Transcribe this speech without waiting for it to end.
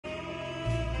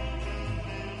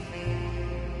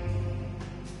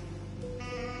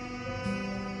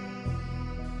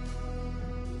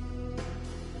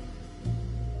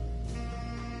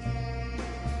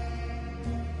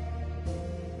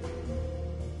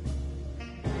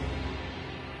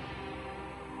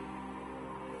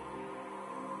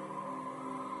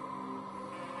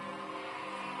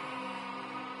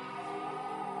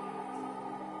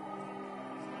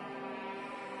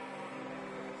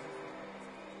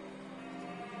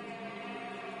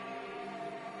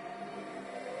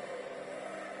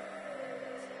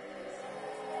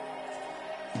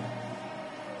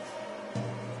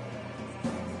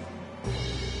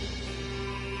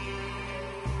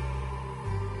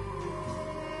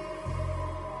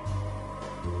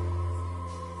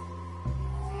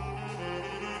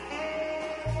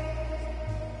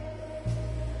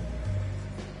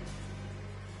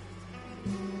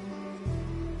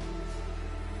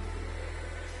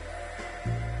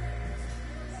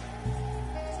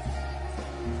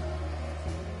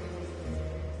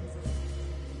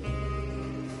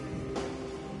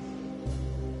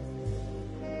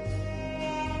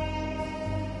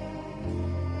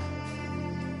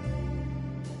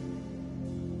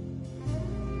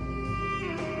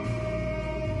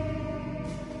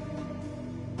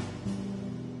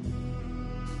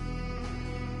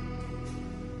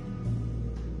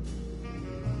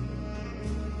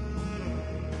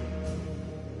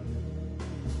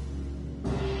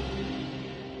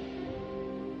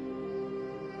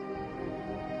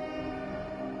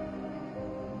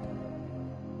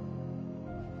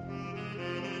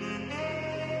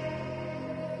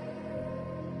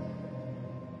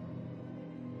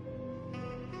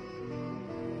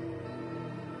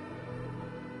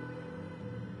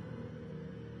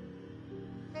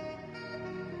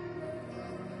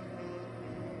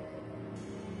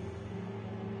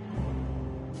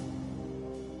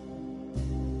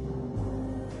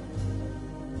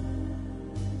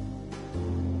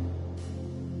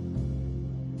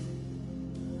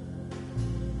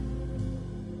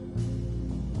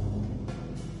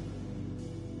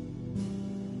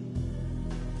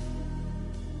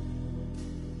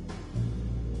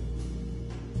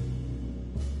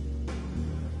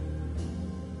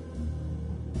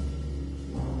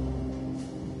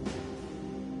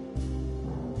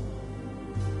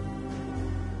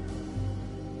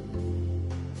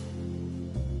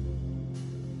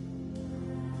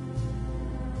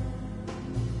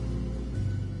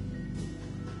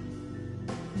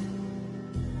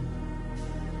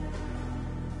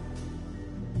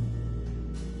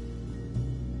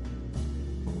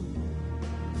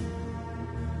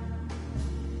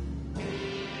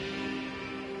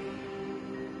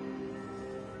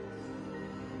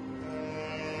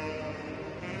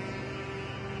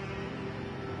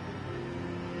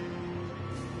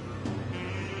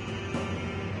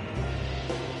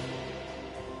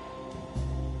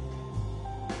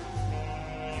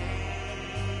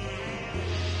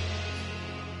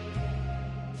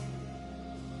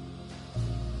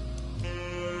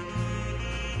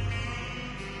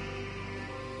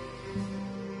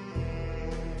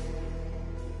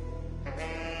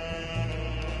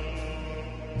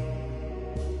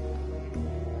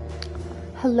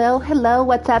Hello, hello,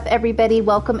 what's up everybody?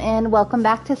 Welcome in, welcome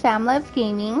back to Sam Loves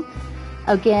Gaming.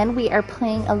 Again, we are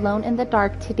playing Alone in the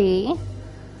Dark today.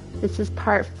 This is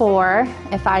part 4,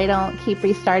 if I don't keep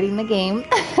restarting the game.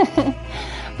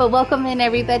 But welcome in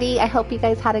everybody. I hope you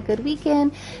guys had a good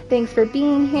weekend. Thanks for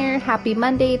being here. Happy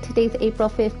Monday. Today's April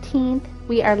 15th.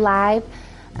 We are live.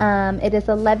 It is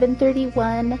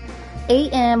 11:31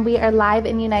 a.m. We are live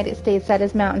in the United States. That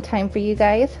is Mountain Time for you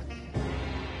guys.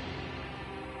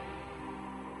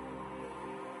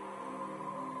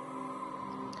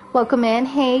 Welcome in.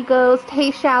 Hey, Ghost.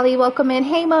 Hey, Shally. Welcome in.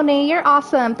 Hey, Monet. You're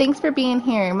awesome. Thanks for being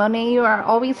here. Monet, you are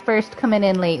always first coming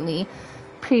in lately.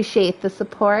 Appreciate the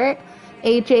support.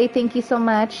 AJ, thank you so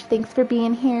much. Thanks for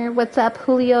being here. What's up,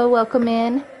 Julio? Welcome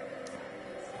in.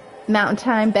 Mountain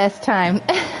Time, best time,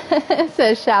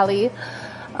 says Shally.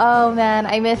 Oh, man,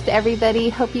 I missed everybody.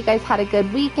 Hope you guys had a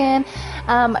good weekend.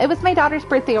 It was my daughter's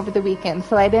birthday over the weekend,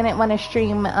 so I didn't want to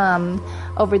stream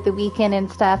over the weekend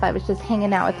and stuff. I was just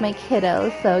hanging out with my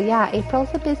kiddos. So, yeah, April's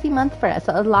a busy month for us.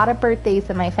 A lot of birthdays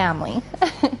in my family.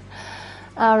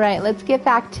 All right, let's get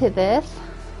back to this.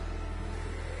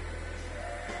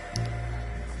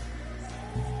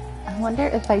 I wonder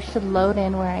if I should load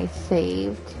in where I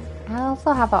saved. I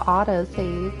also have an auto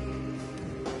save.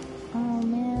 Oh,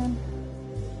 man.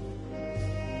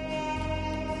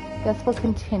 Guess we'll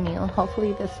continue.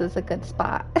 Hopefully this is a good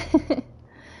spot.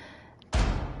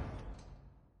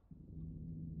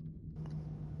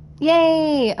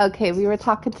 Yay! Okay, we were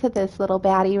talking to this little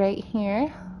baddie right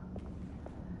here.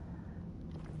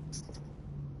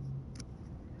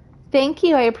 Thank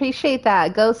you, I appreciate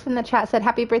that. Ghost from the chat said,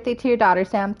 happy birthday to your daughter,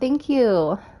 Sam. Thank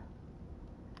you.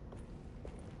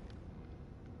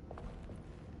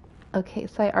 Okay,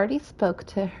 so I already spoke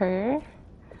to her.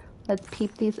 Let's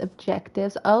peep these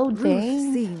objectives. Oh, dang.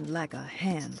 Ruth seemed like a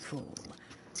handful.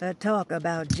 Her talk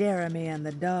about Jeremy and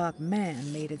the Dark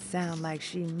Man made it sound like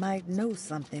she might know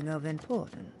something of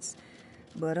importance.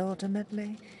 But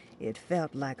ultimately, it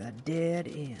felt like a dead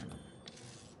end.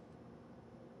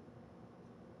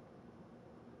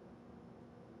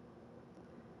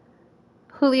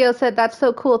 Julio said, that's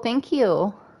so cool. Thank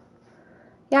you.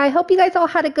 Yeah, I hope you guys all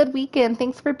had a good weekend.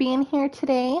 Thanks for being here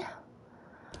today.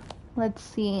 Let's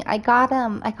see. I got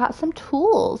some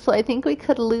tools, so I think we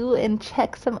could loot and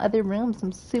check some other rooms.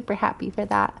 I'm super happy for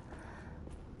that.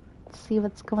 Let's see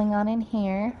what's going on in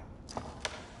here.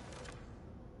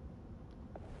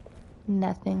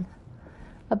 Nothing.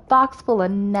 A box full of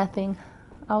nothing.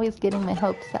 Always getting my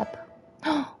hopes up.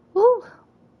 Woo!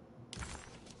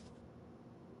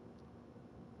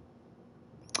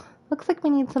 Looks like we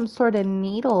need some sort of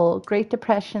needle. Great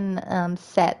Depression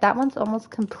set. That one's almost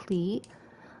complete.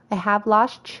 I have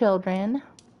lost children.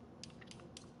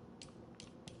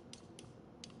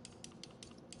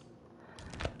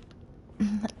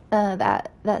 That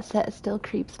set still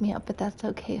creeps me up, but that's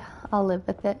okay. I'll live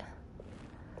with it.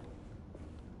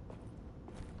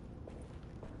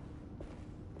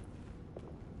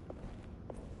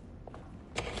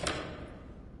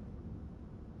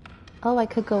 Oh, I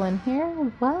could go in here?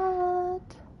 What?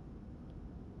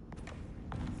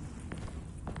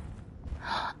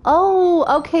 Oh,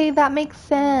 okay, that makes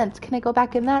sense. Can I go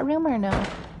back in that room or no?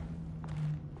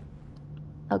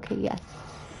 Okay, yes.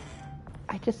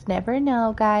 I just never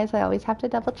know, guys. I always have to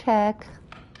double check.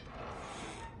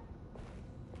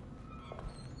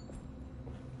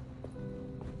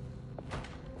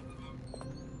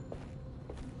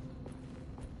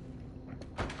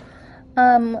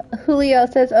 Julio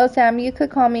says, oh, Sam, you could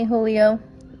call me Julio.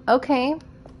 Okay.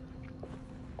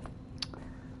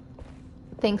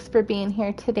 Thanks for being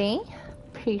here today.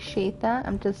 Appreciate that.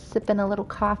 I'm just sipping a little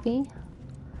coffee.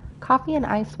 Coffee and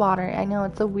ice water. I know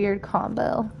it's a weird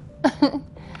combo.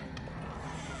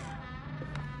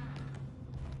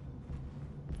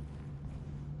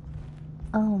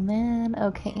 Oh, man.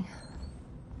 Okay.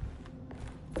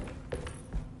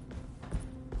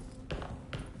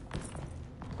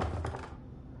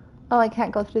 Oh, I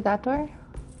can't go through that door?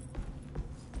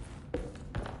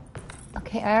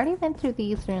 Okay, I already went through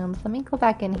these rooms. Let me go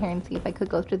back in here and see if I could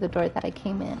go through the door that I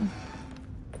came in.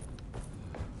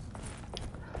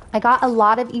 I got a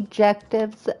lot of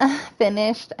objectives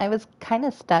finished. I was kind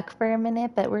of stuck for a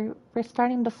minute, but we're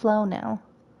starting to flow now.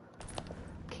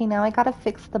 Okay, now I gotta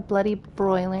fix the bloody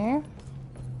broiler.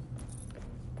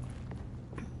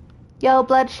 Yo,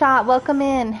 Bloodshot, welcome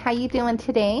in. How you doing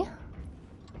today?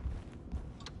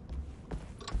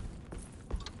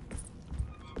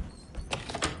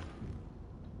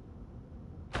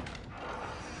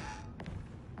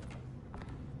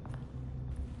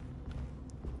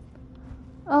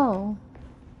 Oh.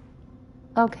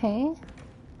 Okay.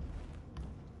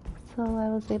 So I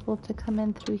was able to come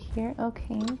in through here.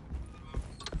 Okay.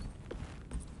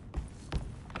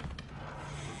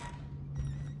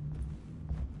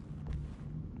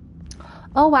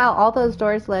 Oh wow, all those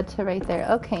doors led to right there.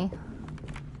 Okay.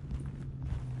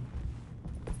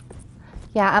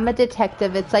 Yeah, I'm a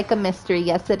detective. It's like a mystery.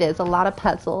 Yes, it is. A lot of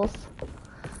puzzles.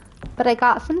 But I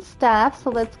got some stuff, so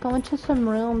let's go into some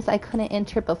rooms I couldn't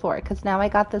enter before, because now I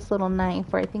got this little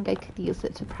knife where I think I could use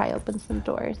it to pry open some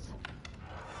doors.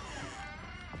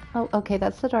 Oh, okay,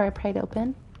 that's the door I pried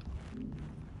open.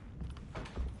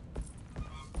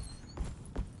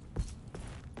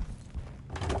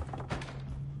 Oh,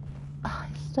 I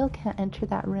still can't enter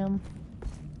that room.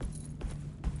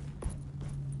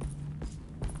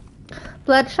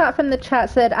 Bloodshot from the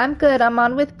chat said, I'm good, I'm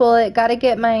on with Bullet, gotta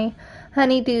get my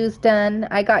honeydews done.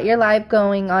 I got your live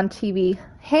going on TV.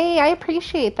 Hey, I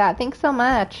appreciate that. Thanks so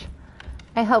much.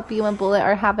 I hope you and Bullet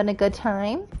are having a good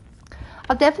time.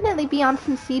 I'll definitely be on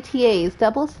some CTAs,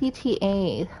 double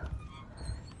CTA.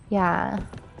 Yeah.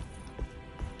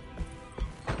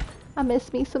 I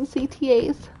miss me some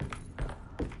CTAs.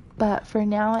 But for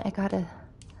now, I gotta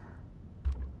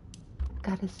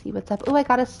see what's up. Oh, I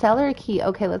got a cellar key.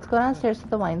 Okay, let's go downstairs to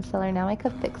the wine cellar. Now I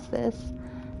could fix this.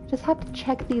 Just have to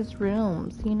check these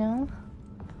rooms, you know?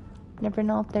 Never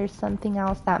know if there's something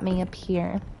else that may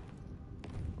appear.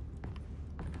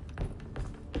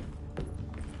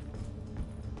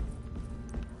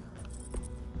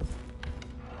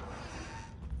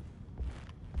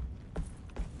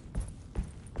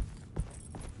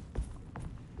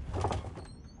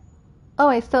 Oh,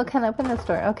 I still can't open this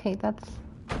door. Okay, that's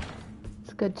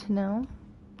good to know.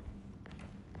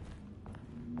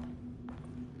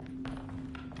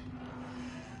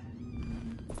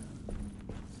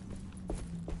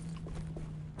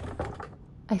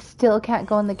 I still can't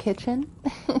go in the kitchen.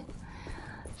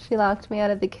 She locked me out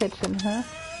of the kitchen, huh?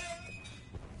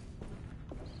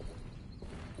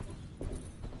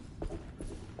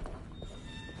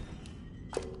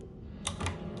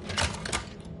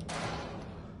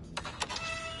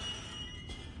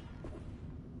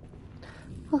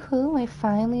 Woohoo, I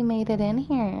finally made it in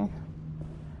here.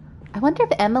 I wonder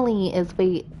if Emily is...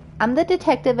 Wait, I'm the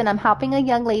detective and I'm helping a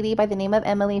young lady by the name of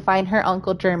Emily find her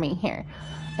Uncle Jeremy here.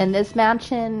 And this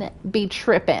mansion be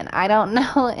tripping. I don't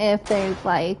know if there's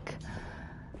like...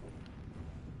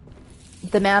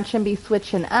 The mansion be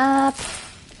switching up.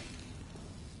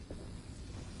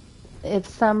 If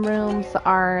some rooms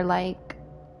are like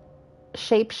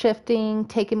shape-shifting,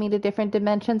 taking me to different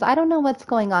dimensions. I don't know what's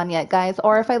going on yet, guys.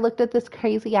 Or if I looked at this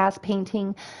crazy-ass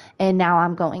painting and now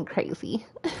I'm going crazy.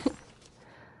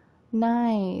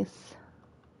 Nice.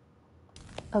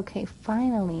 Okay,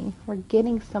 finally. We're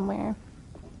getting somewhere.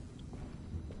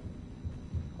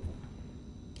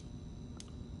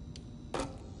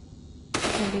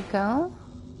 There we go.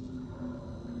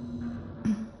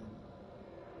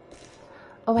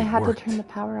 Oh, I had to turn the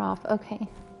power off. Okay.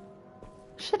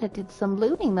 Should have did some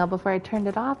looting, though, before I turned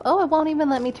it off. Oh, it won't even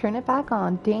let me turn it back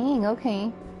on. Dang,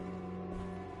 okay.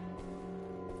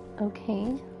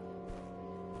 Okay.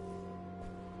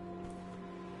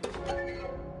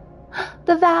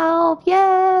 The valve!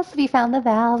 Yes! We found the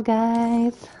valve,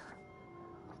 guys.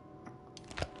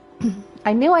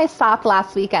 I knew I stopped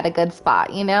last week at a good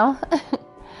spot, you know?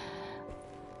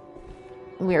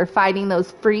 We were fighting those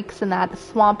freaks in that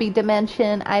swampy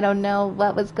dimension. I don't know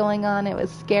what was going on. It was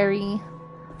scary.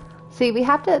 See, we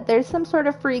have to... There's some sort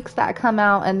of freaks that come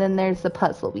out, and then there's the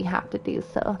puzzle we have to do.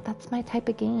 So that's my type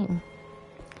of game.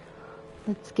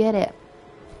 Let's get it.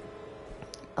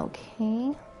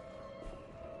 Okay.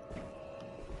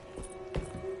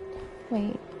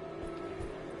 Wait.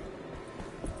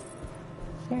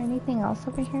 Is there anything else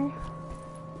over here?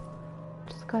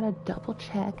 Just gotta double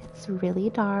check. It's really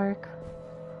dark.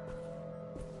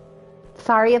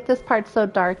 Sorry if this part's so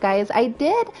dark, guys. I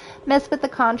did mess with the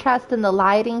contrast and the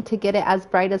lighting to get it as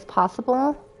bright as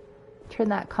possible. Turn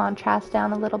that contrast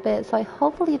down a little bit. So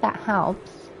hopefully that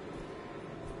helps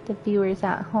the viewers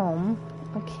at home.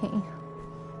 Okay.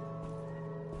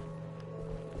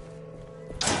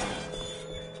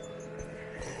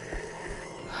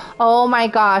 Oh my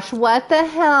gosh, what the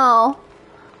hell?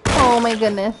 Oh my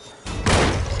goodness.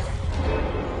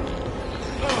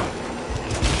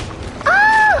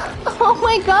 Ah! Oh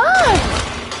my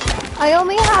gosh! I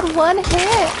only had one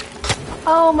hit.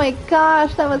 Oh my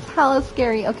gosh, that was hella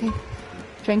scary. Okay,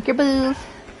 drink your booze.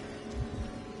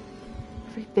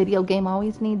 Every video game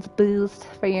always needs booze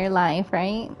for your life,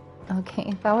 right?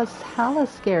 Okay, that was hella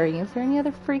scary. Is there any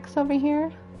other freaks over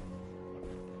here?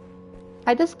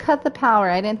 I just cut the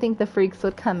power. I didn't think the freaks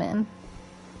would come in.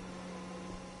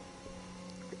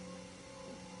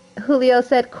 Julio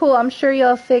said, cool, I'm sure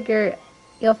you'll figure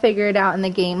it out in the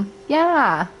game.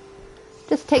 Yeah.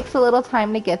 Just takes a little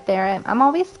time to get there. I'm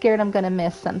always scared I'm gonna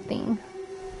miss something.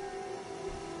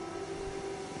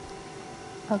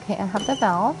 Okay, I have the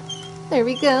valve. There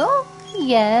we go.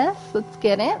 Yes, let's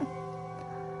get it.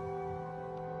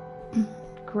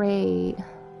 Great.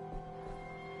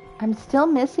 I'm still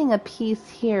missing a piece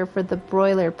here for the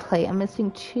broiler plate. I'm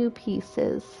missing 2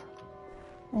 pieces.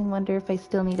 I wonder if I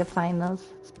still need to find those.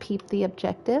 Let's peep the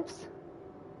objectives.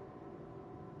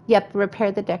 Yep,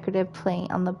 repair the decorative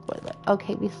plate on the boiler.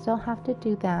 Okay, we still have to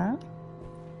do that.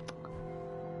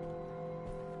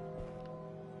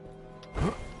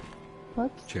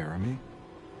 Whoops. Jeremy?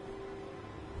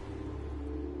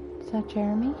 Is that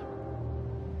Jeremy?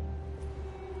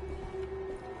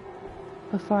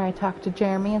 Before I talk to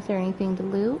Jeremy, is there anything to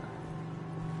loot?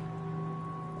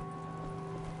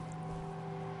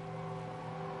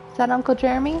 Is that Uncle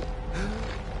Jeremy? What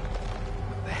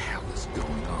the hell is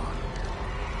going on?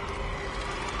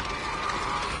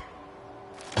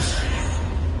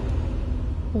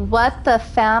 What the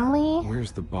family?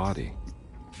 Where's the body?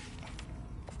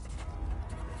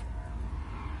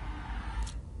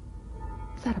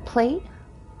 Is that a plate?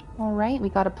 Alright, we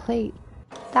got a plate.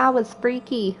 That was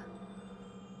freaky.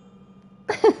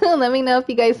 Let me know if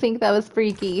you guys think that was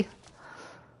freaky.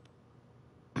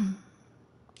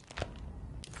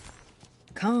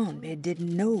 Conby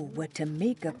didn't know what to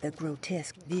make of the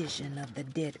grotesque vision of the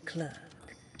dead clerk.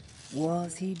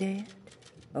 Was he dead,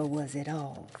 or was it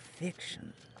all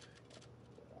fiction?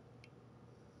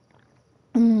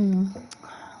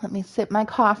 Let me sip my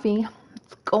coffee.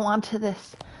 Let's go on to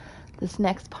this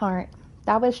next part.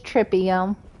 That was trippy,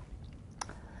 yo.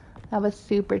 That was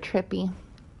super trippy.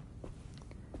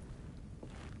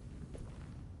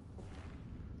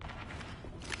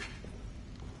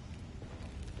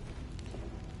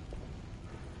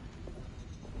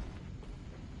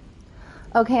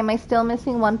 Okay, am I still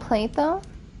missing 1 plate though?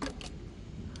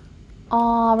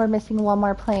 Oh, we're missing 1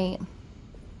 more plate.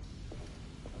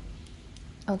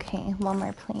 Okay, 1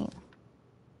 more plate.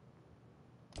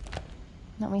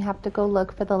 Now we have to go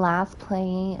look for the last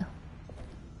plate.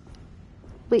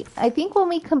 Wait, I think when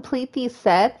we complete these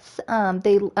sets,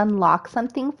 they unlock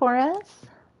something for us.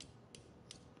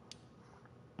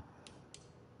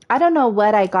 I don't know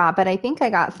what I got, but I think I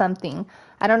got something.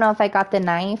 I don't know if I got the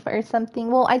knife or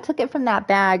something. Well, I took it from that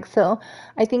bag, so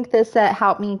I think this set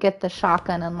helped me get the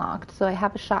shotgun unlocked. So I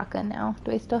have a shotgun now.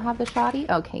 Do I still have the shotty?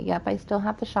 Okay, yep, I still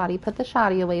have the shotty. Put the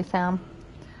shotty away, Sam.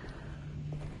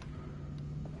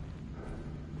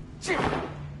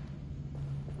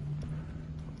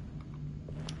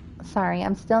 Sorry,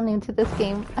 I'm still new to this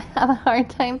game. I have a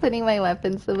hard time putting my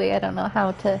weapons away. I don't know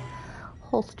how to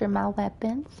holster my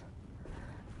weapons.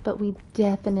 But we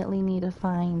definitely need to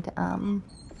find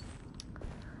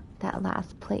that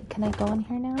last plate. Can I go in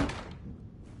here now?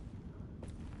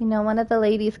 You know, one of the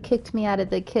ladies kicked me out of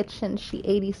the kitchen. She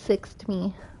 86'd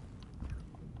me.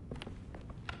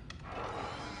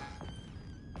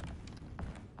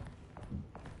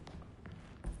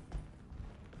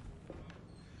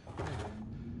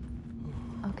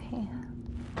 Okay.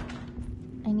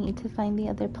 I need to find the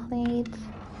other plate.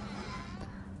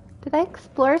 Did I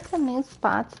explore some new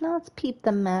spots now? Let's peep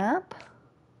the map.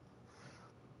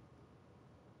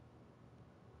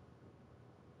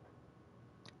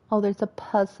 Oh, there's a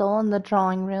puzzle in the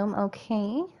drawing room.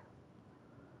 Okay.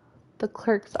 The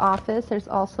clerk's office. There's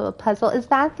also a puzzle. Is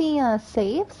that the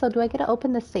safe? So do I get to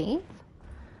open the safe?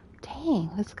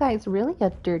 Dang, this guy's really a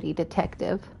dirty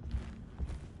detective.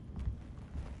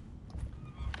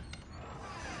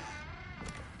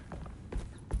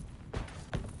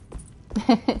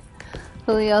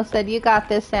 Julio said, you got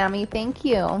this, Sammy. Thank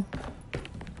you.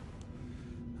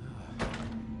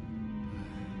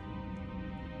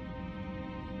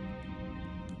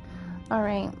 All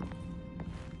right.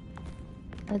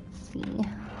 Let's see.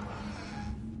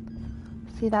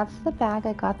 See, that's the bag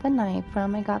I got the knife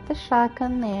from. I got the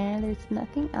shotgun there. There's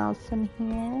nothing else in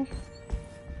here.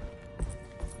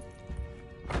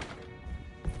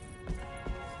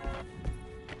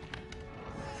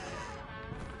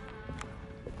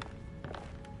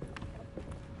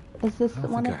 Is this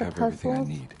one of the puzzles? Everything I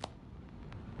need.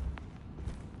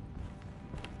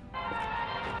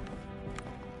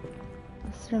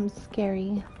 This room's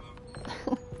scary.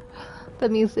 The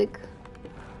music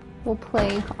will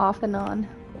play off and on.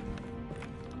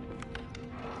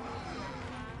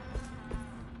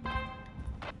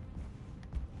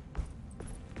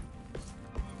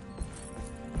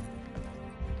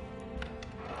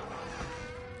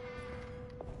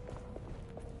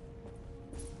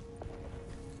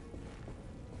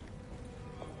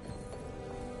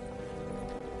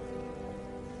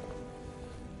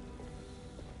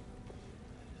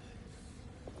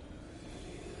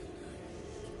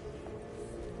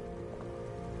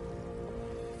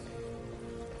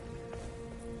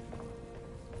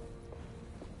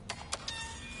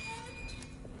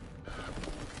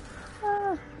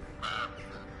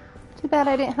 bad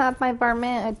I didn't have my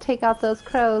varmint. I'd take out those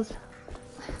crows.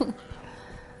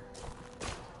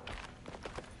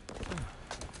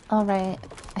 Alright,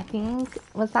 I think,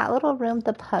 was that little room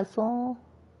the puzzle?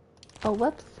 Oh,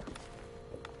 whoops.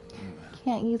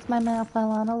 Can't use my map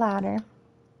while on a ladder.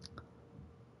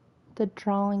 The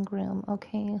drawing room,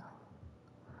 okay.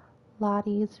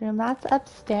 Lottie's room, that's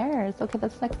upstairs. Okay,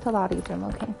 that's next to Lottie's room,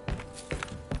 okay.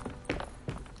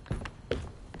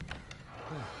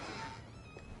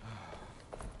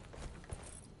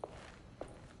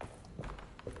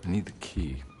 I need the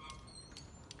key.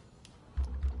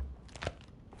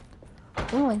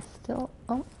 Oh, I still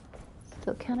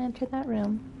can't enter that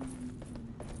room.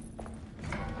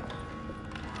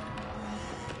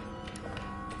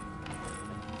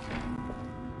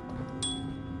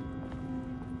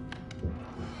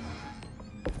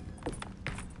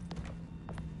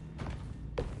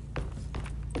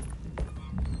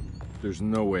 There's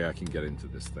no way I can get into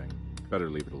this thing. Better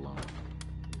leave it alone.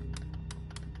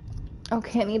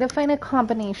 Okay, I need to find a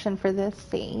combination for this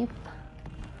safe.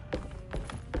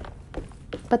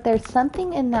 But there's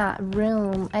something in that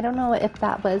room. I don't know if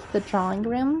that was the drawing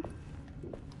room.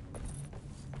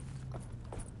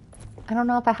 I don't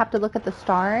know if I have to look at the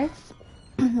stars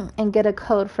and get a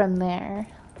code from there.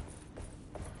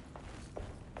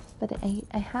 But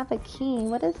I have a key.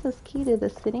 What is this key to the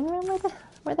sitting room?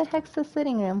 Where the heck's the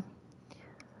sitting room?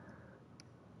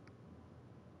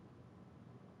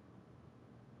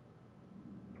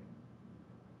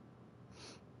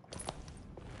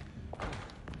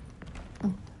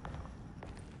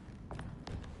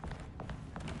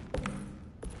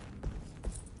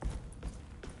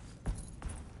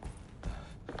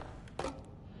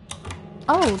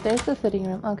 Oh, there's the sitting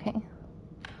room. Okay.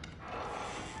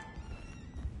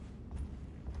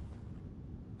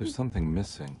 There's something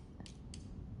missing.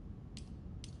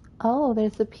 Oh,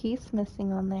 there's a piece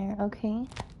missing on there. Okay.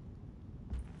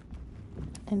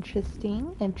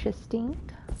 Interesting, interesting.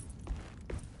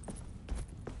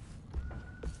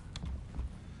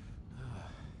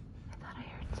 I thought I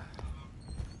heard something.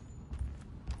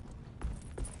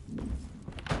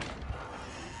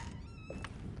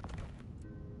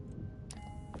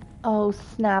 Oh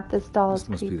snap, this doll is This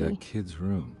must creepy. be that kid's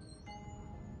room.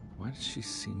 Why does she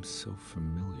seem so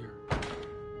familiar?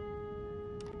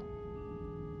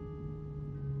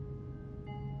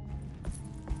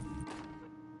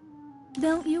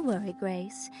 Don't you worry,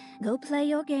 Grace. Go play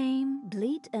your game,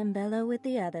 bleat and bellow with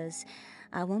the others.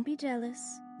 I won't be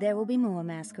jealous. There will be more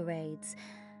masquerades.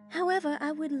 However,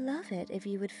 I would love it if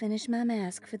you would finish my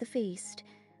mask for the feast.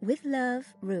 With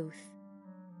love, Ruth.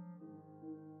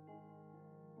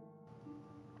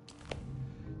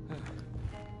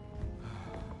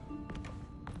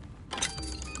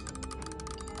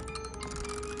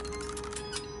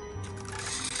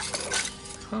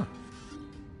 Huh.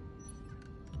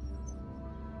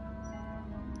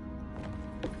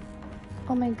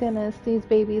 Oh my goodness, these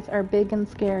babies are big and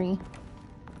scary.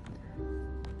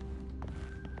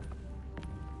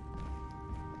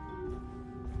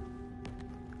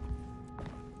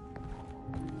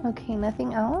 Okay,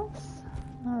 nothing else?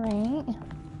 Alright.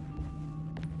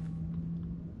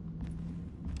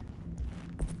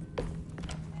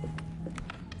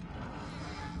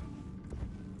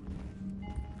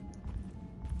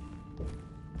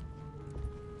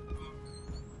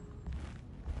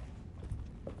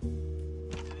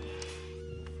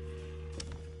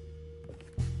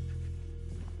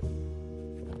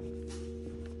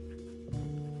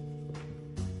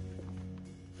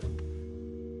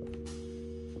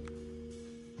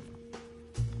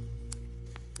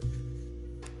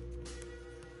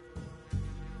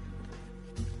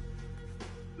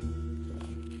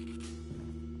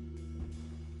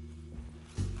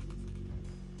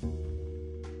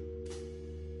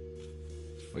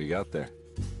 What you got there?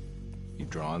 You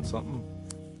drawing something?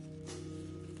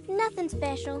 Nothing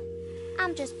special.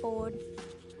 I'm just bored.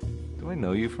 Do I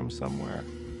know you from somewhere?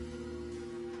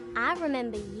 I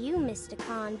remember you, Mr.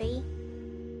 Conby.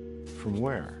 From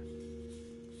where?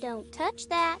 Don't touch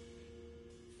that.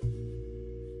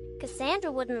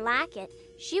 Cassandra wouldn't like it.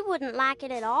 She wouldn't like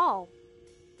it at all.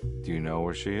 Do you know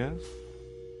where she is?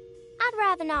 I'd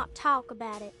rather not talk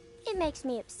about it. It makes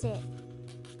me upset.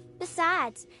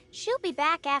 Besides, she'll be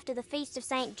back after the Feast of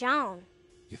St. John.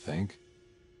 You think?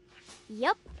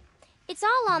 Yup. It's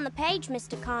all on the page,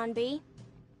 Mr. Conby.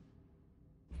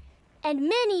 And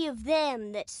many of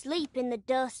them that sleep in the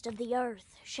dust of the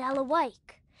earth shall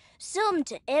awake, some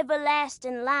to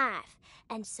everlasting life,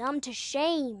 and some to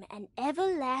shame and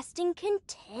everlasting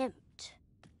contempt.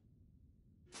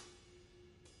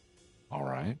 All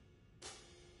right.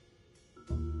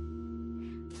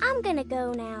 I'm gonna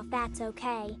go now, if that's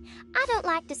okay. I don't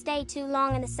like to stay too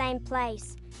long in the same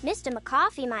place. Mr.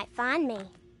 McCoffee might find me.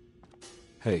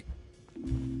 Hey.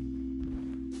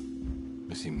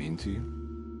 Is he mean to you?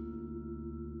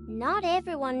 Not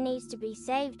everyone needs to be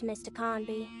saved, Mr.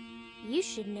 Conby. You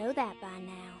should know that by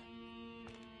now.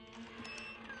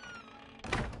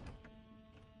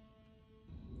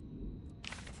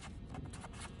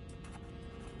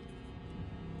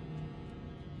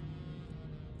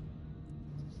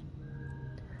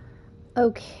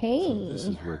 Okay. So this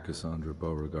is where Cassandra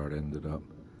Beauregard ended up.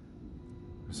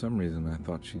 For some reason, I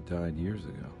thought she died years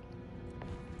ago.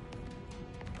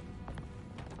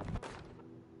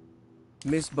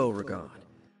 Miss Beauregard,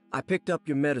 I picked up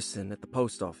your medicine at the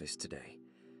post office today.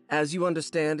 As you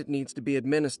understand, it needs to be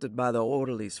administered by the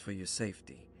orderlies for your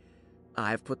safety.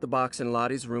 I've put the box in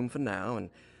Lottie's room for now,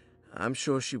 and I'm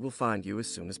sure she will find you as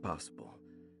soon as possible.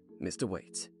 Mr.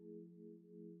 Waits.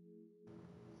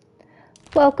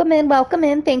 Welcome in, welcome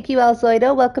in. Thank you, El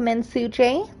Zoido. Welcome in,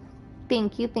 Sujay.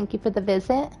 Thank you for the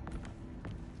visit.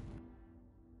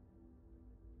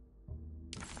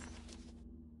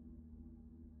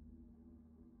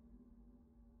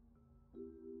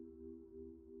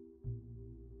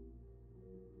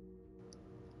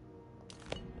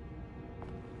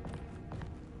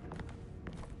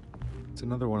 It's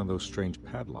another one of those strange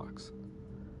padlocks.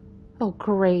 Oh,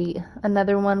 great.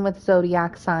 Another one with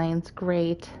zodiac signs.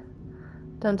 Great.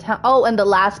 Don't tell. Oh, and the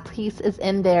last piece is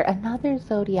in there. Another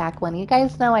zodiac one. You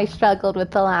guys know I struggled with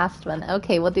the last one.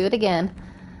 Okay, we'll do it again.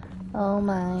 Oh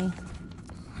my.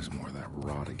 There's more of that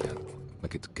rot again.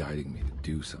 Like it's guiding me to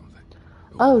do something.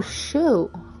 Oh,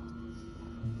 shoot.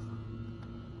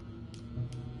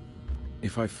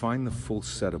 If I find the full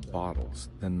set of bottles,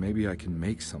 then maybe I can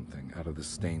make something out of the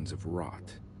stains of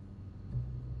rot.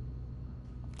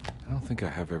 I don't think I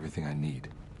have everything I need.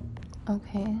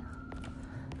 Okay.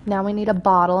 Now we need a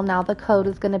bottle. Now the code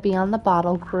is going to be on the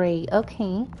bottle. Great.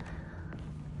 Okay.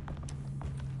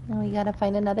 Now we got to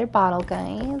find another bottle,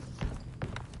 guys.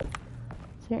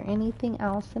 Is there anything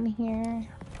else in here?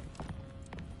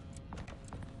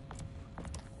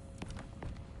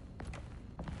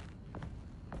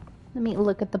 Let me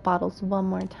look at the bottles one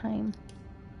more time.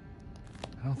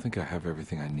 I don't think I have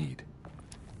everything I need.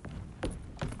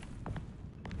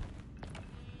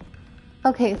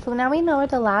 Okay, so now we know where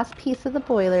the last piece of the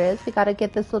boiler is. We gotta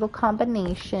get this little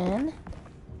combination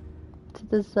to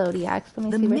the zodiacs. Let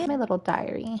me see, where's my little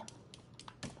diary?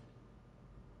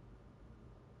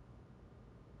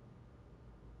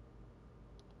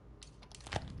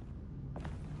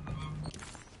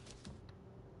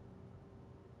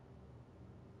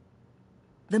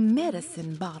 The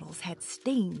medicine bottles had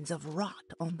stains of rot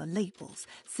on the labels,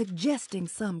 suggesting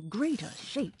some greater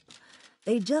shape.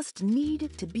 They just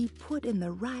needed to be put in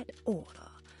the right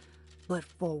order. But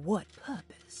for what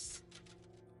purpose?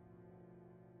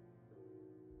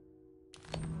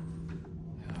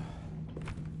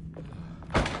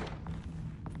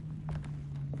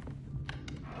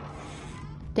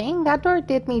 Dang, that door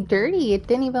did me dirty. It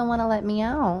didn't even want to let me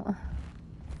out.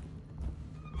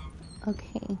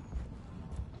 Okay.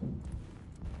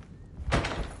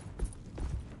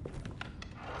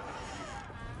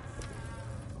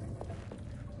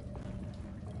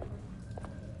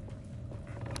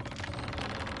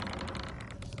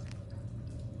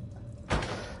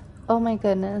 Oh my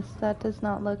goodness, that does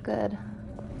not look good.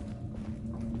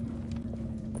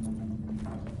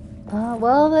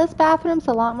 Well, this bathroom's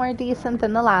a lot more decent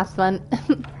than the last one.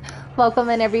 Welcome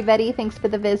in, everybody. Thanks for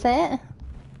the visit.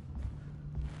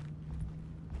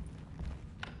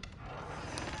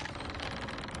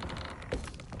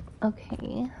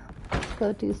 Okay, let's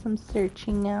go do some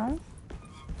searching now.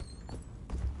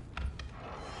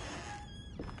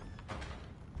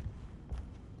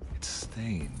 It's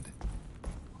stained.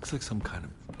 Looks like some kind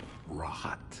of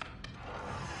rot.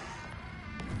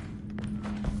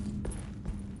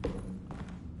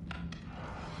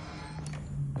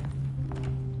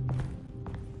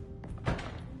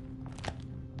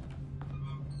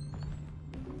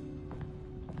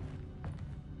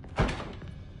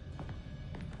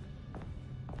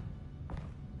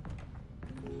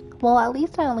 Well, at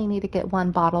least I only need to get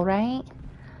one bottle, right?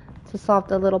 To solve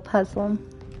the little puzzle.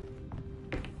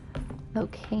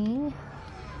 Okay.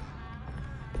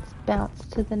 Let's bounce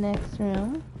to the next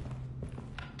room.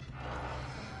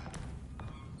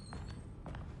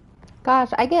 Gosh,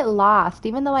 I get lost.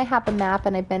 Even though I have a map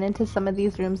and I've been into some of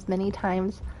these rooms many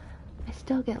times, I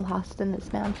still get lost in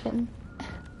this mansion.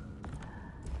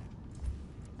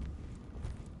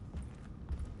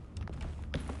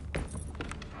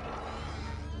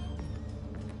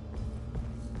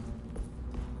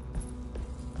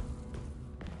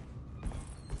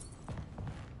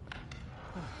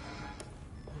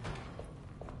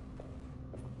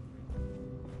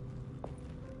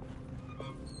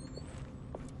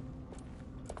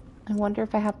 I wonder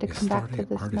if I have to come back to Astarte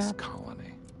this Artist map.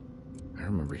 Colony. I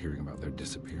remember hearing about their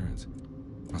disappearance.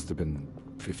 Must have been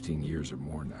 15 years or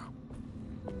more now.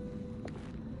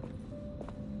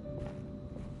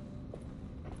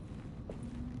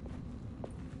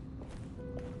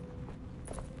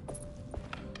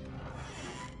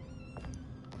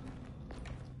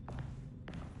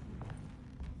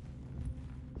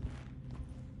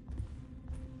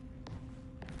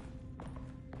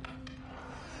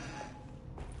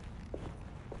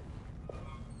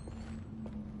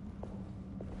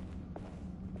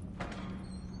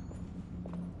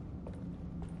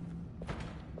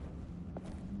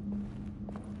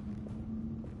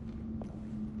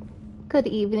 Good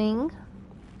evening.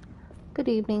 Good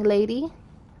evening, lady.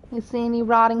 You see any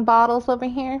rotting bottles over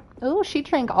here? Oh, she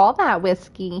drank all that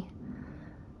whiskey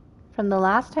from the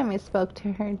last time I spoke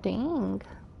to her. Dang.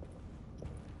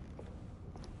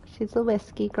 She's a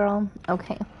whiskey girl.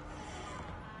 Okay.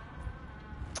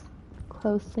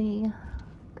 Closely.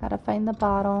 Gotta find the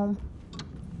bottle.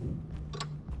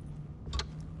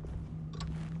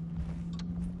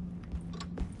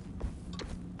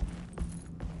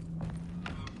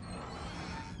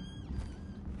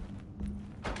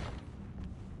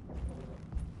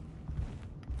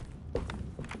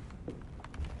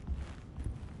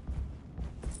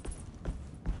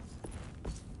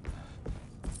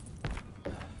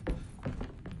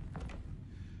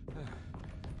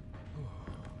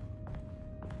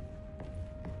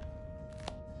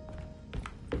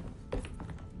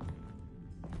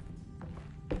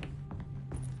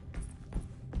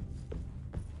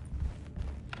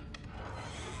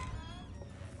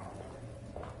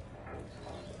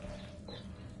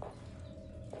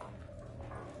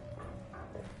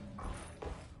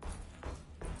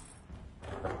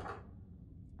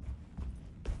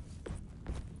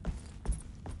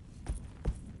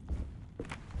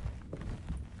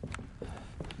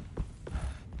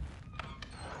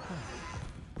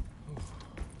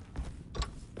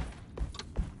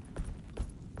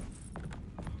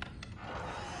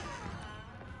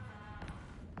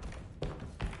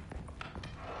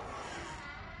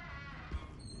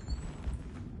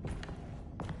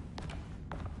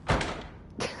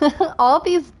 All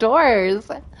these doors.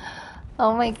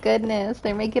 Oh my goodness,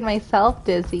 they're making myself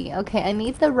dizzy. Okay, I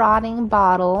need the rotting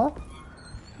bottle.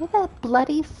 Where the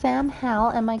bloody Sam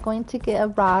Hal am I going to get a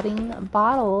rotting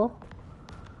bottle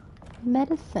of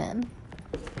medicine?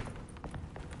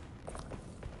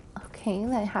 Okay,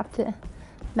 I have to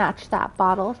match that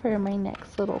bottle for my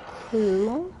next little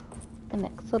clue, my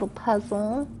next little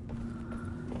puzzle.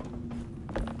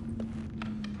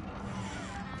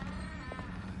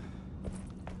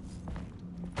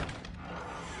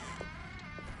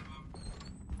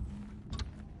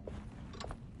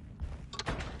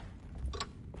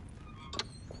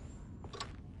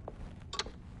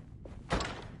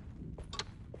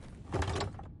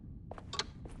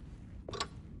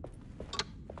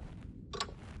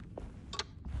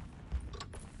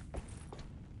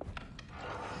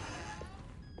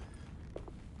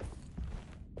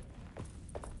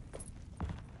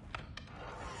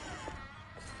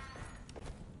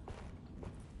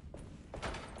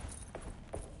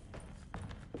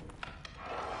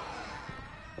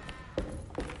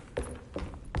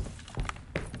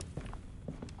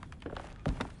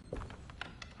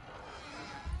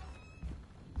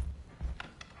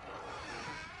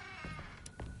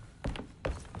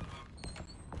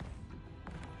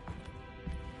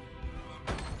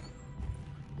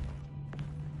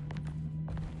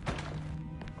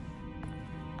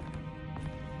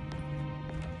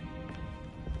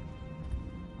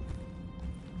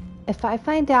 If I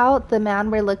find out the man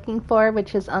we're looking for,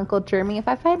 which is Uncle Jeremy, if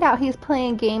I find out he's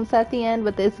playing games at the end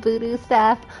with this voodoo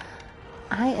stuff,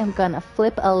 I am gonna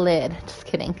flip a lid. Just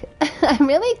kidding. I'm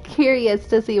really curious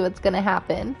to see what's gonna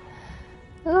happen.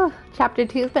 Ooh, chapter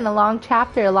 2's been a long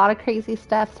chapter. A lot of crazy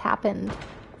stuff's happened.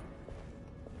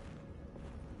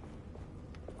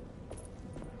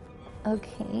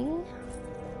 Okay.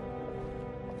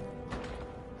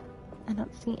 I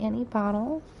don't see any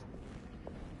bottles.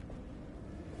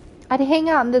 I'd hang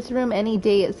out in this room any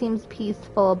day. It seems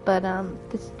peaceful, but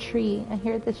this tree, I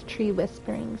hear this tree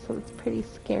whispering, so it's pretty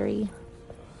scary.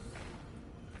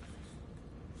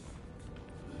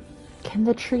 Can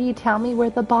the tree tell me where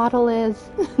the bottle is?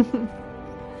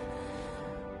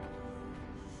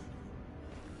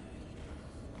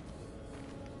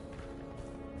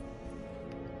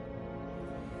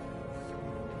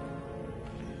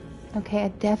 Okay, I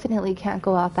definitely can't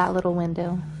go out that little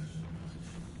window.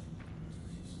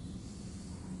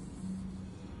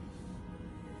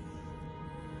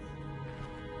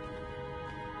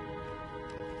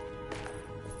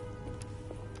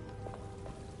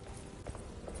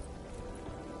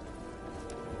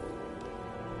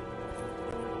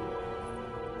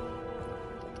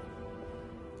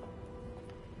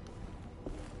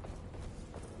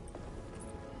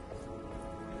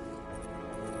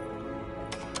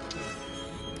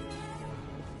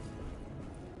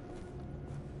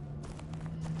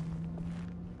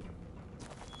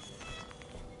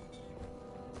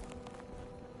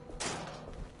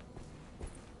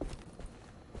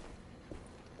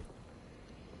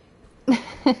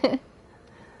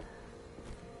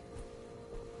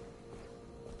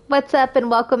 What's up and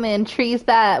welcome in. Trees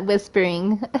that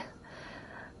whispering.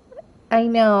 I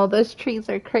know, those trees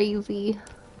are crazy.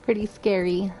 Pretty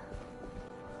scary.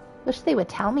 Wish they would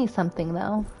tell me something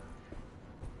though.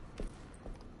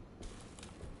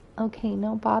 Okay,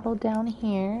 no bottle down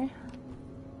here.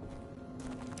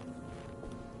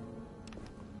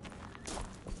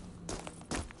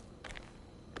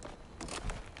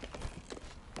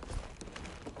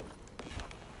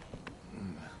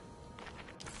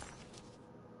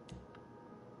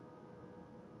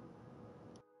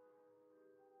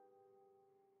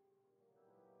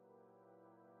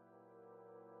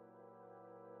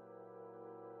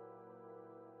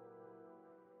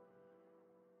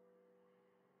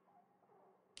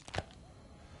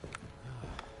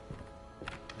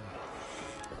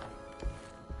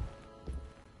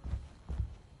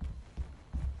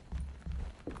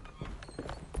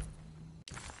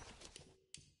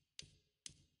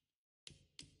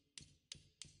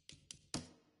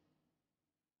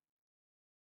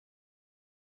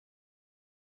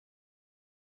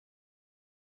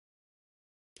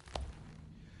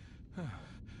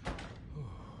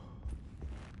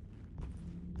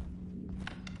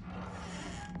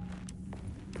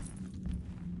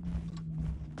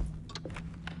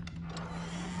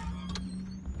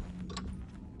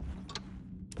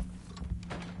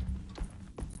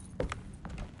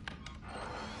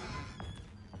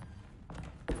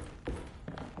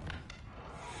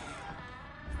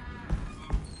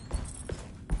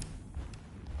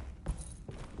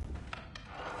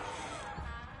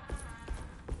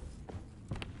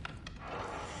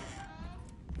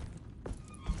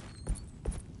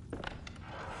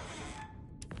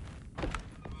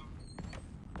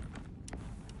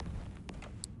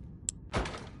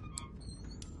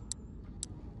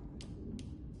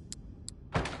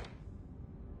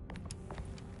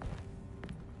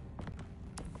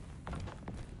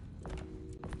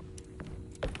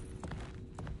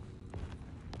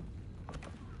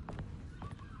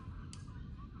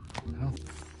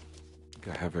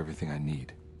 I have everything I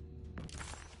need.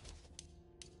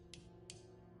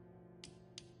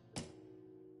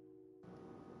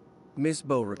 Miss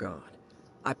Beauregard,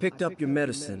 I picked up your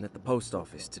medicine at the post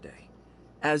office today.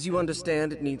 As you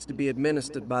understand, it needs to be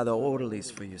administered by the orderlies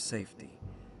for your safety.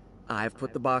 I've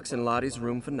put the box in Lottie's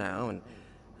room for now, and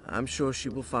I'm sure she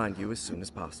will find you as soon as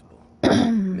possible.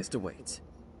 Mr. Waits.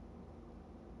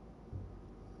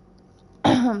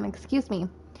 Excuse me.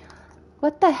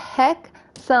 What the heck?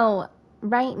 So,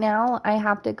 right now, I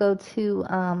have to go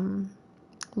to,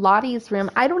 Lottie's room.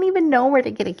 I don't even know where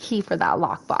to get a key for that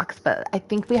lockbox, but I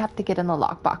think we have to get in the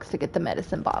lockbox to get the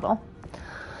medicine bottle.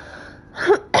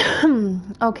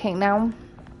 Okay, now,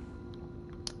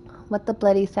 what the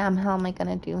bloody Sam hell am I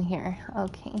gonna do here?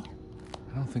 Okay.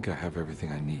 I don't think I have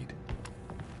everything I need.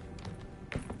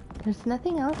 There's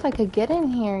nothing else I could get in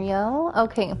here, yo.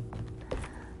 Okay.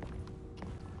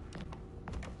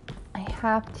 I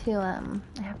have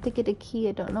to get a key.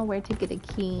 I don't know where to get a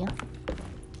key.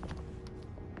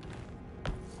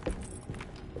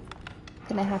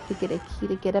 Gonna have to get a key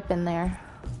to get up in there.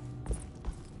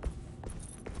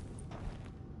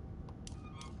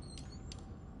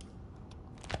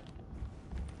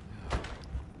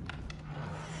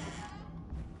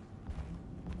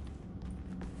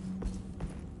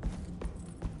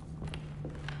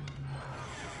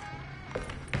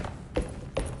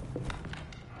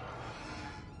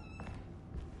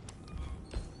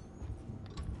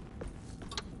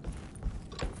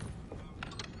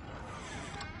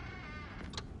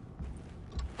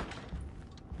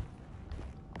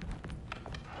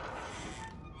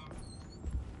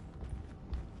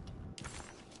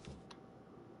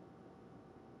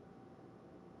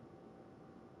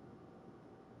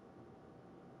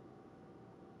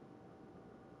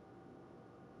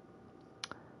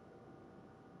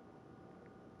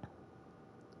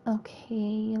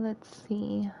 Okay, let's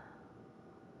see.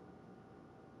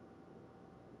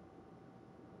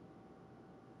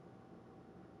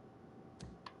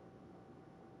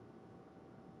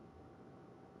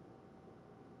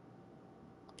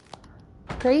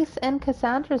 Grace and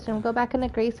Cassandra's room. Go back into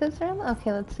Grace's room?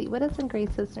 Okay, let's see. What is in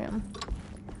Grace's room?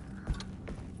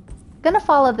 Gonna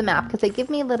follow the map because they give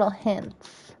me little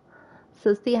hints.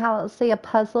 So see how, say a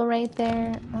puzzle right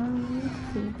there?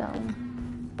 Let's see though.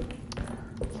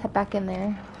 Let's head back in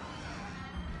there.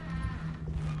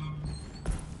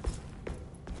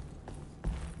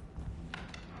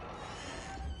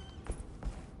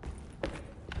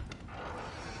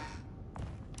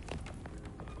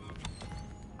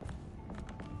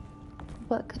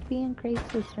 What could be in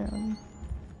Grace's room?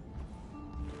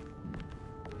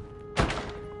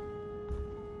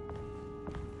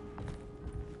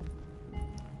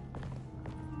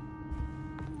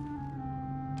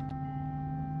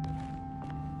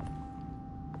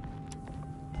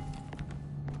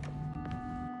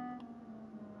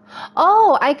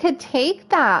 Oh, I could take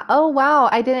that. Oh, wow.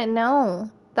 I didn't know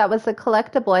that was a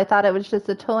collectible. I thought it was just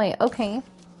a toy. Okay.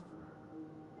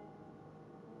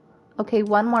 Okay,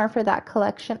 one more for that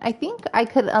collection. I think I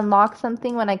could unlock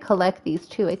something when I collect these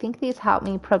too. I think these help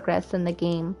me progress in the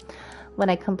game when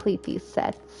I complete these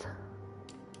sets.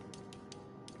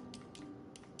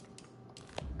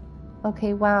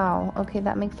 Okay, wow. Okay,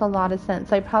 that makes a lot of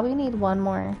sense. I probably need one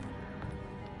more.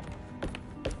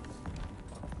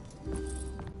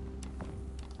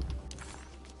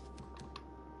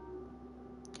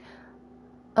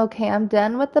 Okay, I'm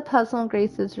done with the puzzle in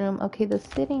Grace's room. Okay, the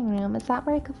sitting room. Is that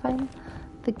where I could find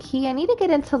the key? I need to get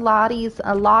into Lottie's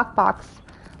lockbox.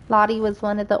 Lottie was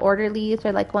one of the orderlies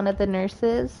or like one of the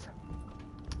nurses.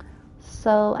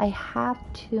 So I have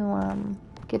to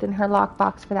get in her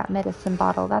lockbox for that medicine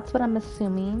bottle. That's what I'm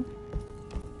assuming.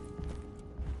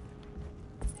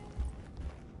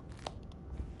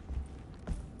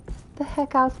 The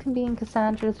heck else can be in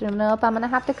Cassandra's room? Nope, I'm gonna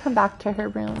have to come back to her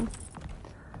room.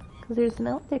 Because there's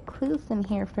no other clues in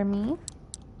here for me.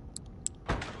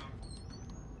 I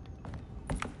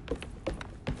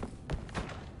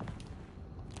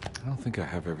don't think I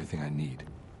have everything I need.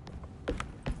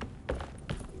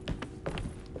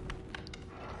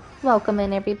 Welcome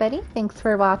in, everybody. Thanks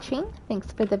for watching.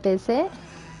 Thanks for the visit.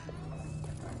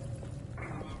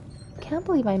 Can't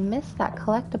believe I missed that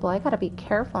collectible. I gotta be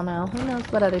careful now. Who knows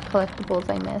what other collectibles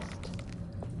I missed.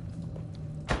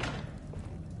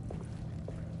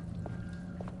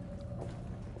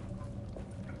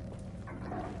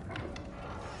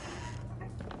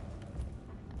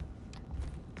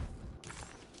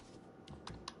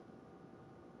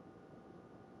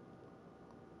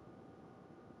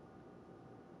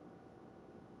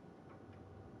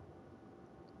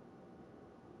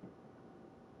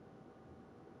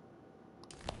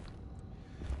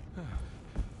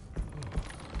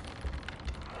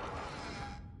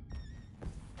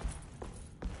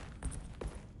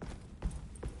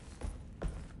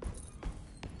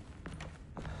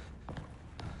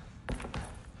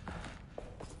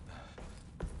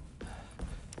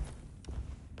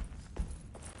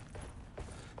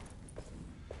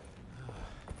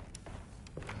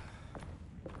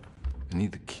 I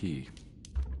need the key.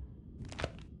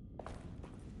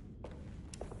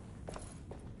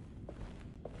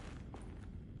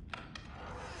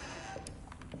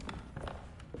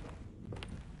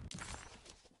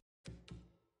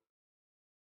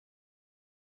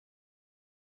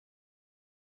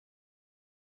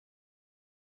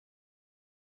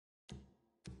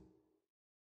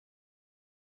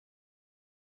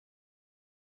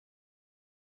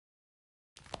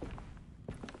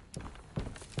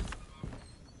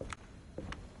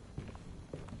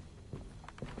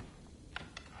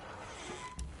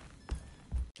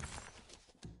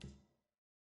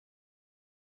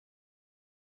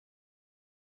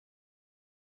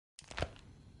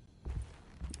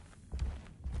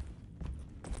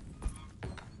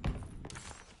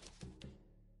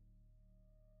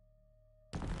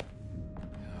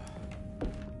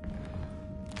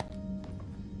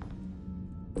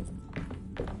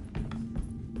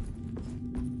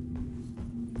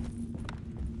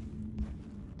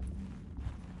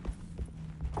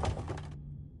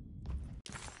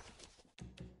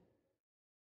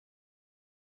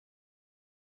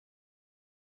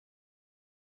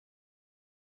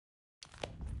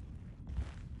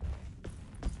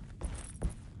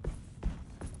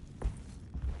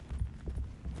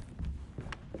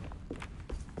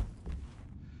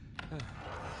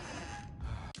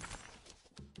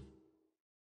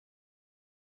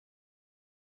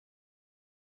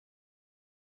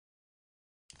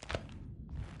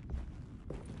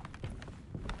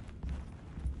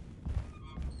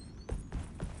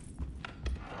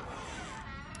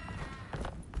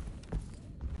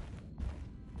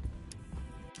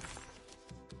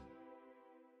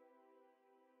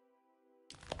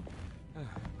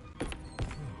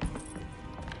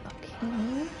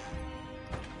 Okay.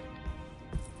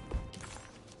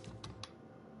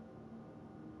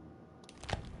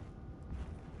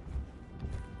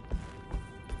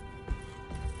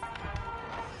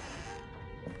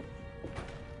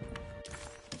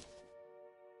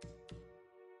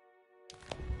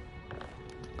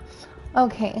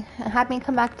 Okay, have me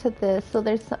come back to this. So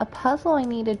there's a puzzle I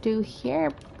need to do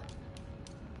here.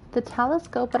 The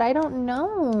telescope, but I don't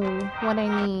know what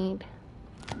I need.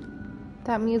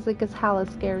 That music is hella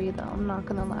scary though, I'm not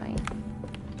gonna lie.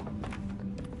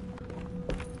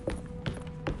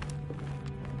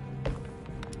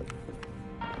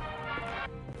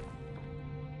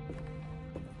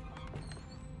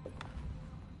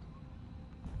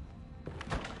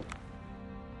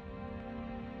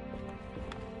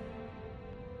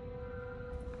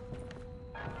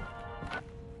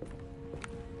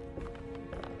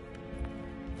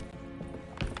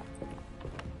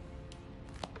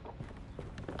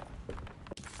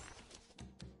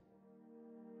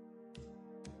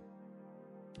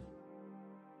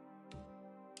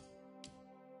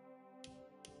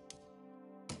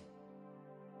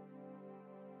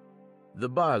 The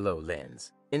Barlow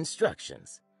lens.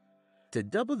 Instructions. To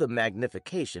double the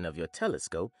magnification of your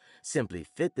telescope, simply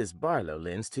fit this Barlow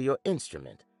lens to your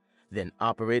instrument. Then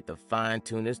operate the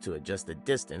fine-tuners to adjust the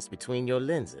distance between your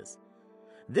lenses.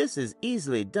 This is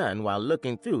easily done while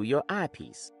looking through your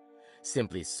eyepiece.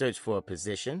 Simply search for a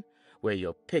position where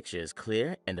your picture is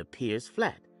clear and appears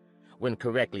flat. When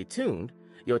correctly tuned,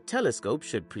 your telescope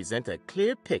should present a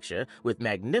clear picture with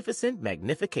magnificent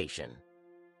magnification.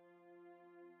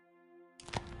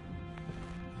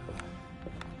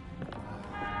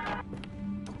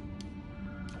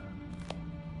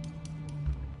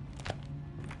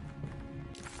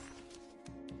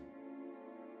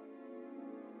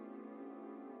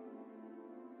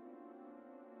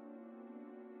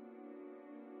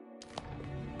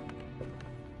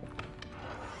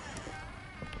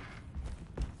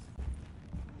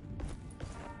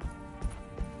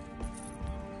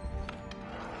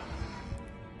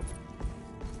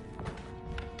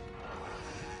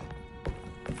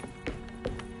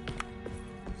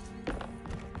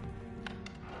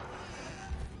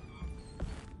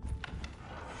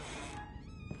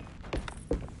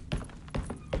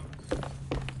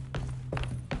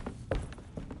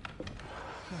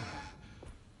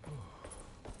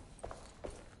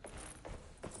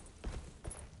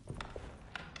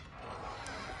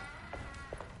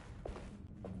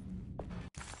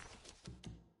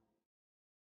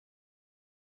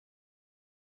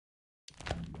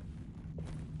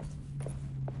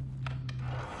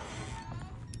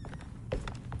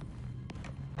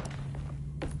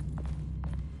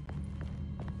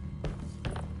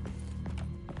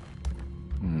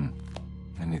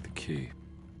 I need the key.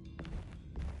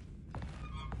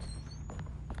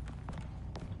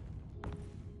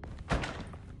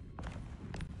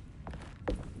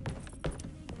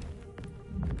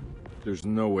 There's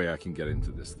no way I can get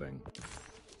into this thing.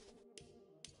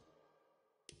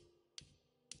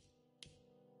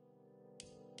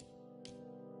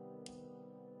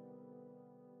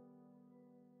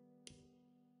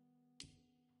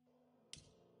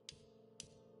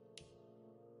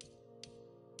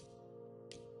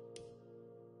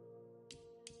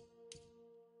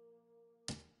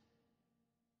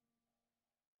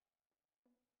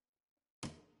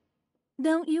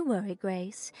 Don't you worry,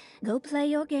 Grace. Go play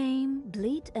your game,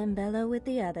 bleat and bellow with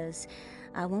the others.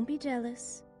 I won't be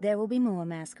jealous. There will be more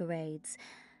masquerades.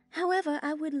 However,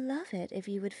 I would love it if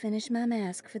you would finish my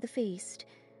mask for the feast.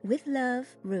 With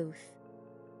love, Ruth.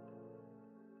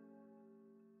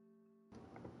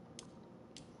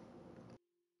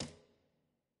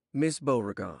 Miss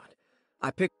Beauregard, I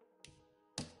picked...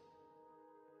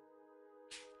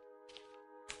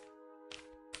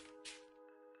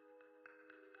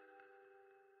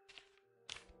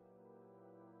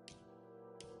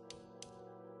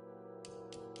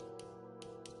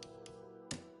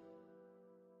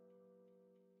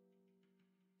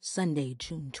 Sunday,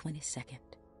 June 22nd.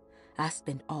 I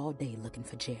spent all day looking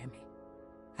for Jeremy.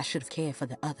 I should have cared for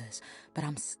the others, but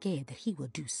I'm scared that he will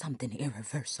do something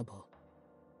irreversible.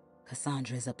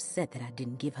 Cassandra is upset that I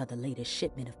didn't give her the latest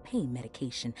shipment of pain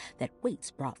medication that Waits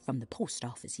brought from the post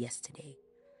office yesterday.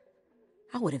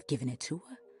 I would have given it to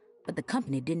her, but the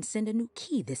company didn't send a new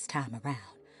key this time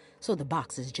around, so the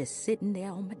box is just sitting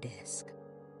there on my desk.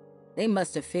 They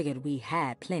must have figured we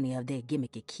had plenty of their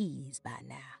gimmicky keys by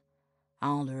now. I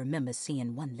only remember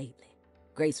seeing one lately.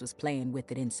 Grace was playing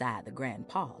with it inside the grand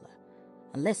parlor.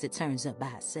 Unless it turns up by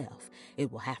itself,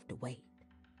 it will have to wait.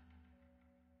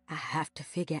 I have to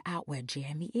figure out where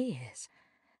Jeremy is.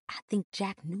 I think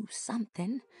Jack knew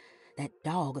something. That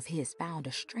dog of his found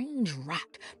a strange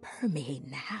rot permeating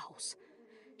the house.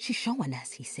 She's showing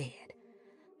us, he said.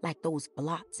 Like those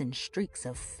blots and streaks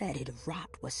of fetid rot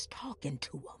was talking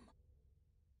to him.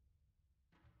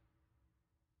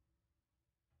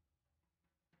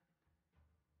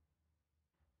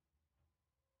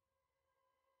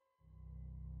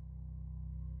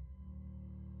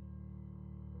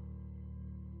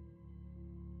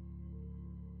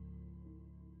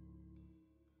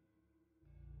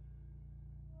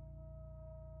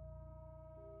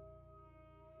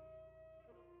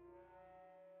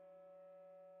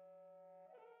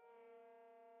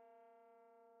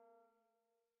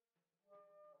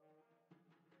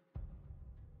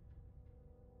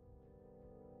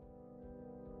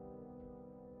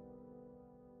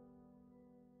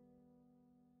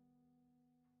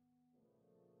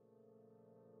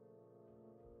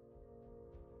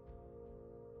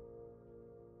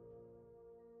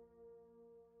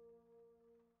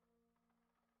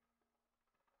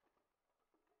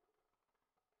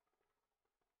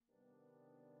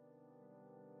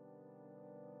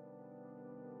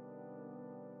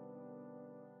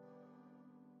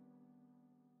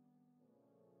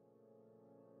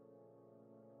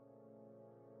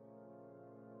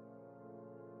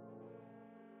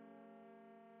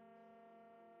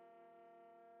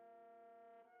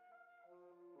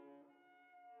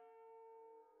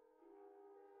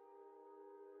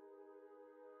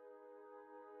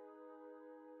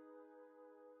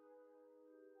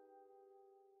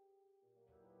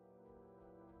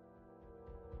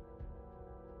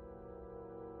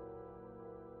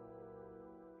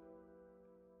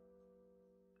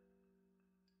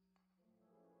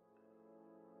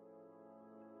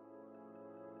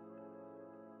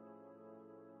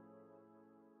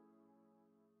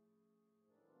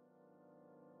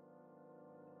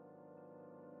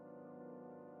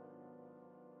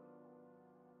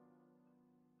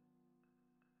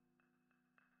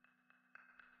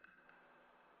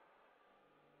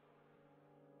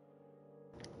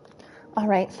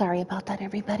 Alright, sorry about that,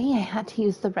 everybody. I had to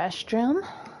use the restroom.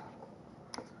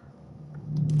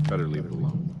 Better leave it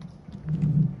alone.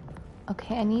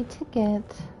 Okay, I need to get...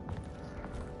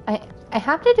 I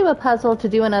have to do a puzzle to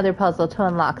do another puzzle to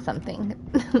unlock something.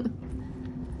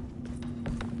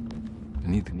 I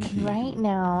need the key. Right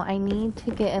now, I need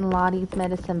to get in Lottie's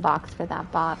medicine box for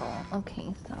that bottle.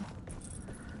 Okay, so...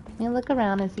 Let me look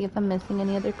around and see if I'm missing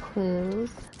any other clues.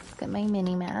 Let's get my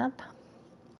mini-map.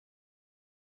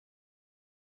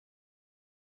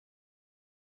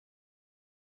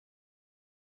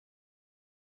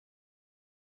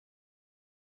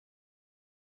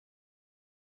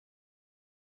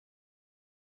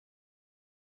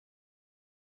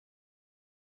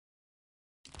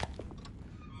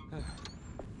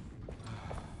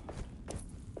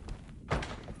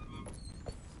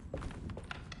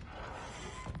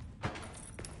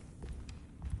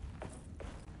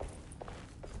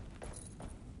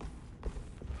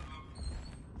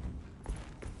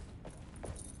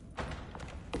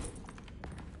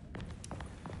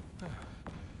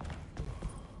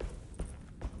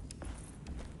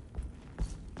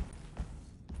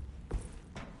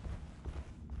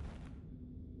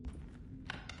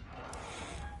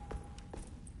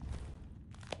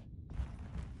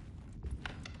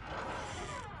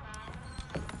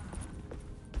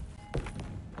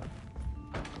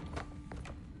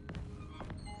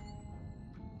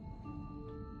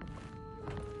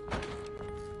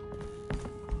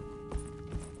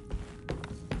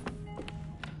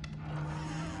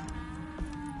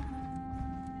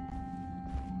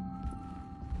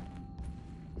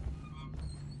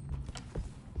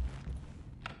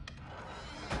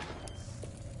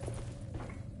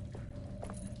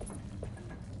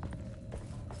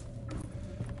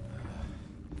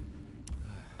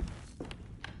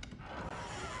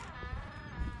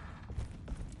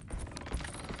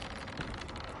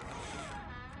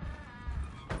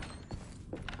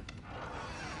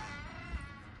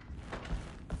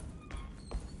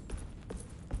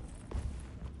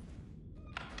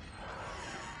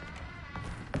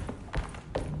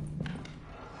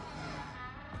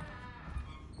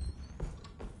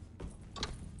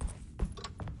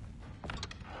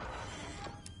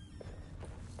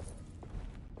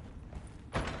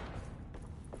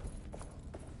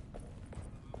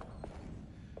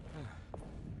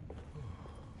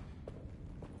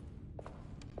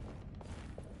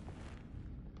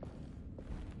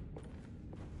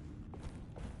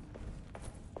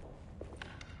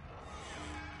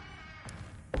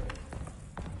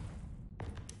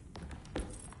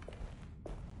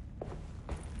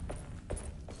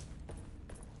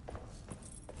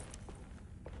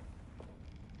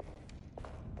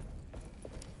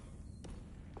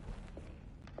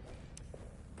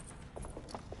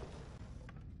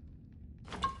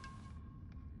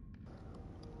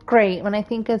 Great, when I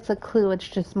think it's a clue, it's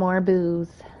just more booze.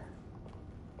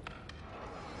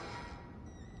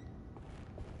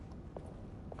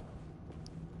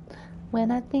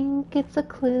 When I think it's a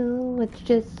clue, it's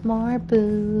just more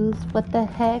booze. What the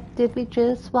heck did we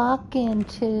just walk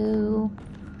into?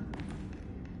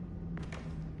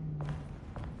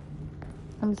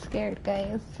 I'm scared,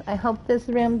 guys. I hope this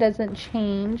room doesn't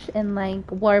change and, like,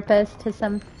 warp us to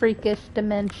some freakish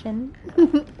dimension.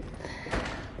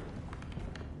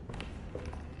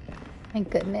 My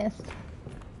goodness.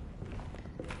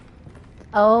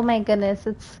 Oh my goodness,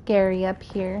 it's scary up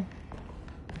here.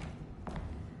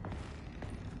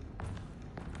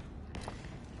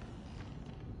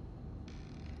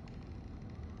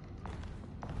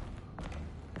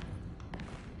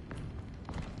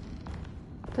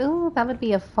 Ooh, that would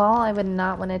be a fall I would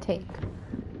not want to take.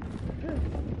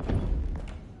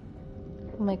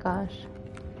 Oh my gosh.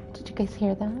 Did you guys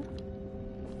hear that?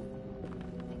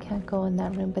 I can't go in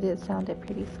that room, but it sounded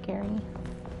pretty scary.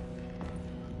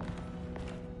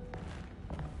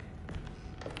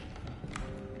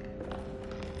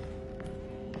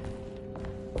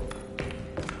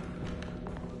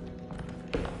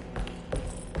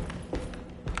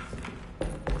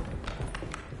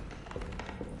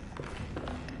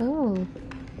 Ooh.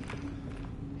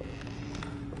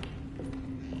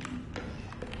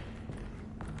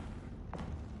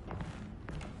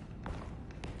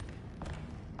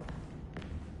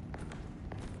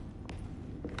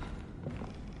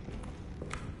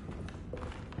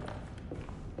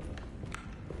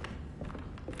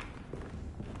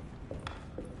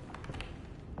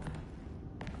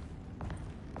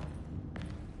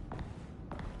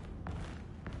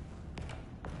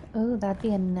 Ooh, that'd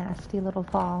be a nasty little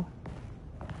fall.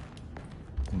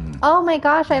 Oh my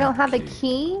gosh, I don't have a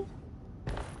key?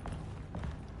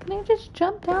 Can I just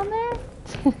jump down there?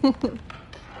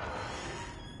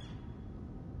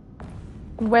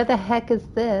 Where the heck is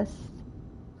this?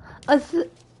 Is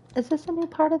this a new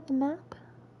part of the map?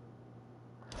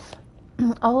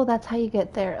 Oh, that's how you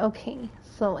get there. Okay,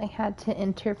 so I had to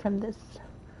enter from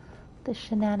the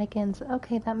shenanigans.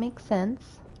 Okay, that makes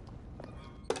sense.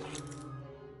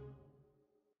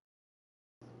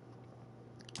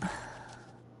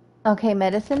 Okay,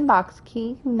 medicine box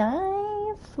key. Nice.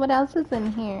 What else is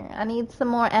in here? I need some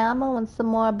more ammo and some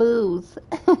more booze.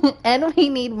 And we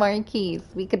need more keys.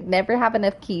 We could never have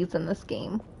enough keys in this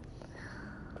game.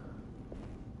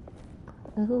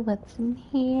 Ooh, what's in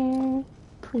here?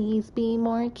 Please be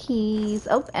more keys.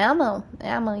 Oh, ammo.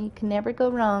 Ammo. You can never go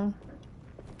wrong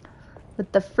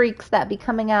with the freaks that be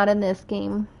coming out in this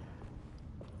game.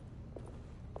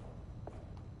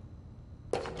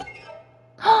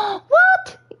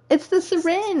 What? It's the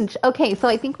syringe. Okay, so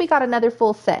I think we got another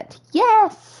full set.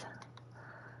 Yes!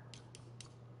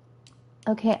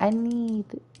 Okay, I need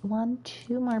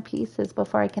 2 more pieces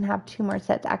before I can have 2 more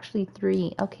sets. Actually,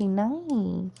 3. Okay,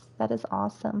 nice. That is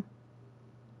awesome.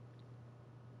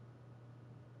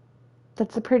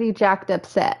 That's a pretty jacked up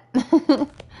set.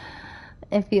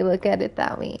 If you look at it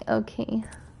that way. Okay.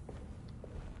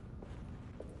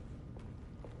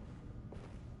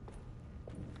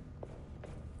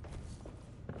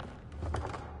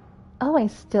 Oh, I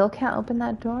still can't open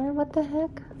that door? What the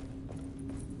heck?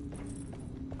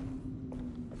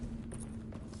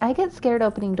 I get scared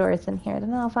opening doors in here. I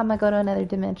don't know if I'm gonna go to another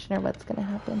dimension or what's gonna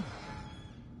happen.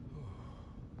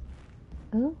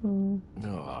 Ooh.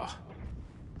 Ugh.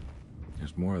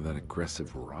 There's more of that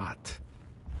aggressive rot.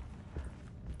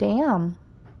 Damn.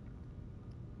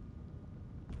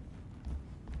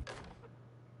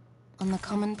 On the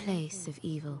commonplace of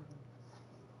evil,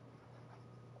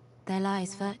 there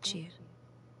lies virtue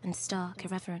and stark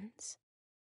irreverence,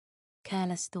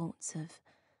 careless thoughts of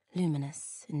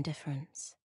luminous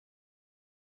indifference.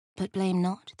 But blame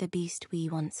not the beast we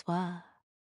once were,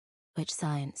 which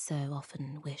science so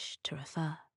often wished to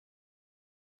refer.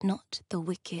 Not the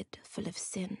wicked full of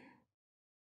sin,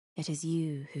 it is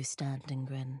you who stand and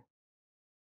grin.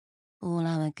 All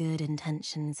our good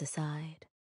intentions aside,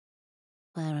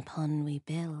 whereupon we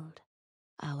build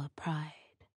our pride.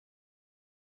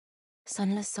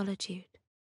 Sunless solitude,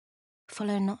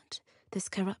 follow not this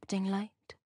corrupting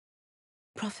light.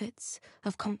 Prophets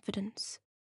of confidence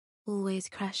always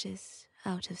crashes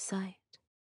out of sight.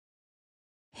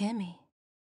 Hear me,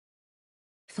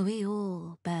 for we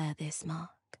all bear this mark.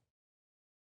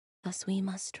 Thus we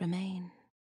must remain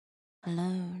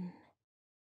alone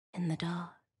in the dark.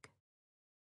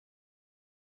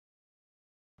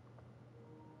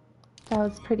 That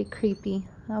was pretty creepy.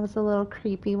 That was a little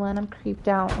creepy one. I'm creeped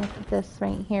out with this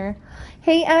right here.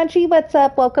 Hey, Angie, what's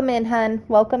up? Welcome in, hun.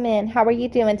 Welcome in. How are you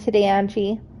doing today,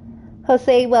 Angie?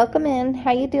 Jose, welcome in.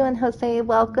 How you doing, Jose?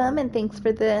 Welcome, and thanks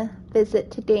for the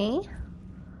visit today.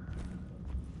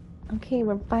 Okay,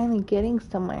 we're finally getting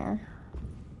somewhere.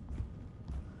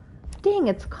 Dang,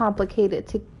 it's complicated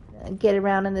to get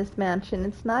around in this mansion.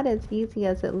 It's not as easy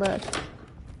as it looks.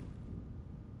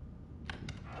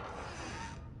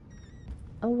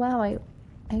 Oh wow, I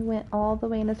went all the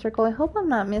way in a circle. I hope I'm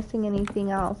not missing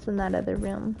anything else in that other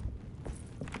room.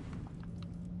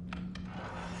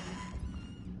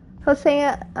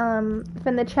 Hosea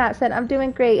from the chat said, I'm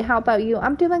doing great. How about you?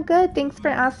 I'm doing good. Thanks for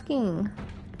asking.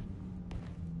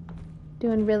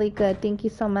 Doing really good. Thank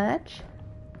you so much.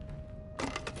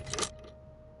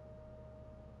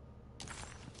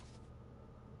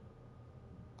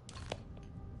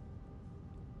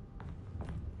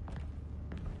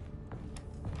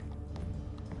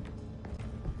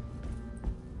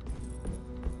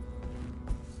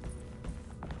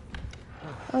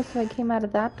 Oh, so I came out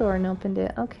of that door and opened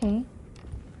it. Okay.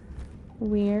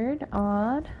 Weird,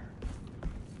 odd.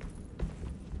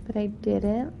 But I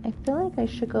didn't. I feel like I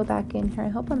should go back in here. I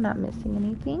hope I'm not missing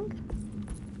anything.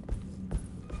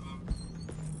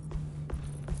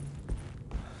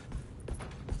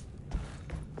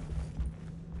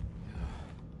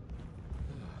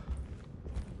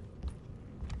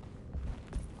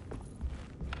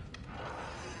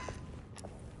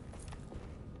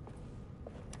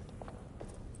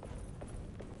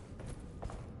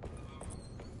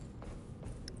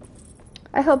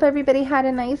 I hope everybody had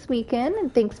a nice weekend,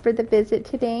 and thanks for the visit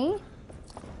today.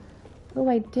 Oh,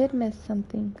 I did miss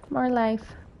something. More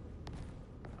life.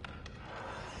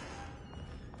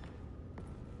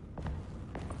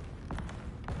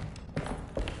 I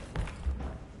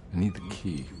need the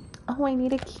key. Oh, I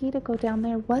need a key to go down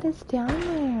there. What is down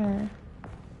there?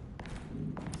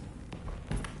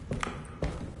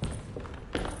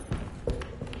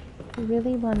 I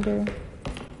really wonder.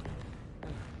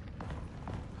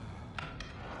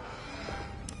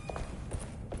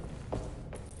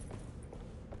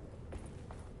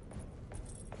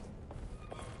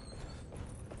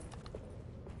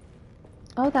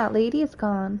 Oh, that lady is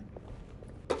gone.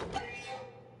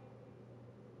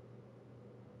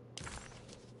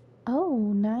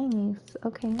 Oh, nice.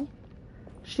 Okay.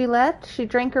 She left. She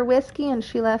drank her whiskey and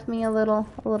she left me a little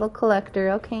collector.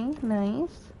 Okay,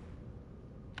 nice.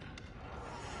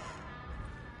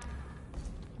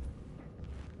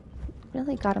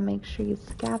 Really gotta make sure you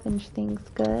scavenge things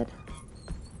good.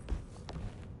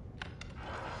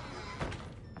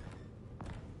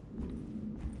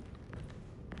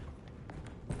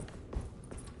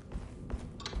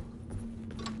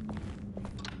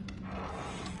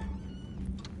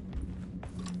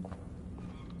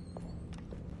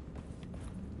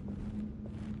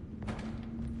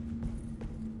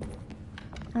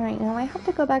 Alright, now I have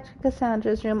to go back to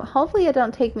Cassandra's room. Hopefully it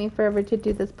don't take me forever to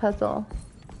do this puzzle.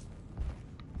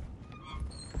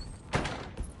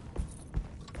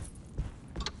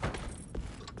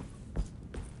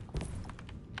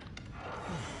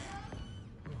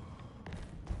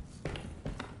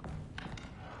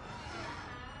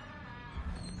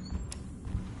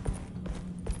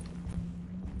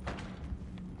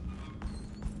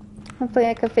 Hopefully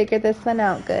I can figure this one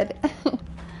out good.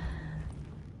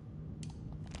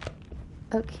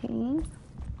 Okay.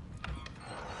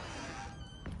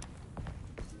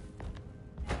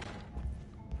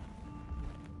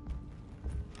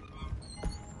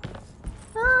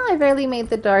 Oh, I barely made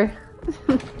the door.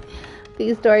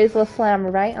 These doors will slam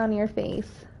right on your face.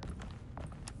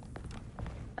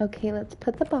 Okay, let's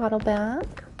put the bottle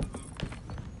back.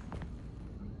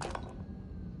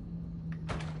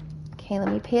 Okay, let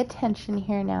me pay attention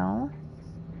here now.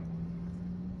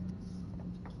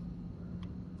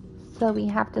 So we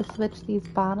have to switch these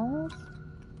bottles.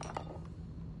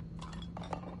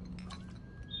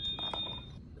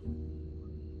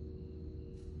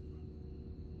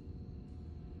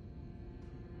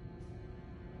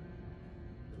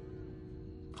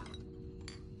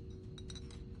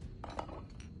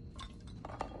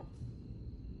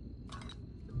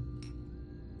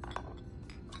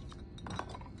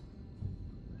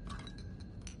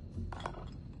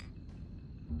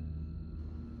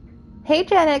 Hey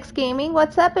Gen X Gaming,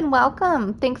 what's up and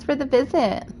welcome. Thanks for the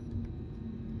visit.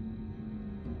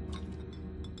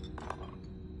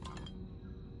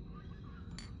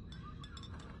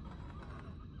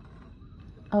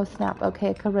 Oh snap, okay,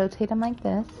 I could rotate them like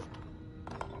this.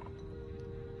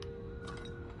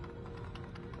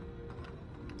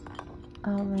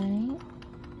 Alright.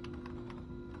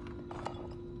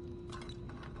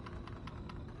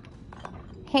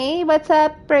 Hey, what's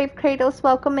up, Brave Kratos?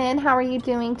 Welcome in. How are you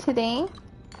doing today?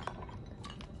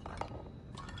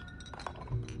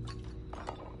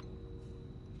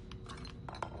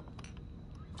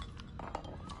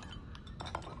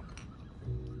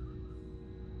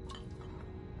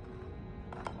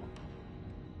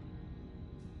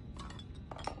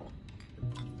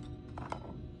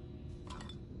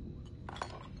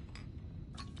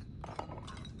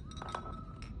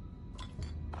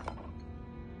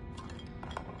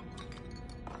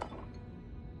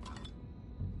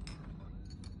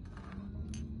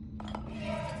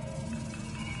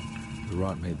 The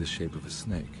rot made the shape of a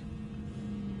snake.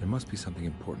 There must be something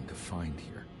important to find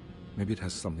here. Maybe it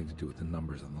has something to do with the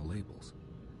numbers on the labels.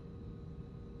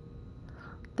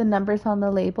 The numbers on the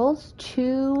labels?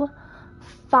 2,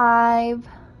 5.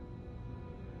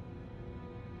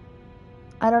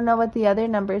 I don't know what the other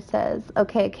number says.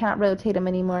 Okay, I can't rotate them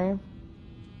anymore.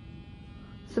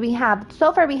 So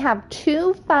so far we have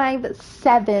 2, 5,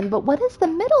 7. But what does the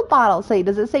middle bottle say?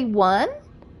 Does it say 1?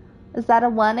 Is that a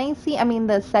 1 AC? I mean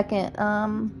the second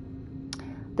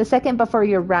before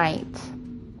your right.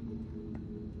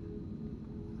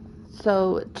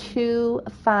 So 2,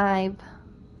 5,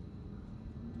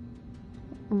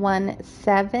 1,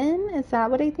 7. Is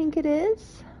that what I think it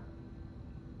is?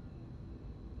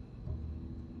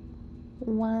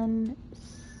 1,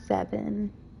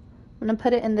 7. I'm gonna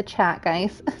put it in the chat,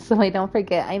 guys, so I don't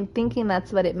forget. I'm thinking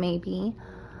that's what it may be.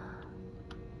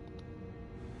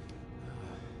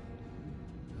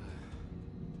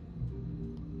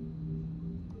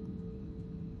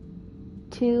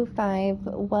 2, 5,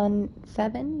 1,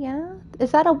 7, yeah? Is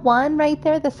that a 1 right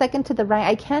there? The second to the right?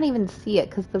 I can't even see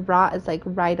it because the rot is like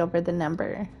right over the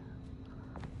number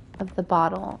of the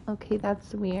bottle. Okay,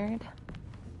 that's weird.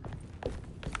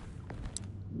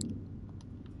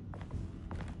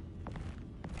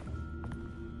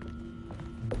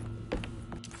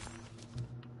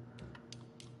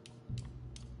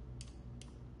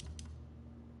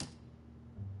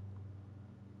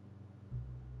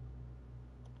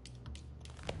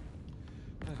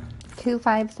 Two,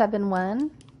 5, 7,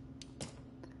 1.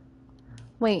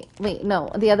 Wait,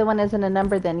 no. The other one isn't a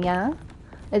number then, yeah?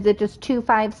 Is it just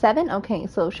 257? Okay,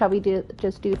 so shall we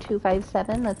just do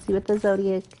 257? Let's see what the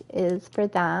zodiac is for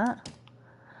that.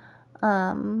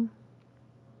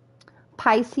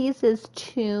 Pisces is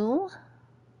 2.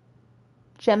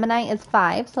 Gemini is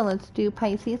 5, so let's do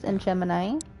Pisces and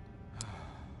Gemini.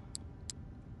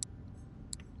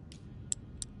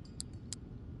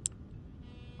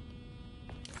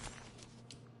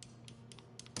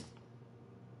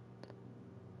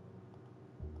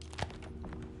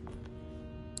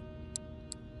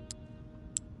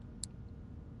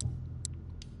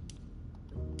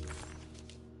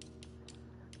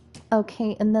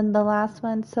 Okay, and then the last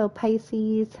one, so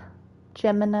Pisces,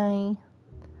 Gemini,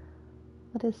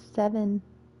 what is 7?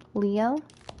 Leo?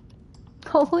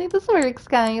 Hopefully this works,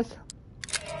 guys.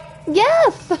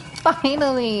 Yes!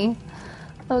 Finally!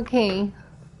 Okay.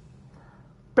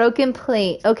 Broken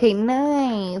plate. Okay,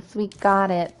 nice. We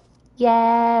got it.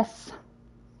 Yes!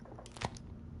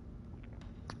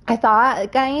 I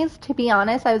thought, guys, to be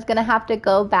honest, I was gonna have to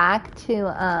go back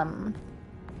to,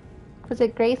 was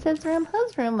it Grace's room?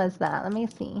 Whose room was that? Let me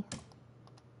see.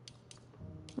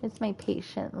 It's my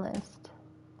patient list.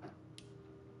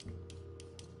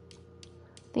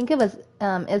 I think it was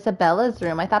Isabella's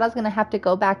room. I thought I was gonna have to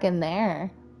go back in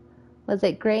there. Was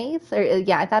it Grace? Or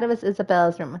yeah, I thought it was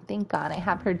Isabella's room. Thank God I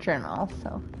have her journal,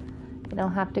 so I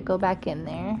don't have to go back in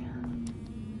there.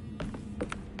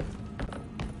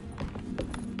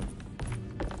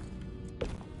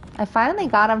 I finally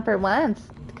got him for once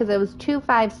because it was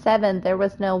 257. There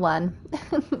was no 1.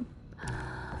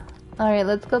 Alright,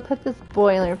 let's go put this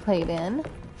boilerplate in.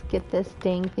 Let's get this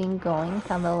dang thing going.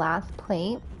 Found the last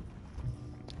plate.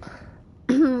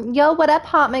 Yo, what up,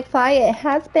 Hot McFly? It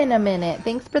has been a minute.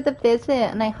 Thanks for the visit,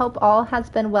 and I hope all has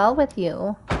been well with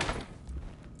you.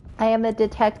 I am a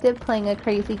detective playing a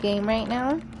crazy game right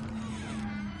now,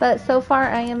 but so far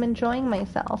I am enjoying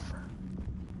myself.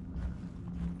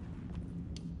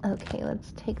 Okay,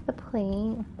 let's take the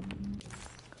plate.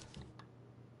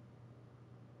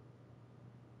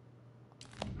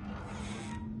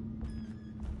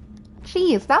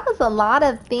 Jeez, that was a lot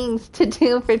of things to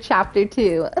do for chapter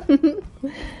 2.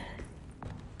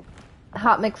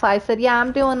 Hot McFly said, yeah,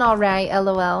 I'm doing alright,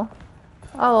 lol.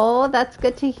 Oh, that's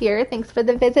good to hear. Thanks for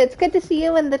the visit. It's good to see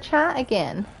you in the chat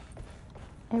again.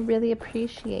 I really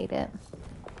appreciate it.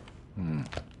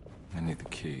 I need the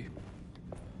key.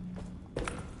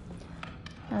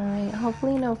 Alright,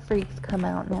 hopefully no freaks come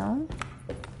out now.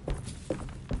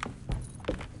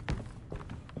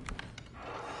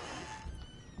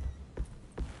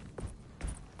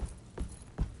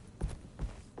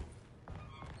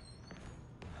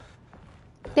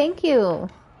 Thank you.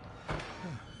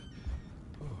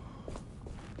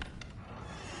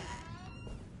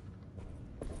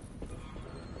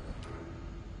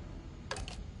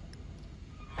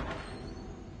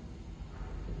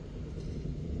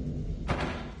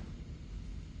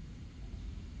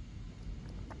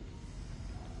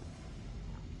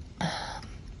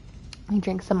 Let me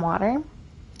drink some water.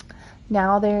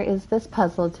 Now there is this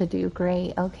puzzle to do.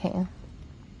 Great. Okay.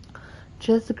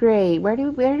 Just great. Where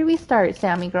do we start,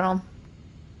 Sammy girl?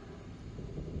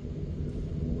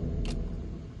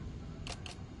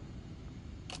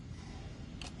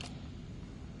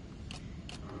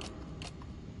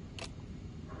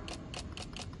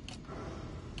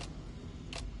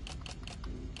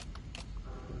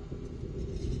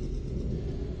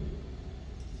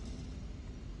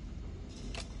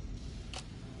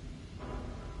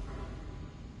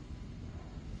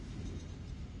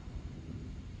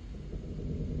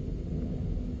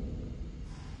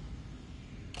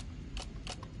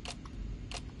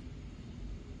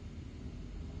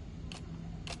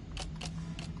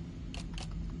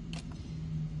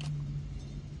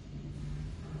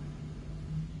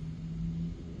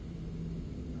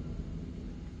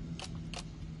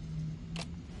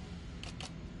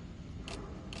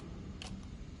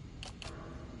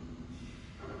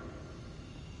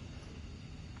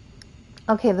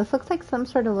 Okay, this looks like some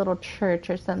sort of little church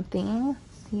or something.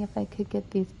 Let's see if I could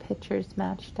get these pictures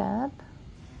matched up.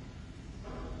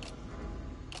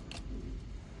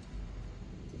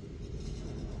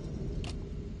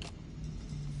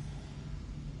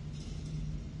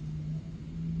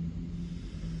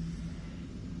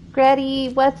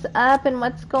 Gretty, what's up and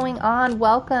what's going on?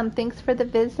 Welcome. Thanks for the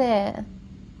visit.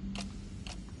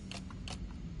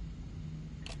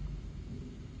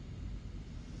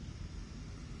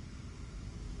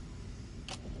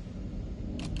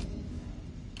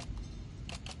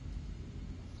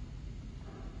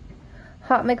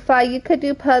 Hot McFly, you could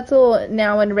do puzzle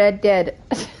now in Red Dead.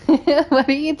 What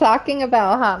are you talking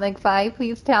about, Hot McFly?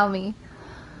 Please tell me.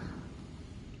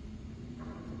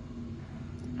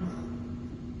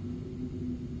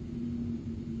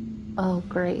 Oh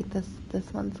great, this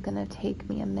one's gonna take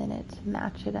me a minute to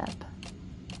match it up.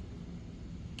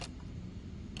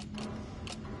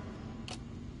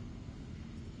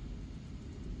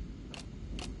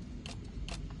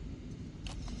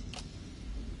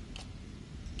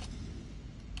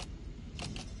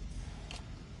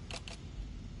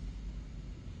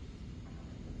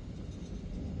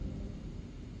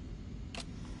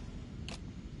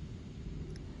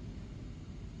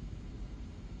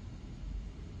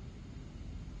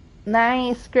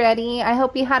 Nice, Gretty. I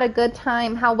hope you had a good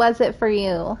time. How was it for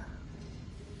you?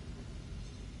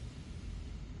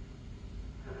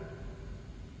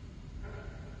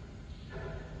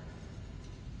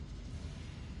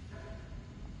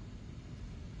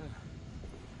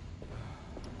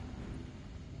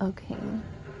 Okay.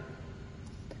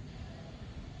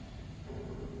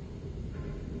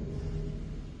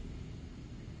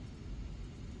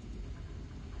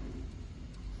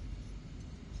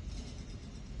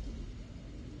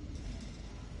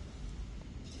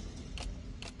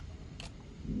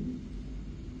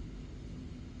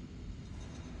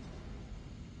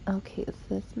 Okay, is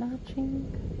this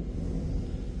matching?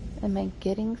 Am I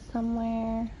getting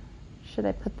somewhere? Should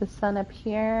I put the sun up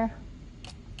here?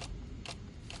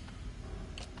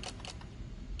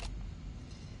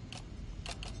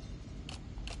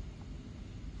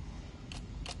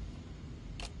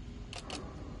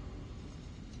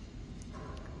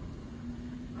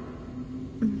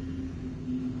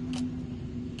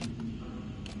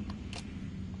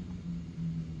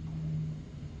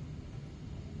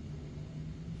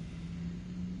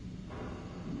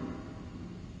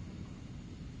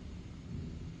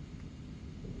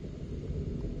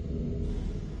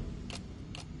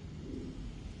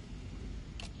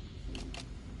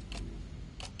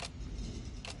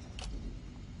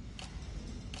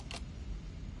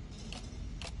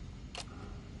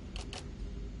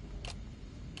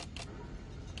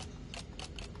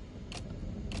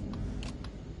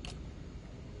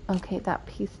 Okay, that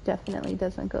piece definitely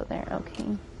doesn't go there. Okay.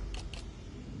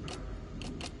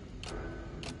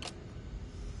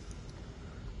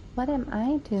 What am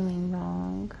I doing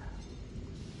wrong?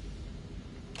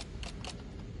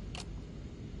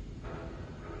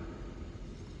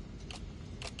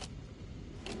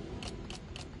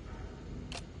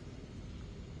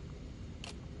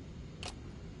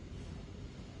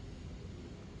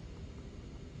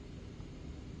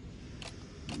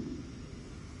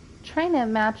 Trying to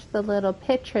match the little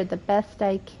picture the best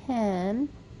I can.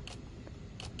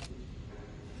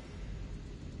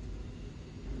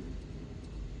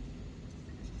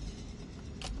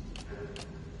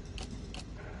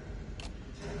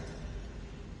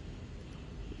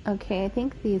 Okay, I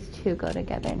think these two go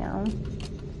together now.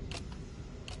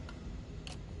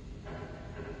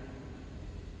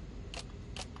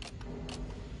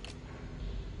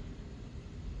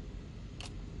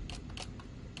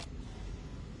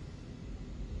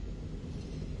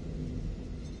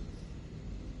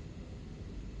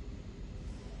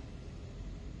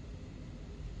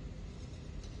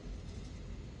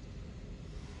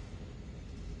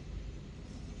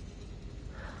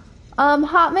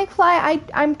 Hot McFly,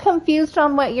 I'm confused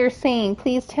on what you're saying.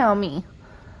 Please tell me.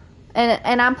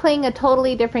 And I'm playing a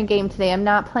totally different game today. I'm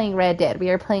not playing Red Dead. We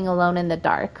are playing Alone in the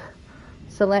Dark.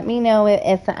 So let me know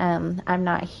if I'm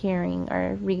not hearing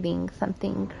or reading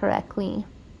something correctly.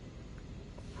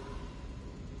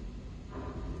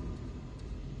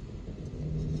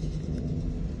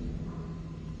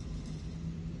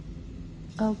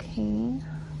 Okay,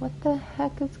 what the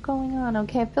heck is going on?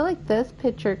 Okay, I feel like this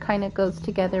picture kind of goes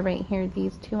together right here,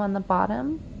 these two on the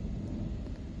bottom.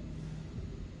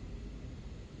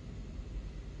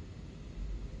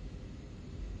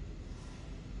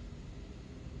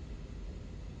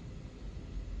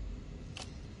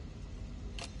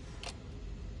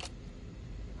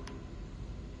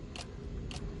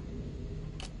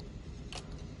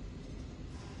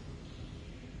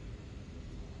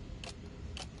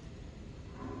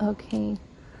 Okay,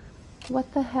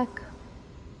 what the heck?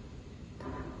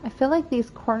 I feel like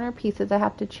these corner pieces I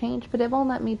have to change, but it won't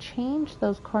let me change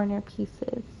those corner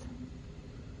pieces.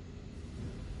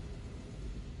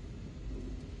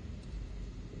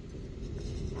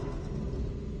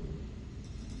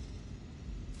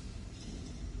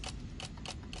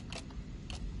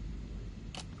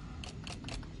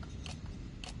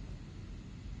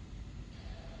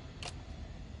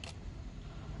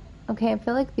 Okay, I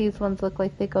feel like these ones look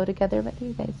like they go together. What do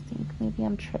you guys think? Maybe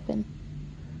I'm tripping.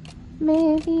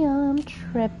 Maybe I'm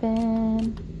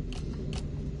tripping.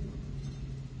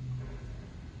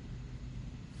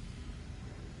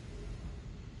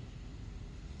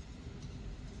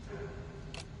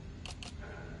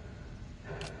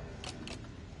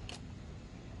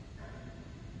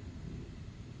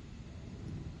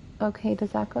 Okay, does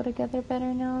that go together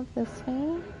better now this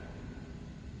way?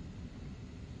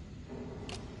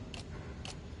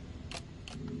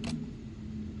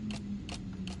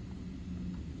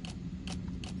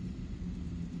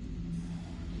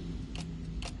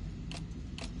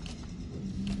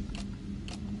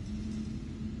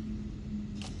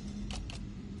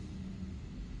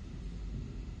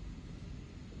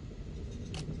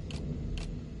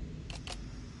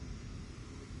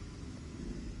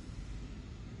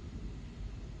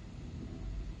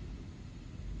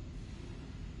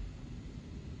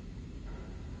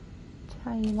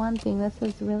 Tell you one thing, this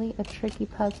is really a tricky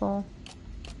puzzle.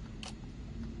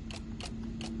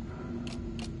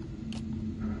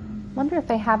 Wonder if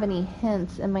I have any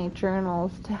hints in my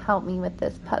journals to help me with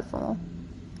this puzzle.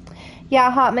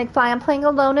 Yeah, Hot McFly, I'm playing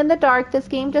Alone in the Dark. This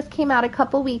game just came out a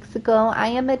couple weeks ago. I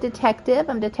am a detective.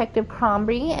 I'm Detective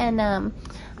Crombie, and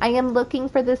I am looking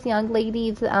for this young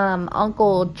lady's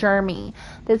uncle, Jeremy.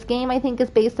 This game, I think,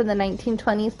 is based in the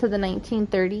 1920s to the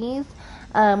 1930s.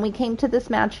 We came to this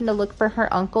mansion to look for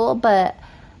her uncle, but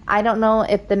I don't know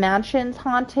if the mansion's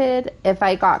haunted, if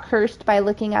I got cursed by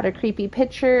looking at a creepy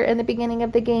picture in the beginning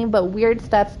of the game, but weird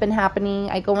stuff's been happening.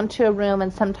 I go into a room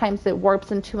and sometimes it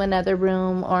warps into another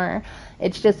room, or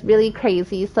it's just really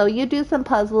crazy. So you do some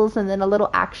puzzles and then a little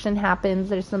action happens.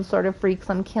 There's some sort of freaks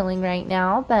I'm killing right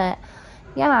now, but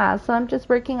yeah, so I'm just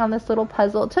working on this little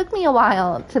puzzle. It took me a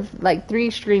while, to like 3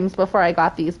 streams before I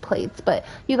got these plates, but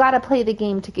you gotta play the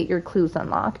game to get your clues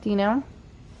unlocked, you know?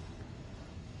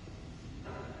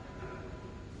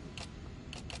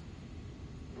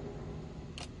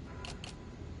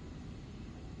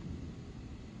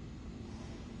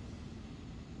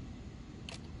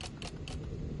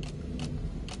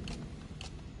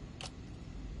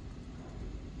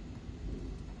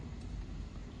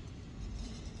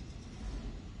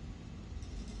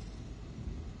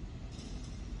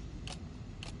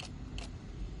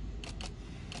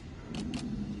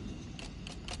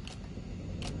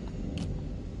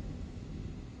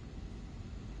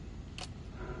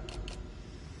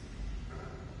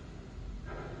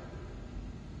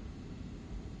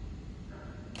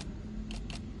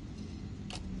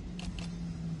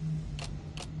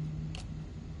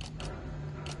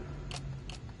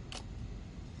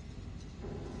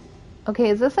 Okay,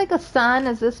 is this like a sun?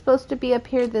 Is this supposed to be up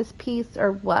here, this piece,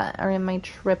 or what? Or am I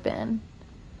tripping?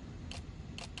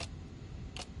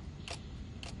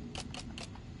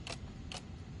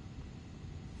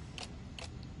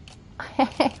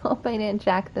 I hope I didn't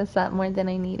jack this up more than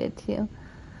I needed to.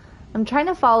 I'm trying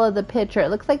to follow the picture. It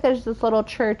looks like there's this little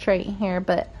church right here,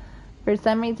 but for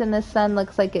some reason the sun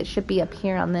looks like it should be up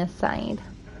here on this side.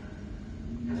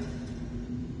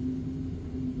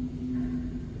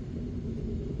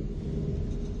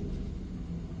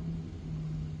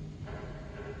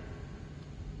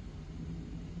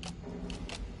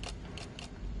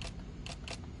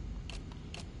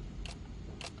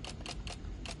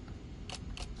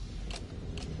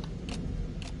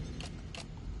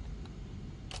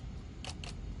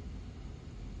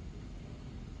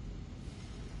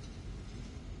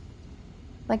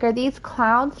 Like, are these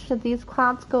clouds? Should these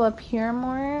clouds go up here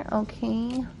more?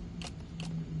 Okay.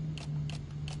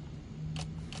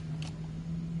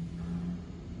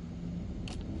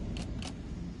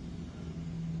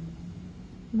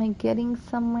 Am I getting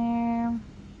somewhere?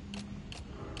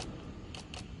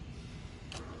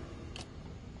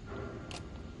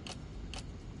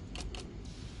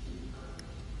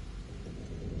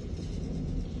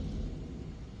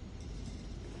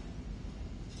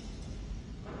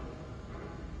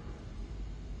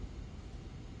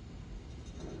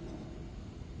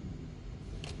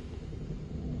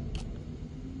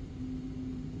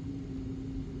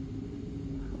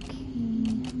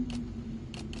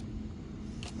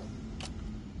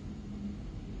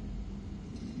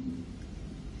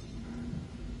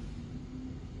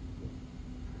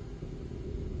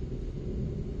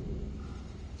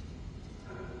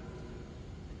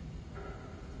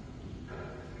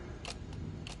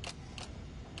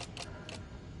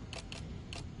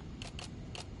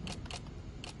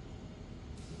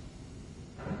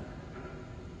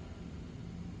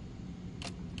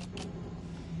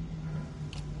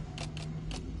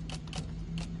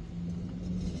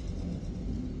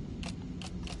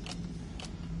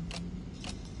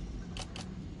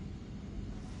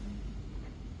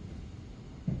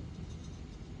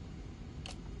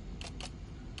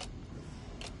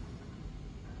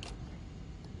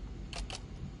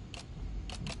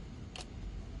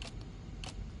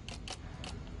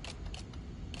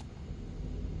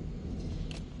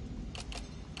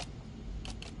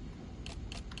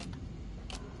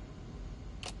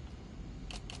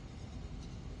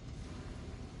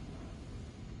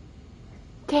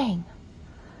 Dang.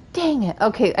 Dang it.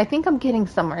 Okay, I think I'm getting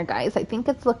somewhere, guys. I think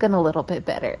it's looking a little bit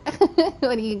better.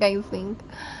 What do you guys think?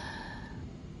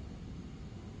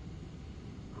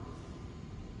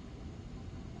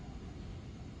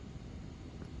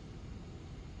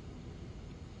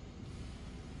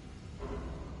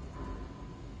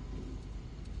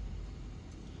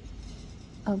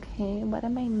 Okay, what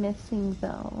am I missing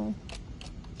though?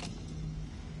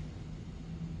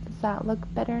 Does that look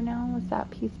better now? Is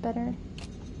that piece better?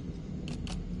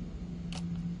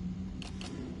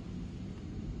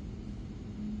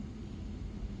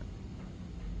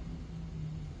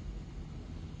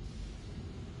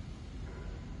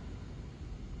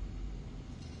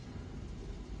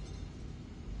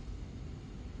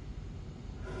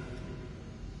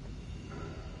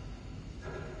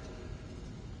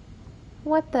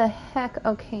 What the heck?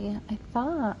 Okay, I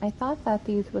thought that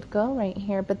these would go right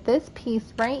here, but this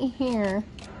piece right here,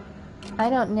 I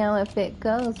don't know if it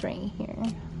goes right here.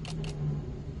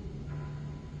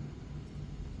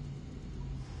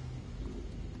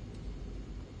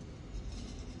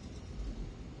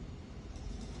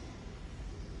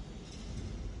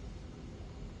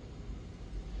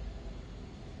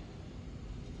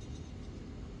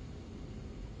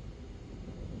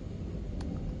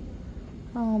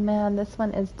 Oh man, this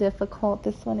one is difficult.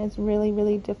 This one is really,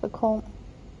 really difficult.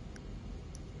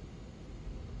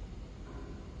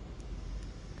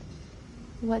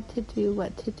 What to do,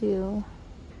 what to do.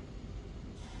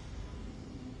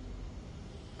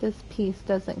 This piece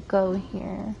doesn't go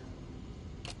here.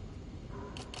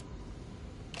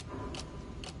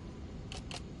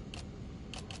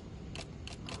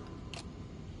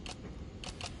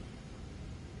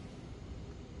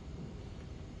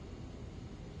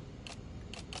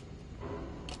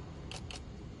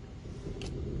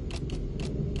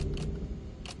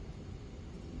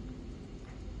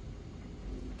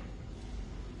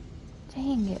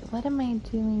 Dang it, what am I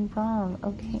doing wrong?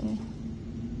 Okay.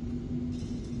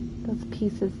 Those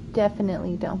pieces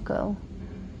definitely don't go.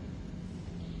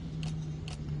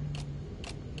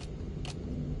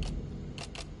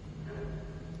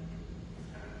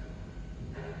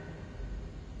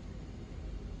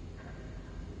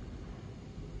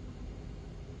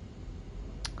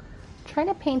 Trying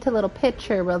to paint a little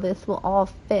picture where this will all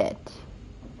fit.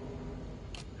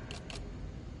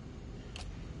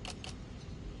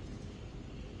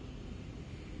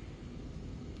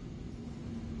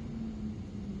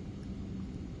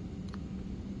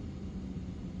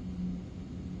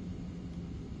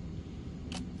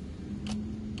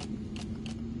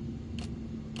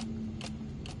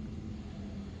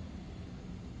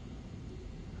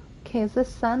 Okay, is the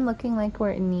sun looking like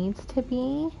where it needs to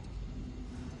be?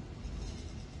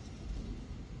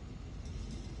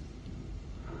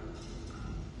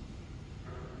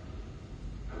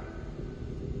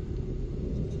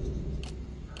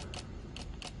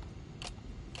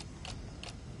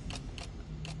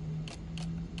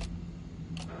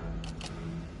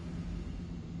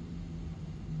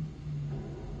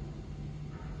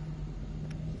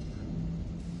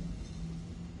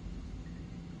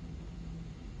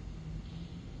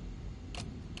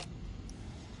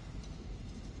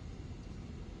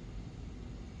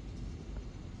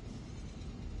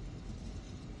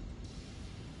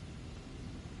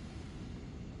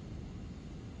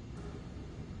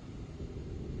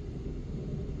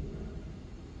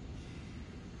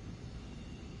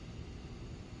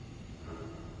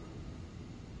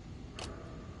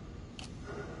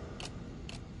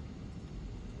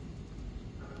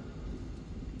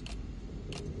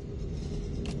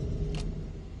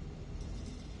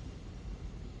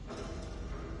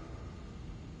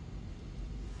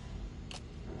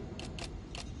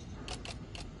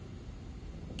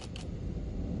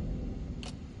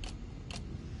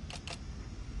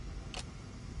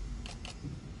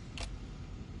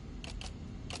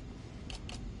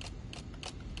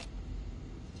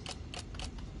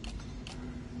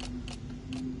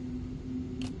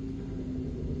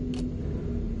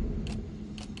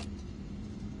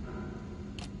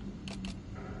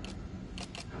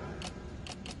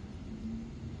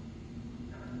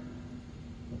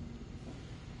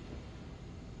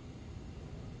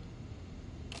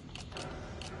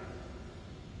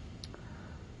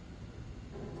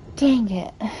 Dang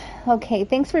it. Okay,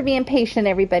 thanks for being patient,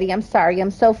 everybody. I'm sorry.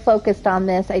 I'm so focused on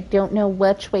this. I don't know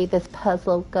which way this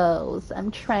puzzle goes.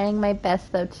 I'm trying my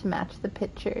best, though, to match the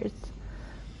pictures.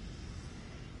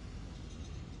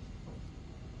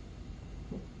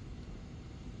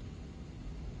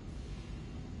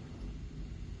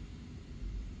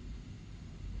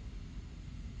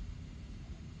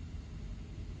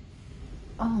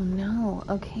 Oh, no.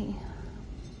 Okay.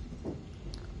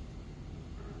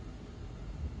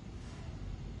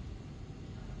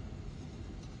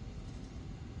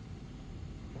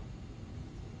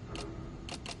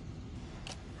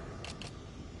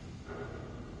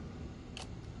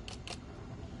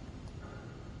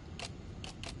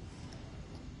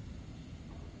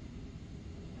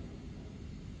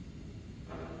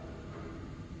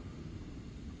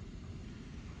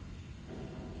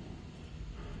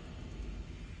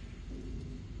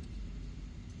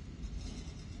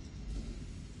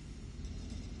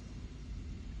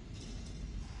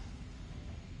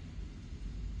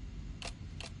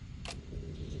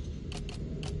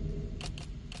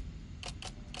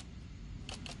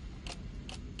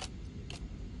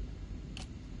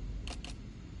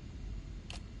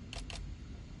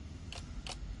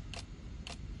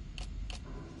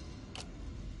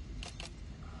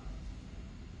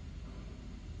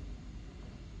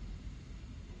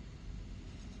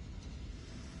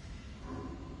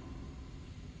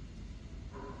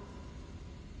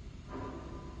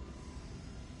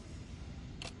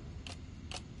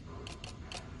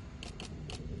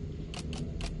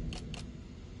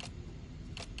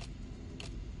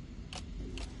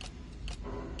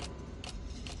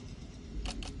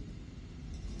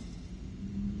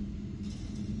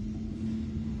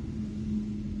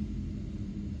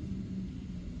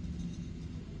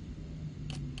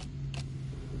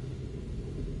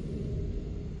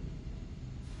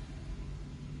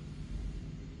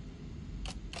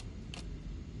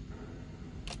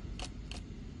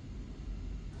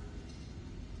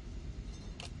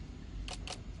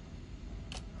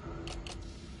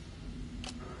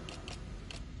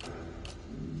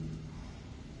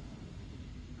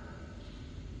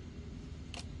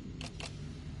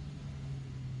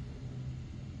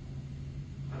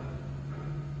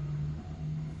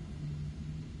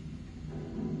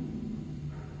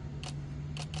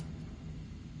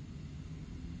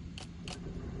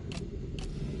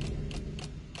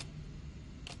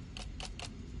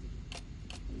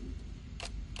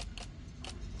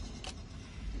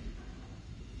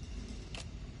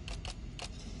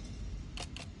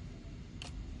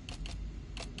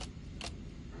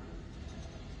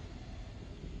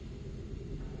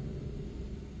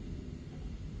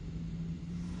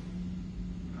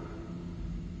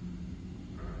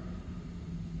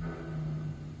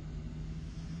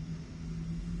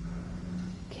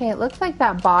 Okay, it looks like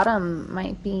that bottom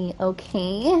might be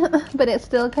okay, but it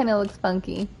still kind of looks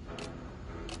funky.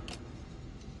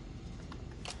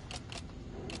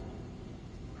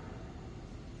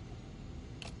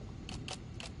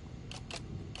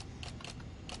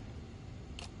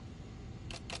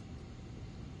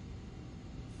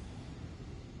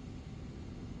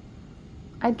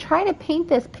 I try to paint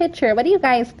this picture. What do you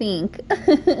guys think?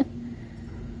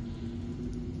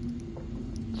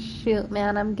 Shoot,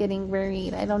 man, I'm getting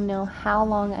worried. I don't know how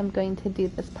long I'm going to do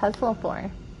this puzzle for.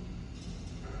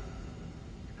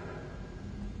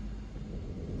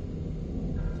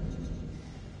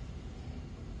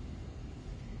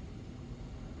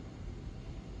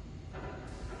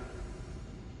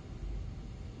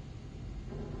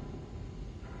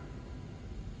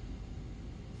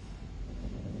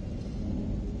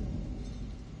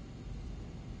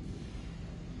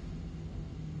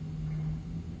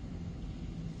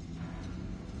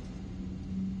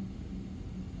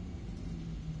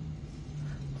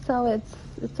 So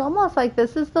it's almost like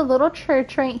this is the little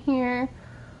church right here.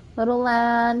 Little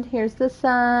land. Here's the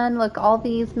sun. Look, all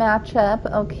these match up.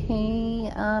 Okay,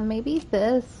 maybe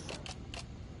this.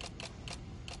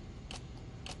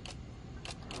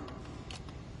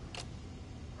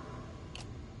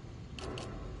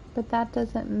 But that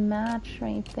doesn't match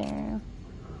right there.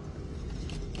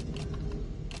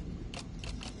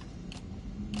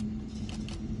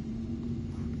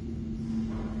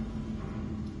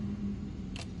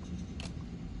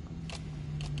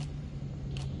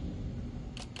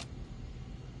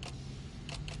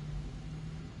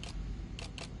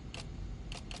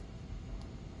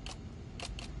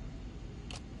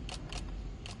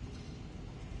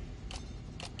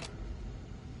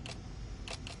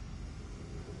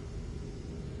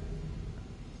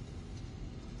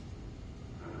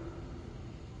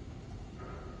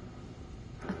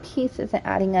 Piece isn't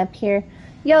adding up here.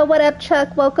 Yo, what up,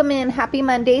 Chuck? Welcome in. Happy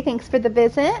Monday. Thanks for the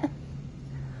visit.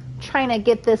 Trying to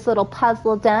get this little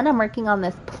puzzle done. I'm working on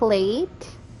this plate.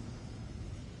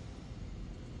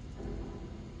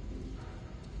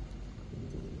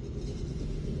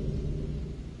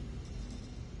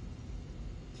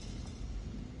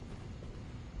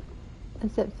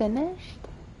 Is it finished?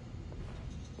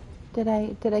 Did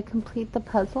I complete the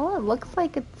puzzle? It looks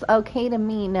like it's okay to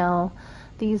me. No.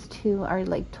 These two are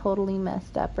like totally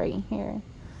messed up right here.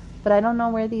 But I don't know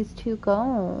where these two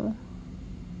go.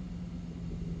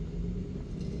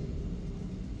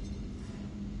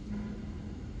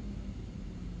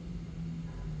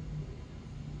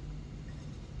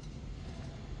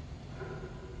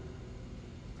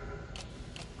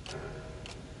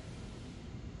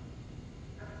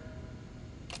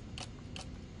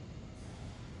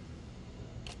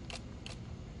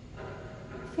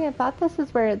 See, I thought this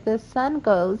is where the sun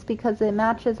goes because it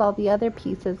matches all the other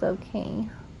pieces okay.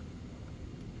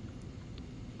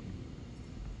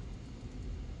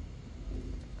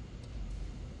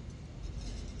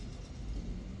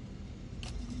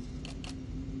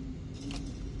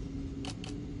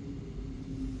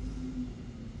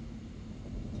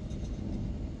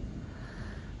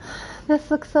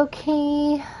 This looks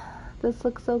okay. This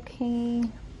looks okay.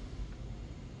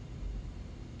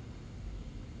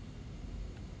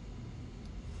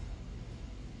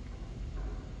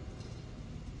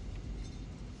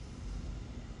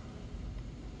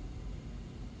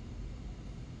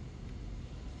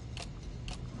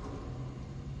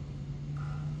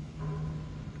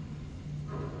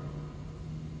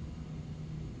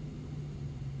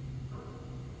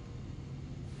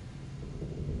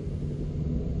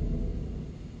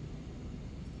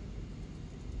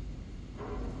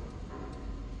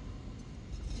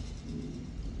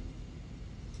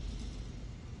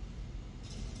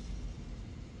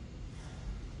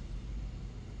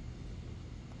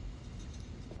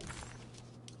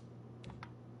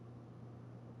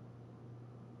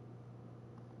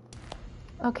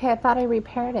 Okay, I thought I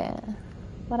repaired it.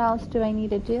 What else do I need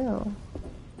to do?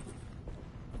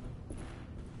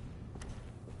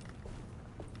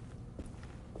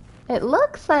 It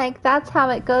looks like that's how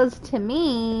it goes to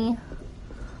me.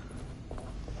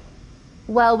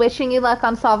 Well, wishing you luck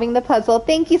on solving the puzzle.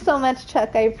 Thank you so much,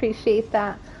 Chuck. I appreciate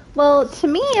that. Well, to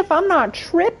me, if I'm not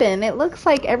tripping, it looks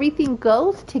like everything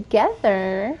goes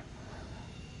together.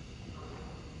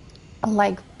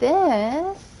 Like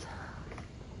this.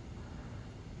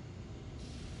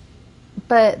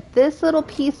 But this little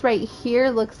piece right here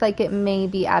looks like it may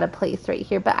be out of place right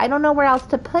here. But I don't know where else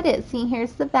to put it. See,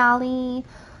 here's the valley,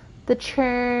 the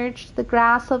church, the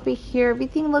grass over here.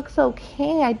 Everything looks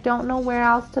okay. I don't know where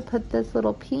else to put this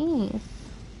little piece.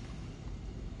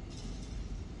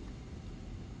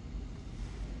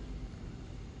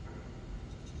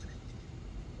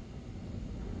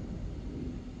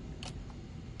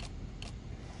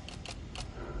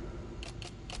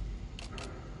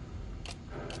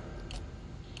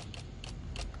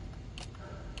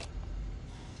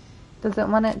 Does it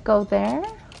want to go there?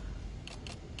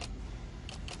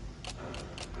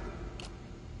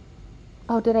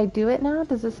 Oh, did I do it now?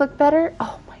 Does this look better?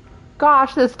 Oh my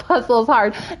gosh, this puzzle is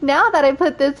hard. Now that I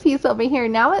put this piece over here,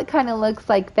 now it kind of looks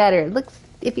like better. It looks,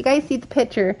 if you guys see the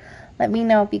picture, let me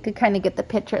know if you could kind of get the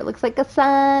picture. It looks like a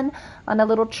sun on a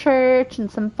little church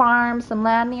and some farms, some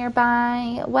land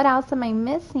nearby. What else am I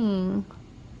missing?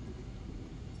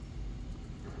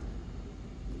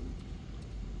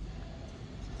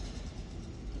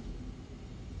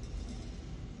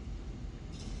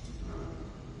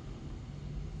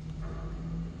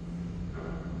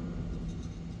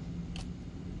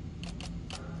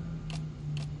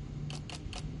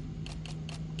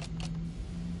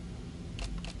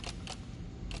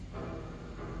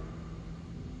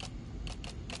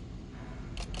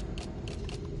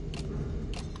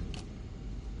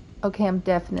 Okay, I'm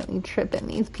definitely tripping.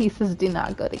 These pieces do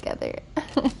not go together.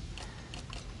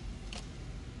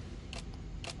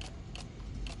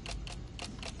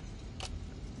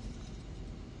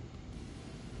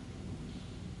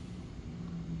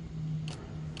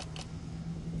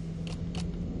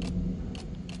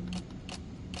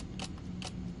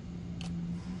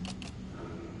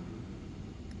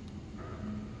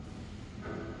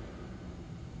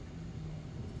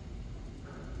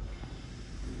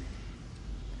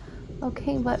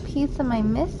 Okay, what piece am I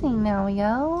missing now,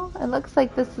 yo? It looks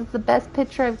like this is the best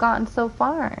picture I've gotten so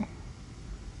far.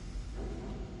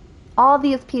 All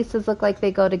these pieces look like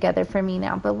they go together for me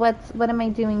now, but what am I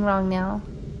doing wrong now?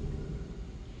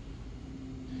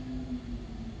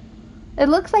 It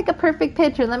looks like a perfect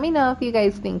picture. Let me know if you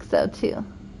guys think so too.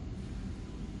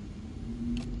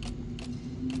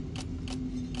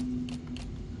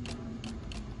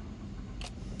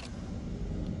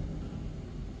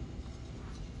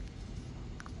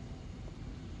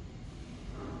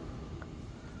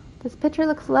 This picture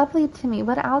looks lovely to me.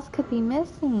 What else could be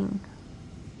missing?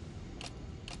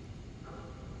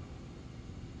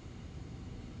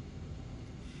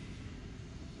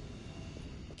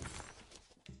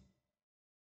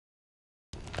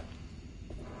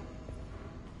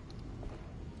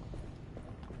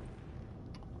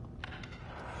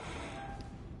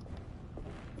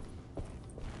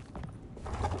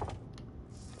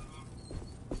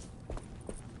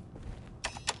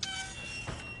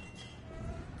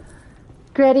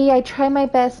 Gretty, I try my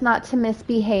best not to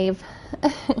misbehave.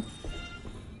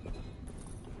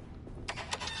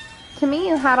 To me,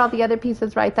 you had all the other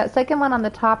pieces right. That second one on the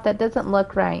top, that doesn't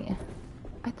look right.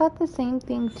 I thought the same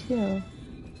thing too.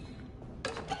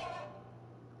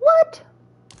 What?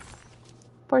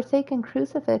 Forsaken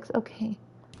crucifix. Okay.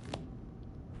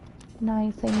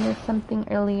 Nice. I missed something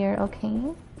earlier. Okay.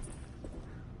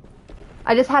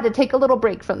 I just had to take a little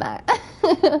break from that.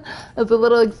 It was a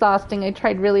little exhausting. I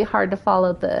tried really hard to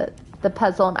follow the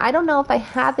puzzle. And I don't know if I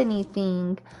have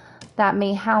anything that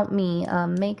may help me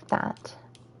make that.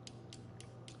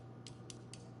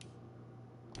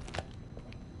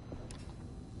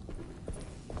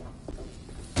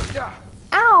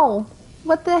 Ow!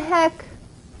 What the heck?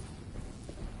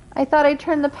 I thought I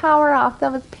turned the power off.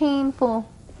 That was painful.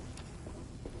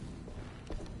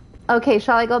 Okay,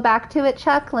 shall I go back to it,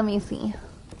 Chuck? Let me see.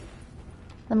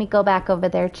 Let me go back over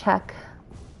there, Chuck.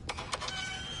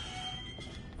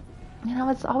 You know,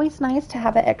 it's always nice to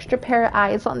have an extra pair of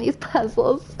eyes on these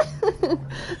puzzles.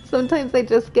 Sometimes I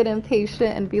just get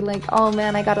impatient and be like, oh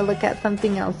man, I gotta look at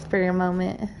something else for a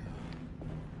moment.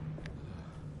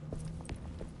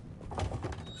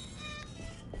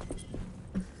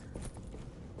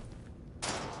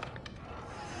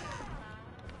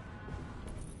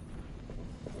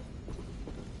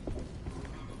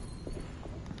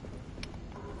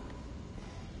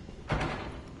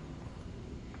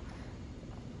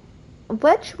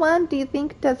 Which one do you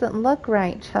think doesn't look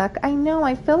right, Chuck? I know,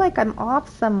 I feel like I'm off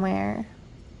somewhere.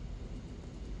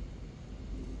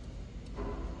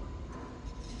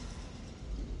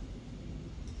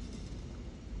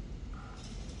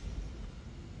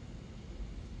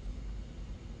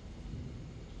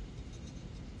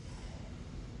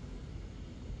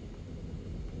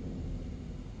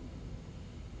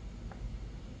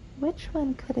 Which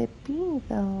one could it be,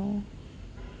 though?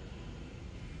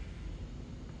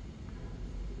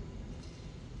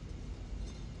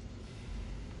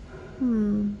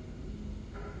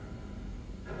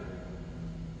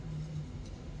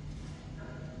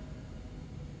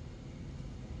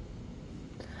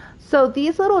 So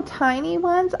these little tiny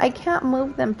ones, I can't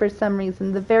move them for some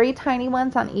reason. The very tiny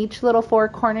ones on each little four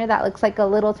corner that looks like a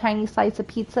little tiny slice of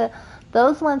pizza,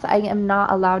 those ones I am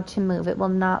not allowed to move. It will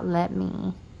not let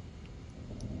me.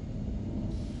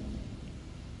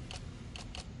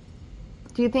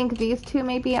 Do you think these two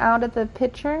may be out of the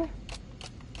picture?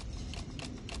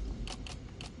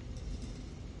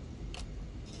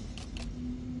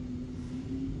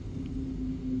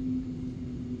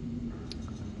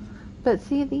 But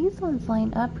see, these ones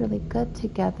line up really good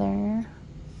together.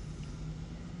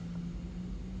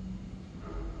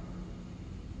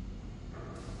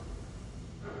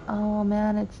 Oh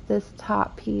man, it's this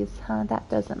top piece, huh? That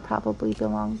doesn't probably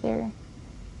belong there.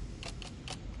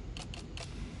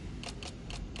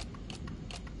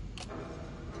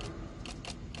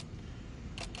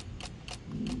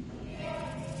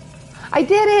 I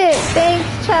did it!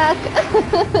 Thanks, Chuck!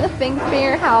 Thanks for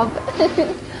your help.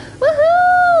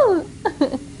 Woohoo!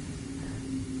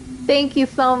 Thank you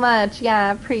so much. Yeah,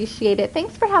 I appreciate it.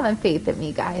 Thanks for having faith in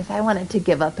me, guys. I wanted to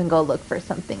give up and go look for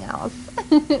something else.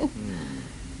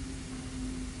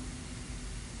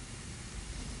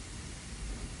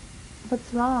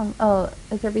 What's wrong? Oh,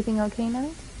 is everything okay now?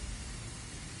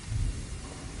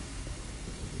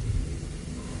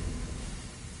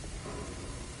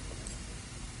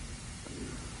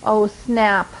 Oh,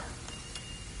 snap.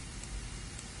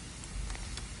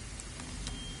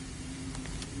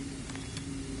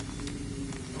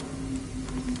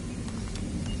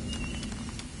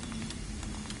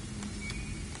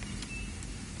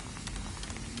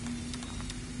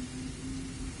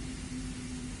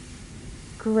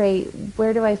 Great.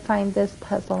 Where do I find this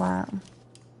puzzle at?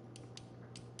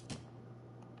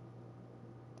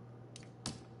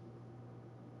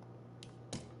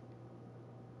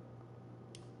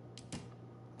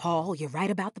 Paul, you're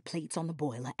right about the plates on the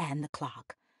boiler and the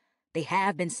clock. They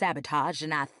have been sabotaged,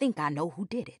 and I think I know who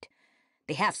did it.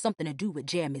 They have something to do with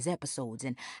Jeremy's episodes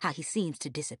and how he seems to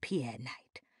disappear at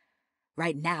night.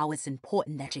 Right now, it's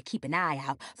important that you keep an eye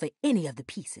out for any of the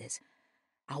pieces.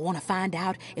 I want to find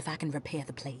out if I can repair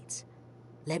the plates.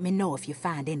 Let me know if you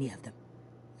find any of them.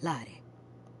 Lottie.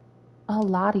 Oh,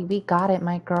 Lottie, we got it,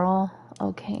 my girl.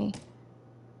 Okay.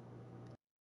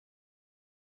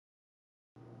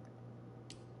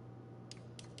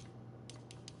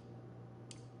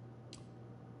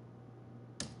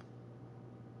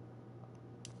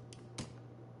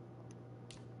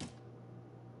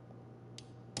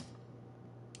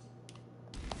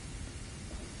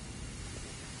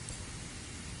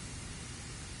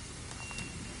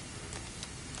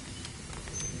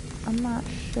 I'm not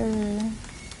sure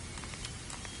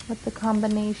what the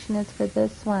combination is for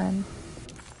this one.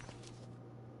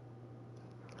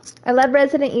 I love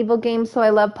Resident Evil games, so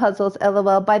I love puzzles,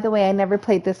 LOL. By the way, I never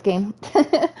played this game.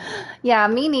 Yeah,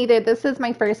 me neither. This is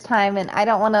my first time, and I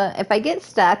don't want to... If I get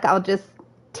stuck, I'll just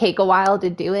take a while to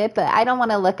do it, but I don't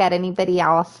want to look at anybody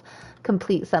else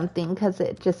complete something because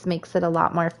it just makes it a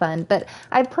lot more fun. But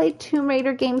I've played Tomb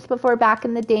Raider games before back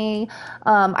in the day.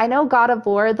 I know God of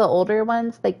War, the older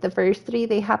ones, like the first three,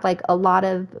 they had like a lot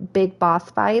of big boss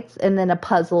fights and then a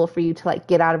puzzle for you to like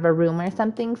get out of a room or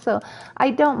something. So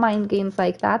I don't mind games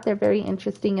like that. They're very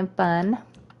interesting and fun.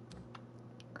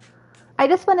 I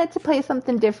just wanted to play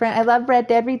something different. I love Red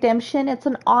Dead Redemption. It's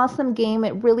an awesome game.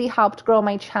 It really helped grow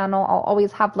my channel. I'll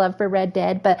always have love for Red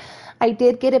Dead, but I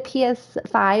did get a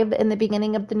PS5 in the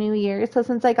beginning of the new year. So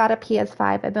since I got a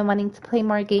PS5, I've been wanting to play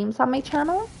more games on my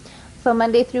channel. So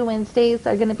Monday through Wednesdays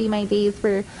are going to be my days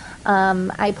where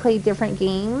I play different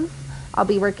games. I'll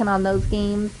be working on those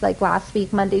games. Like last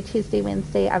week, Monday, Tuesday,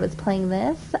 Wednesday, I was playing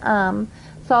this.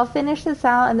 So I'll finish this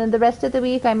out, and then the rest of the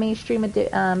week I may stream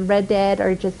Red Dead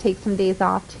or just take some days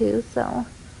off too. So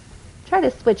try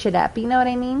to switch it up, you know what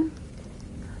I mean?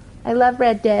 I love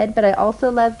Red Dead, but I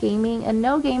also love gaming, and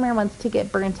no gamer wants to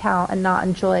get burnt out and not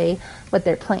enjoy what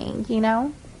they're playing, you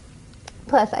know?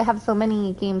 Plus, I have so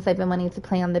many games I've been wanting to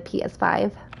play on the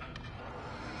PS5.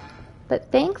 But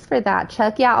thanks for that,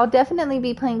 Chuck. Yeah, I'll definitely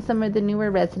be playing some of the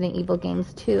newer Resident Evil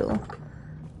games too.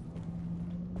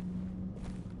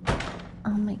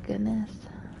 Oh my goodness.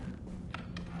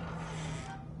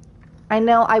 I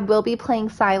know I will be playing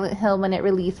Silent Hill when it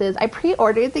releases. I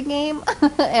pre-ordered the game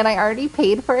and I already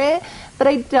paid for it, but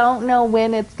I don't know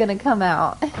when it's gonna come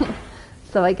out.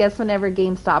 So I guess whenever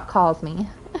GameStop calls me.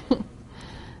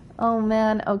 Oh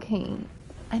man, okay.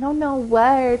 I don't know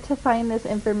where to find this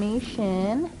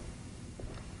information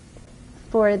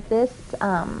for this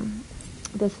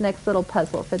this next little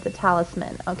puzzle for the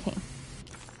talisman. Okay.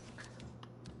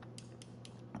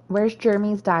 Where's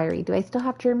Jeremy's diary? Do I still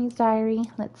have Jeremy's diary?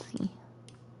 Let's see.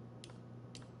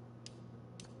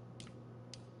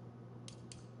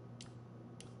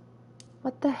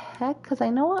 What the heck? Because I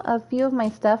know a few of my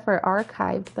stuff are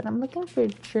archived, but I'm looking for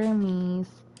Jeremy's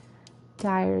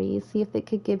diary. See if it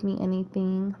could give me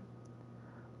anything.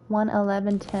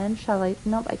 1:11:10. Shall I?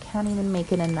 Nope, I can't even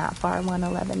make it in that far.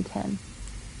 1:11:10.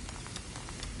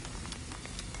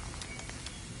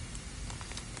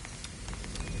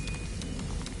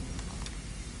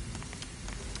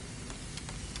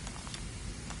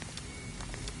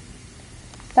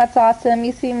 That's awesome.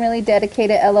 You seem really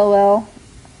dedicated, LOL.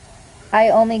 I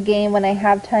only game when I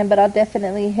have time, but I'll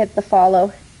definitely hit the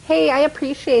follow. Hey, I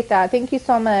appreciate that. Thank you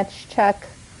so much, Chuck.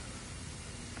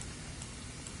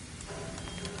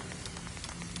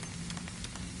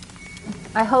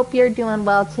 I hope you're doing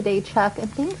well today, Chuck,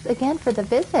 and thanks again for the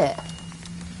visit.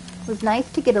 It was nice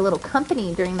to get a little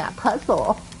company during that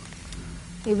puzzle.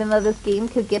 Even though this game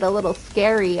could get a little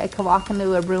scary, I could walk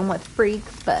into a room with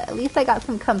freaks, but at least I got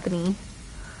some company.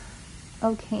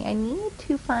 Okay, I need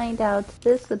to find out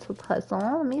this little puzzle.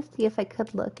 Let me see if I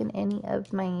could look in any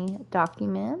of my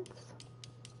documents.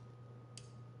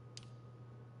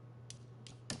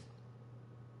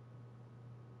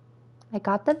 I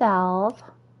got the valve.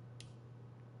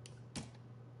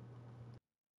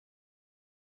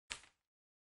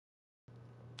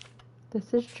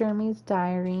 This is Jeremy's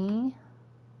diary.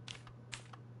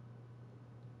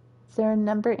 Is there a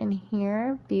number in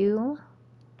here? View.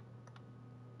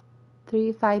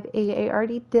 358. I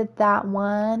already did that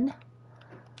one.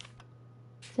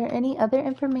 Is there any other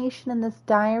information in this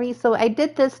diary? So I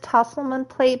did this Tasselman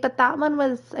plate, but that one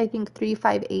was, I think,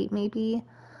 358 maybe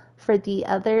for the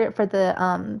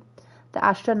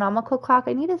astronomical clock.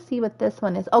 I need to see what this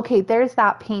one is. Okay, there's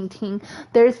that painting.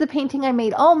 There's the painting I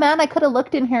made. Oh man, I could have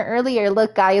looked in here earlier.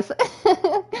 Look, guys.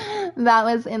 That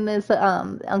was in this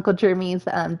Uncle Jeremy's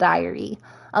diary.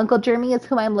 Uncle Jeremy is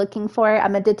who I'm looking for.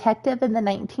 I'm a detective in the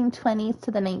 1920s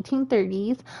to the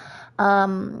 1930s.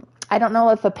 I don't know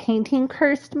if a painting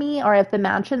cursed me or if the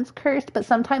mansion's cursed, but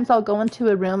sometimes I'll go into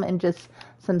a room and just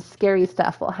some scary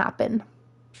stuff will happen.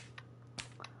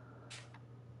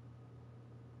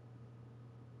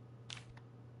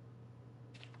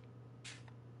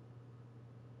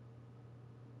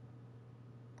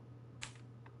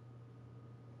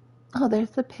 Oh,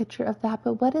 there's a picture of that,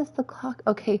 but what is the clock?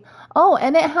 Okay. Oh,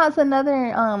 and it has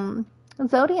another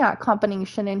zodiac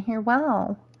combination in here.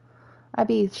 Wow. I'd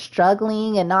be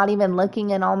struggling and not even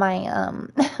looking in all my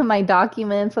my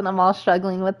documents, and I'm all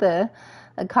struggling with a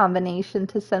combination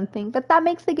to something. But that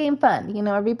makes the game fun. You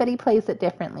know, everybody plays it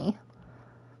differently.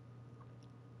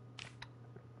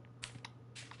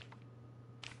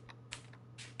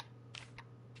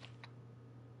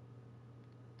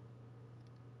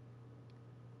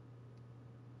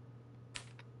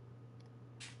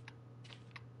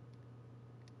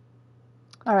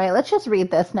 All right, let's just read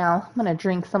this now. I'm going to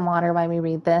drink some water while we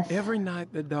read this. Every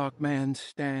night the dark man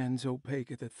stands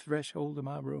opaque at the threshold of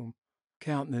my room,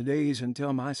 counting the days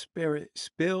until my spirit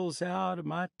spills out of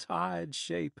my tired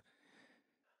shape.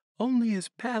 Only his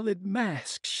pallid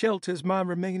mask shelters my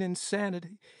remaining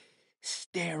sanity.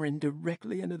 Staring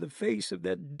directly into the face of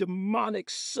that demonic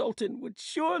sultan would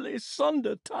surely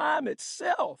sunder time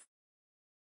itself.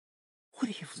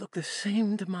 Would he have looked the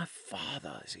same to my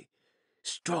father as he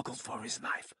struggled for his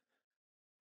life?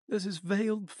 Does his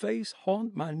veiled face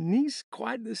haunt my niece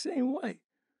quite the same way?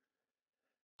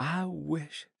 I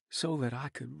wish so that I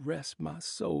could rest my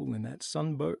soul in that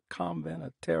sunburnt convent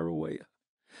of Tarawea.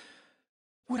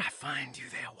 Would I find you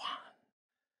there, Juan?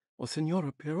 Or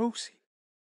Senora Perosi,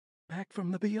 back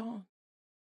from the beyond?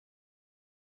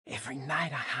 Every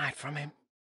night I hide from him,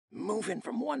 moving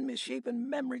from one misshapen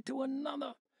memory to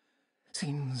another.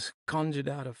 Scenes conjured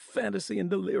out of fantasy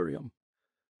and delirium.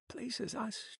 Places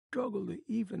I struggle to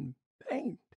even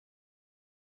paint.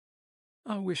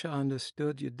 I wish I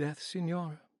understood your death,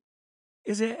 Senora.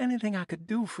 Is there anything I could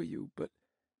do for you but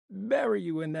bury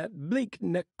you in that bleak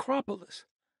necropolis?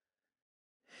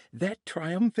 That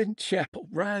triumphant chapel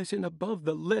rising above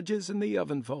the ledges and the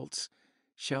oven vaults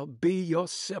shall be your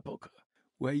sepulchre,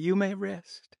 where you may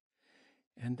rest,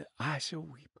 and I shall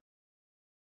weep.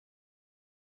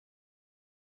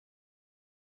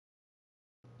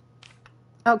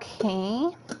 Okay.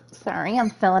 Sorry,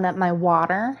 I'm filling up my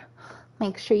water.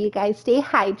 Make sure you guys stay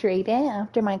hydrated.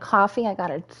 After my coffee, I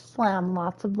gotta slam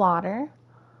lots of water.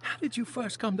 How did you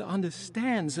first come to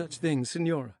understand such things,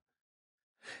 Senora?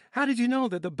 How did you know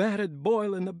that the battered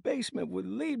boil in the basement would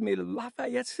lead me to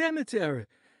Lafayette Cemetery?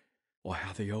 Or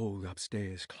how the old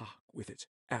upstairs clock, with its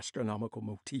astronomical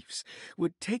motifs,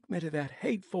 would take me to that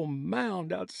hateful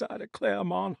mound outside of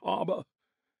Claremont Harbor?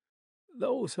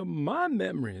 Those are my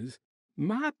memories,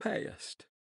 my past.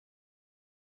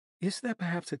 Is there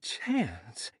perhaps a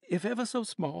chance, if ever so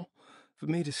small, for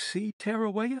me to see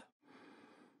Tarawea?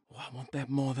 Oh, I want that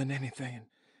more than anything.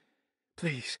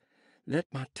 Please, let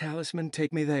my talisman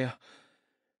take me there.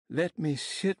 Let me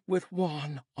sit with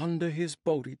Juan under his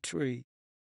Bodhi tree.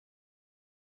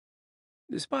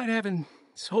 Despite having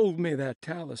sold me that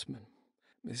talisman,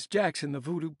 Miss Jackson, the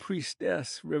voodoo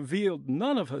priestess, revealed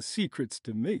none of her secrets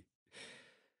to me.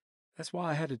 That's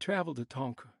why I had to travel to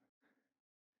Tonka.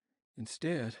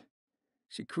 Instead,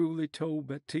 she cruelly told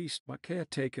Baptiste, my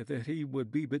caretaker, that he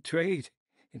would be betrayed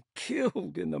and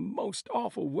killed in the most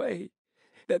awful way,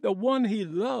 that the one he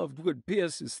loved would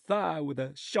pierce his thigh with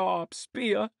a sharp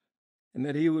spear, and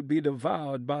that he would be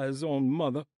devoured by his own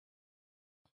mother.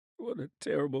 What a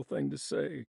terrible thing to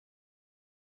say.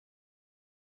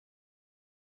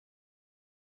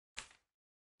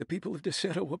 The people of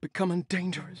Deseto are becoming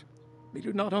dangerous. They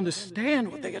do not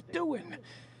understand what they are doing.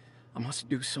 I must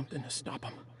do something to stop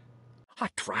them. I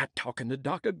tried talking to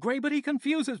Dr. Gray, but he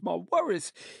confuses my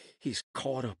worries. He's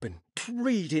caught up in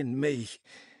treating me.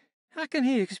 How can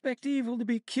he expect evil to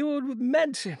be cured with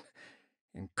medicine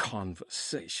and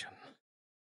conversation?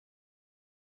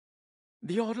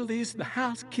 The orderlies, the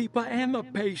housekeeper, and the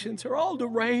patients are all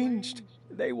deranged.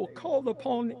 They will call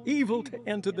upon evil to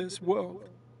enter this world.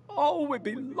 All will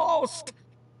be lost.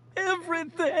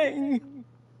 Everything.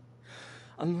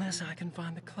 Unless I can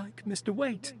find the clerk, Mr.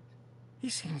 Waite. He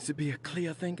seems to be a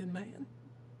clear-thinking man.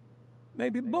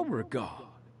 Maybe Beauregard.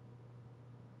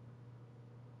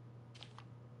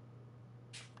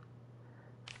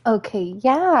 Okay,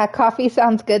 yeah, coffee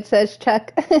sounds good, says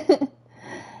Chuck.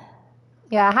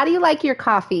 Yeah, how do you like your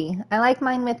coffee? I like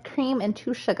mine with cream and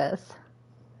 2 sugars.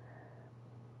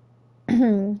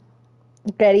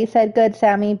 Betty said, good,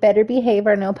 Sammy. Better behave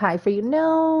or no pie for you.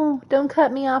 No, don't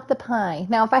cut me off the pie.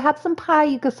 Now, if I had some pie,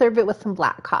 you could serve it with some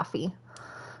black coffee,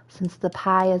 since the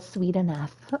pie is sweet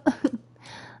enough.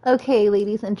 Okay,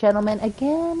 ladies and gentlemen,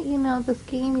 again, you know, this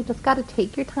game, you just got to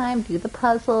take your time, do the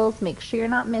puzzles, make sure you're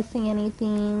not missing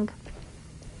anything.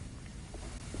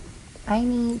 I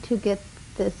need to get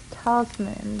this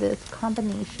talisman, this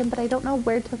combination, but I don't know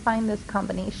where to find this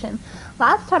combination.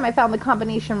 Last time I found the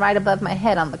combination right above my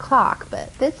head on the clock,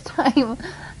 but this time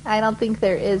I don't think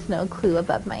there is no clue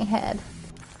above my head.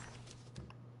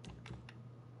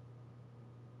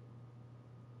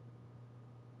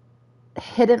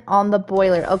 Hidden on the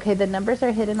boiler. Okay, the numbers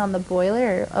are hidden on the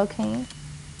boiler. Okay.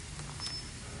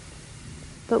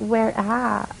 But where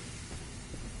at?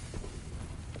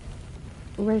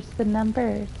 Where's the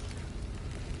numbers?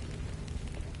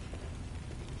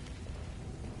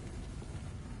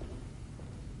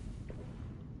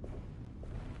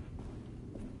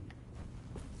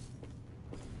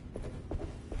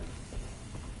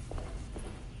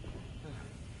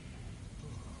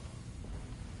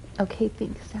 Okay,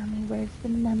 thanks, Sammy. Where's the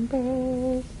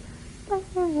numbers?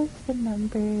 Where is the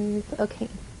numbers? Okay.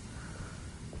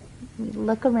 Let me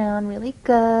look around really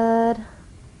good.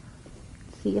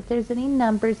 See if there's any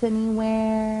numbers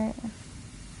anywhere.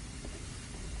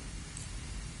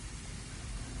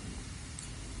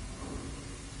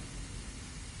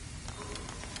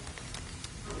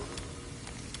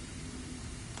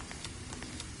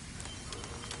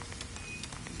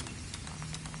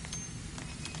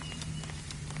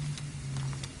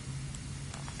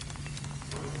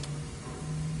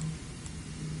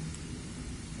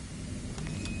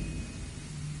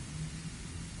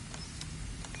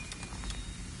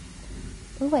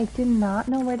 Oh, I do not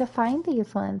know where to find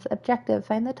these ones. Objective: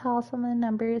 find the talisman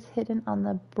numbers hidden on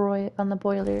the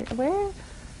boiler.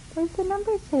 Where's the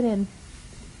numbers hidden?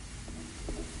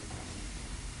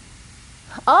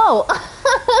 Oh,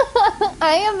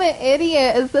 I am an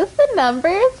idiot. Is this the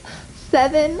numbers?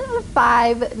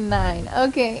 759.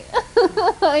 Okay,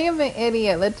 I am an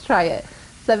idiot. Let's try it.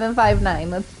 759.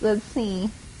 Let's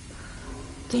see.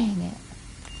 Dang it.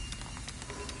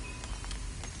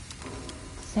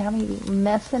 Sammy be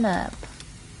messing up.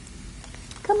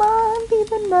 Come on, be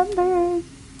the numbers.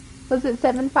 Was it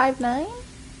 759?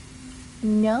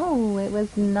 No, it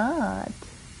was not.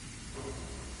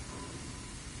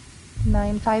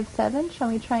 957, shall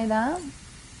we try that?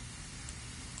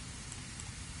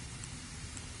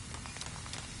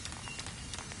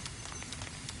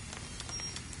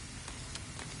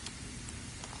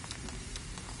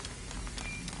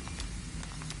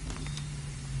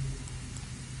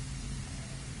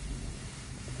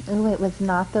 Oh, it was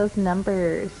not those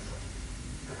numbers.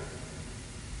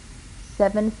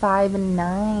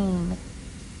 759.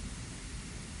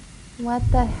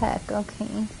 What the heck?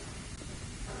 Okay.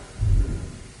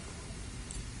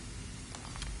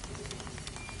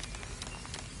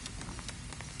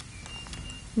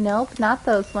 Nope, not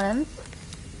those ones.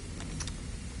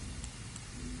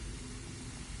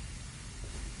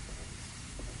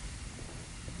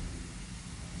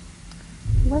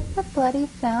 What the bloody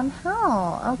sound?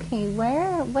 How? Okay,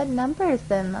 what numbers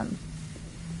then?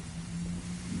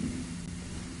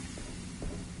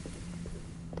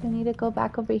 Do I need to go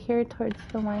back over here towards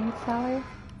the wine cellar?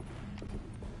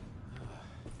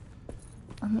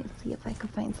 Let me see if I can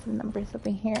find some numbers over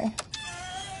here.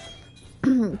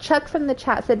 Chuck from the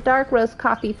chat said dark roast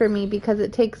coffee for me because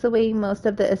it takes away most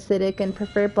of the acidic and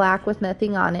prefer black with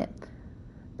nothing on it.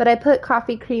 But I put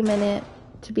coffee cream in it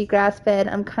to be grass-fed.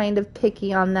 I'm kind of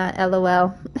picky on that,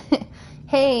 LOL.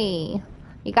 Hey,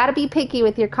 you gotta be picky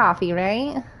with your coffee,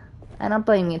 right? I don't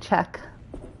blame you, Chuck.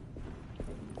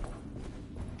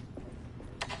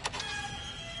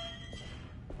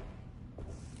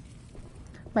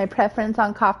 My preference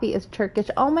on coffee is Turkish.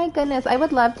 Oh my goodness, I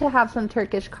would love to have some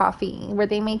Turkish coffee where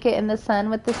they make it in the sun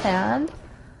with the sand.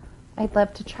 I'd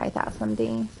love to try that some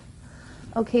days.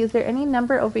 Okay, is there any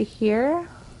number over here?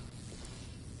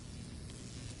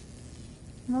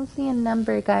 I don't see a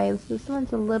number, guys. This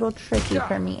one's a little tricky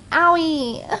for me.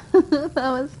 Owie! That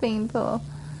was painful.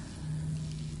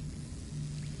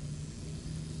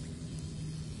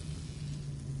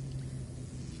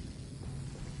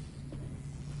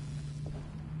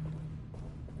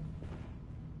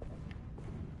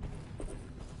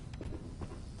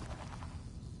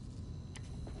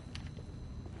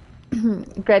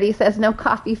 Gretty says no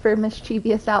coffee for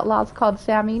mischievous outlaws called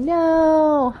Sammy.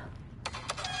 No!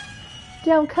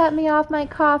 Don't cut me off my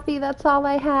coffee. That's all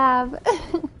I have.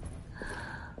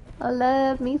 I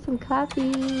love me some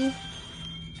coffee.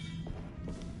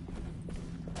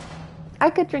 I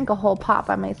could drink a whole pot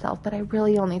by myself, but I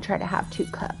really only try to have 2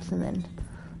 cups and then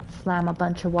slam a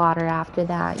bunch of water after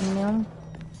that, you know?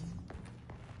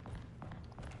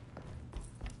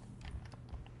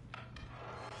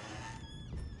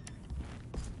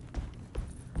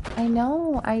 I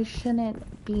know I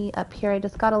shouldn't be up here. I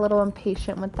just got a little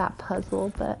impatient with that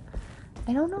puzzle, but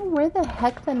I don't know where the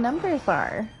heck the numbers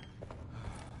are.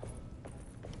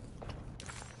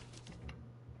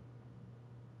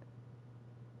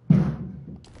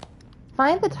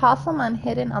 Find the Tosselman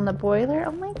hidden on the boiler?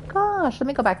 Oh my gosh, let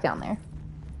me go back down there.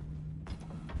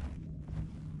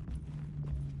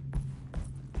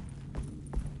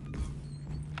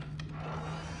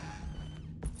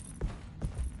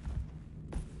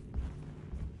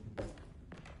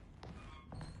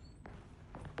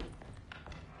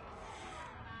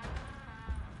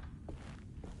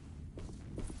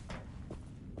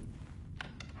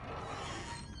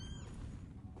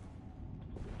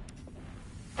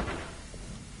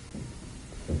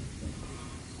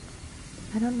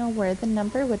 I don't know where the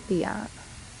number would be at.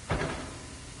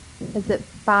 Is it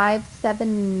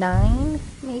 579,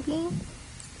 maybe?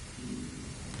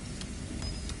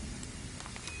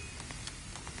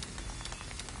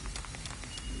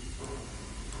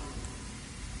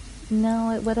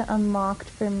 No, it would have unlocked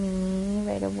for me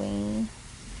right away.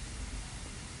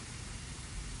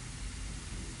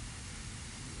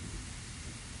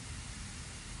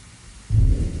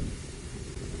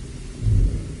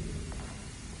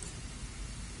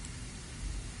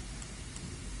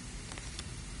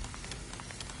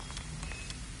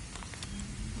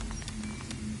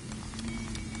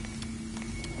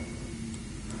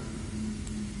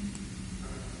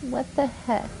 What the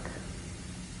heck?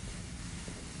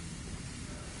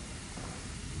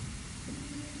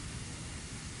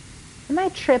 Am I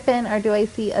tripping, or do I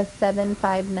see a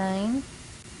 759?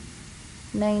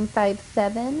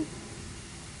 957?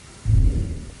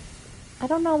 I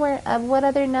don't know where, what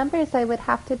other numbers I would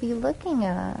have to be looking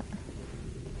at.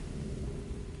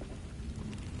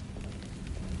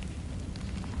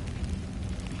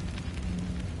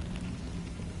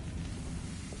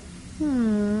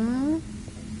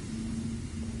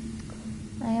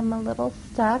 I am a little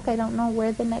stuck. I don't know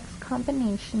where the next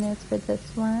combination is for this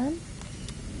one.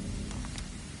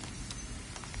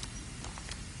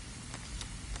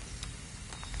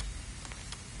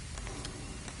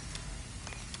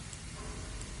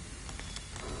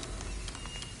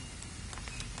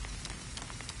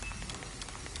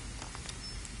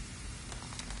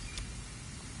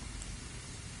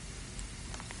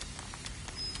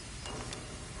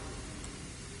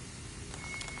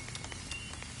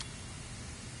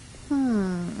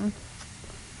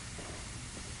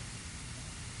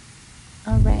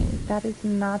 Alright, that is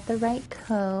not the right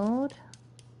code.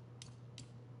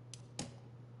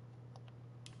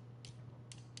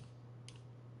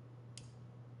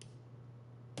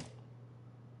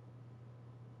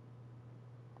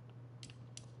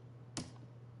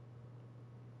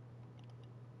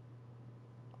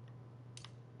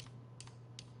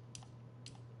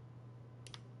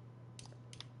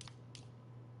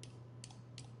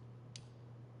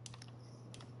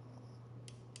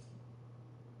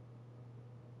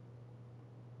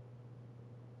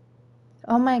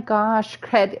 Oh my gosh,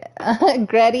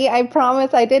 Gretty, I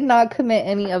promise I did not commit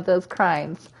any of those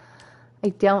crimes. I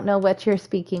don't know what you're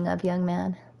speaking of, young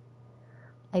man.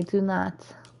 I do not.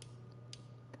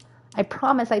 I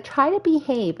promise I try to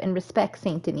behave and respect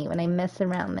Saint Denis when I mess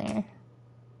around there.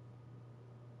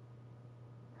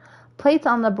 Plates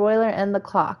on the boiler and the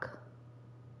clock.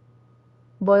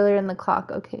 Boiler and the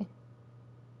clock, okay.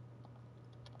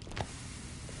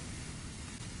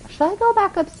 Should I go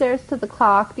back upstairs to the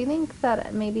clock? Do you think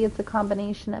that maybe it's a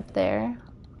combination up there?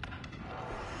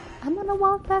 I'm gonna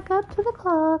walk back up to the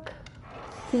clock.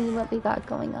 See what we got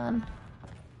going on.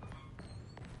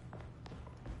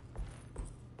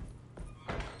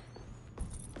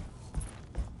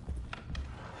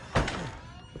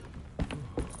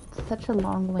 It's such a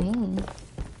long way.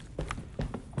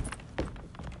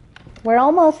 We're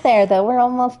almost there, though. We're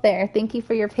almost there. Thank you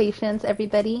for your patience,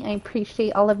 everybody. I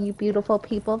appreciate all of you beautiful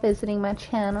people visiting my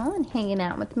channel and hanging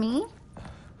out with me.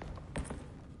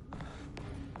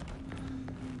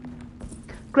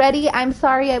 Gretty, I'm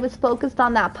sorry I was focused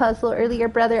on that puzzle earlier,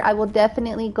 brother. I will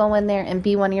definitely go in there and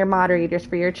be one of your moderators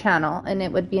for your channel, and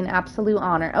it would be an absolute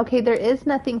honor. Okay, there is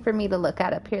nothing for me to look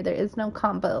at up here. There is no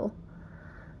combo.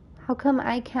 How come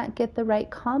I can't get the right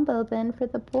combo then for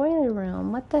the boiler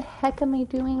room? What the heck am I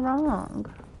doing wrong?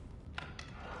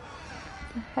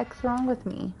 What the heck's wrong with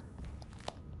me?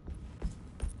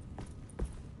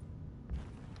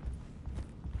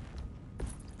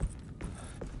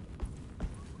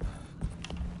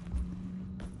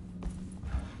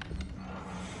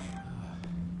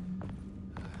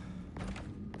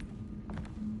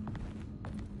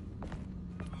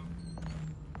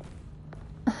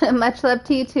 Much love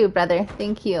to you too, brother.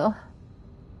 Thank you.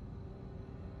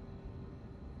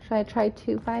 Should I try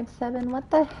 257? What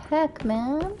the heck,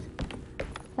 man?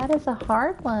 That is a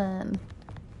hard one.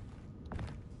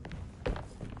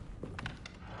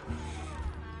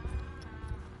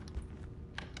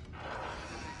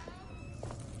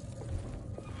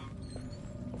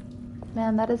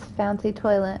 Man, that is a fancy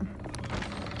toilet.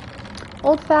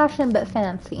 Old-fashioned, but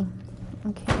fancy.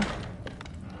 Okay.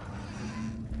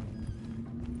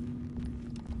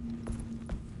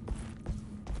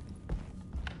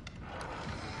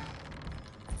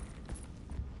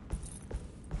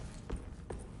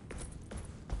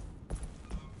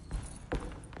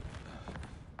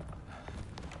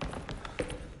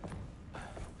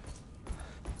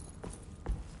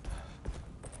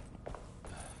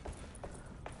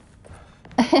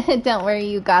 Don't worry,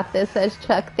 you got this, says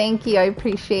Chuck. Thank you, I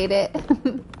appreciate it.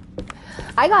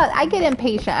 I get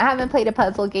impatient. I haven't played a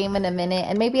puzzle game in a minute,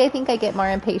 and maybe I think I get more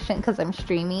impatient because I'm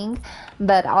streaming,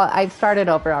 but I've started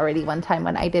over already one time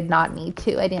when I did not need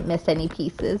to. I didn't miss any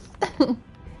pieces.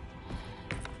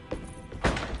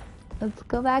 Let's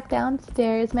go back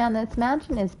downstairs. Man, this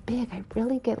mansion is big. I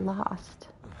really get lost.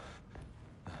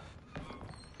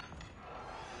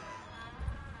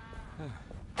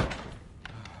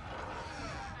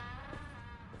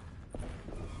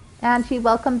 Angie,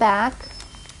 welcome back.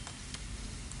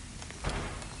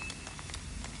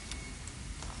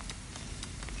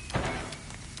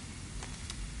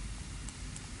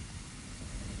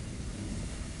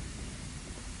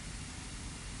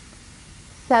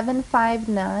 Seven, 5,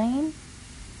 9.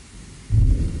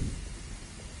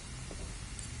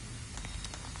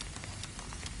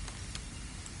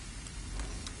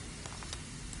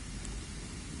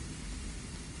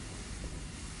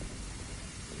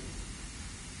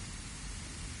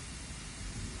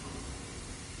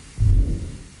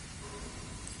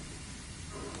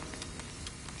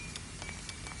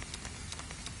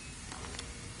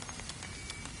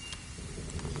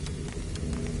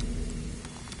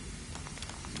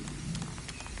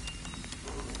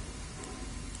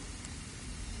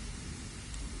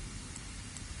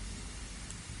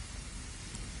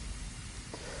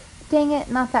 Dang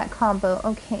it, not that combo.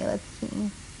 Okay, let's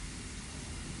see.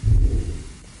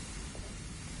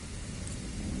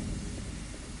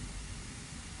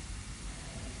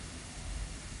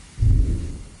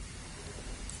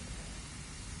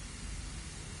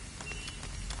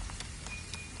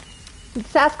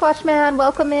 Sasquatch Man,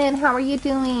 welcome in. How are you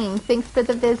doing? Thanks for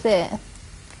the visit.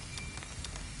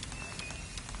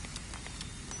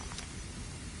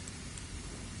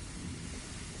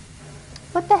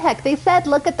 What the heck? They said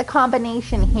look at the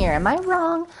combination here. Am I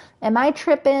wrong? Am I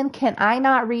tripping? Can I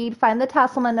not read? Find the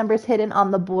Tasselman numbers hidden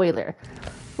on the boiler.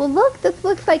 Well, look, this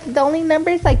looks like the only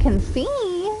numbers I can see.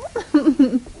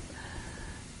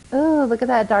 Oh, look at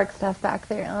that dark stuff back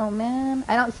there. Oh, man.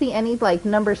 I don't see any, like,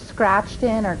 numbers scratched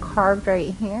in or carved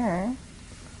right here.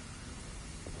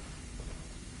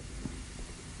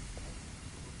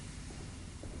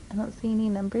 I don't see any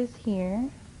numbers here.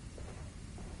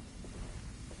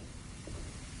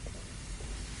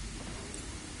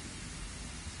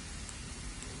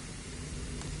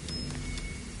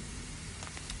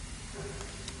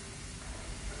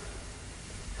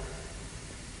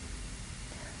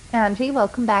 Angie,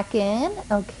 welcome back in.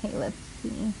 Okay, let's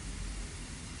see.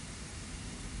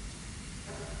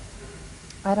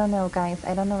 I don't know, guys.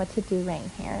 I don't know what to do right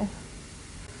here.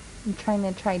 I'm trying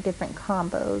to try different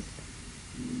combos.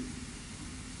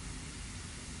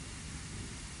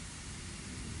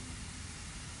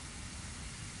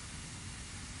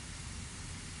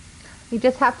 You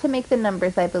just have to make the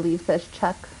numbers, I believe, says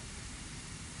Chuck.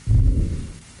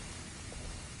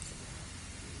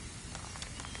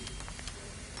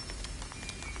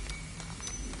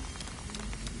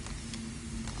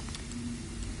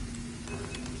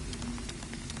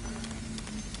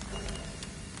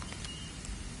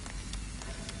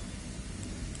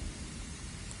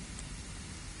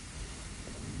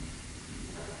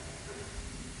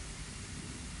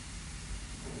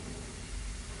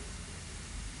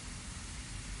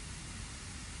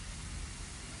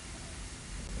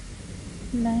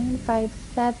 Nine, 5,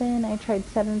 7. I tried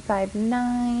 7, 5,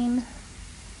 9.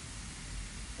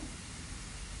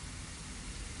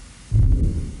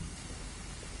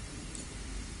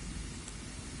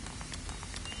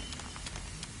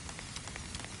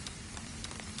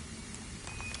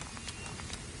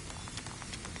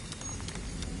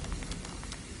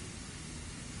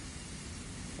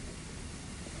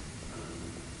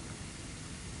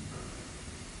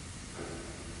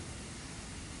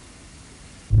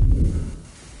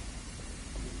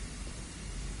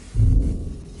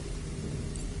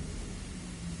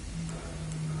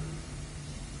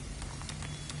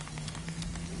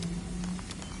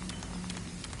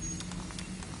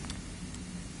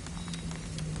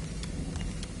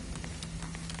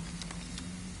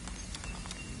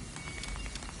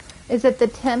 Is it the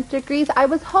temp degrees? I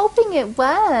was hoping it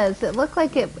was. It looked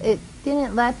like it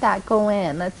didn't let that go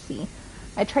in. Let's see.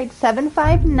 I tried 7,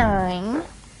 5, 9.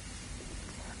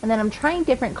 And then I'm trying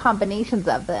different combinations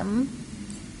of them.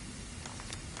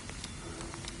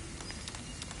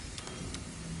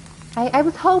 I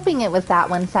was hoping it was that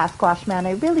one, Sasquatch Man.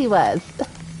 I really was.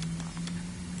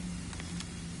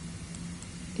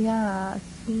 Yeah,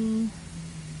 see.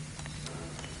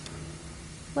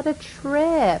 What a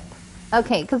trip.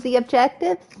 Okay, because the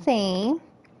objectives say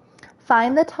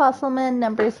find the Tosselman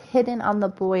numbers hidden on the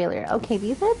boiler. Okay,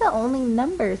 these are the only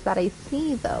numbers that I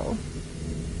see, though.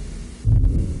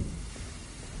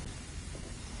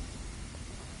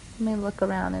 Let me look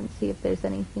around and see if there's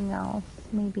anything else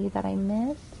maybe that I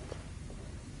missed.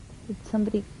 Did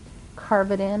somebody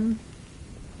carve it in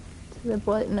to the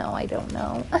boiler? No, I don't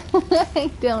know. I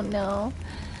don't know.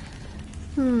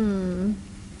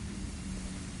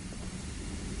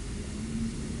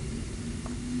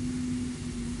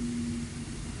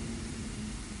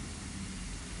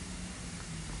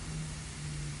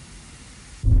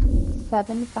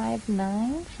 7, 5,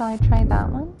 9. Shall I try that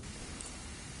one?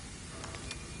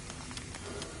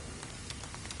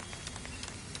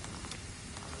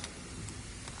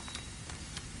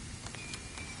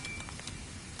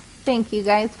 Thank you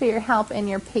guys for your help and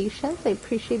your patience. I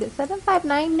appreciate it. 7, 5,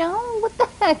 9. No, what the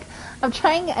heck? I'm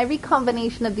trying every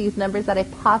combination of these numbers that I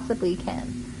possibly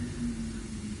can.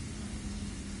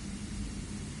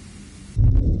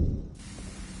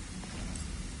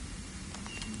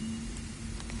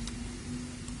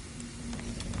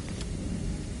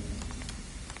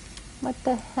 What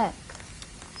the heck?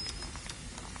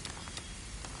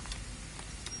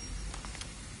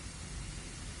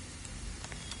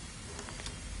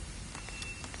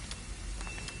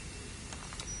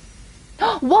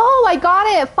 Whoa, I got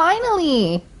it!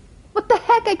 Finally! What the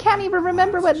heck? I can't even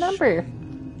remember what number.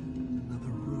 Another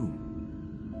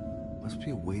room. Must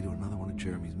be a way to another one of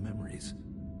Jeremy's memories.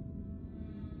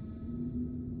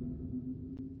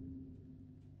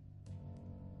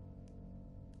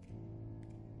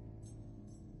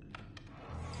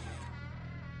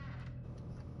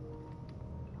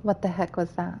 What the heck was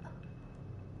that?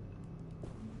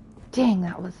 Dang,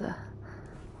 that was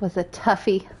a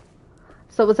toughie.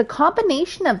 So it was a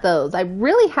combination of those. I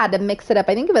really had to mix it up.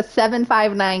 I think it was 7,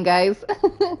 5, 9, guys.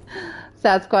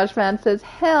 Sasquatch Man says,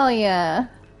 hell yeah.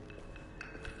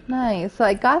 Nice. So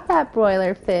I got that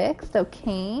broiler fixed.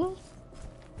 Okay.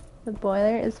 The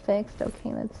boiler is fixed.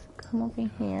 Okay, let's come over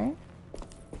here.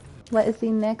 What is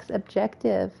the next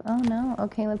objective? Oh no.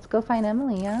 Okay, let's go find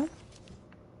Emily, yeah?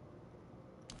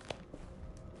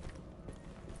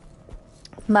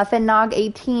 Muffin Nog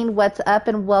 18, what's up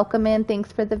and welcome in.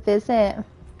 Thanks for the visit.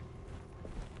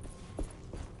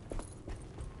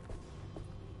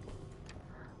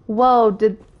 Whoa,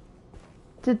 did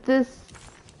this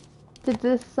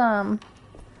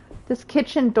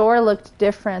kitchen door looked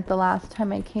different the last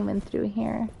time I came in through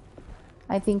here.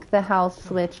 I think the house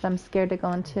switched. I'm scared to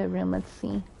go into a room. Let's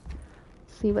see.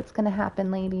 See what's gonna happen,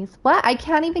 ladies. What? I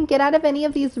can't even get out of any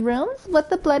of these rooms? What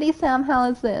the bloody Sam hell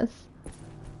is this?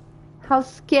 How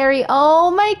scary.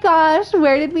 Oh my gosh.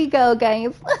 Where did we go,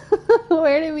 guys?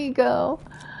 Where did we go?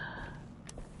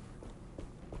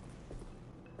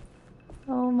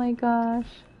 Oh my gosh.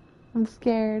 I'm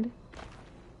scared.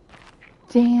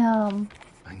 Damn.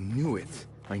 I knew it.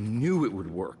 I knew it would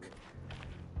work.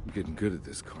 I'm getting good at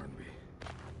this, Carnby.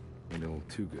 Maybe a little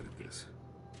too good at this.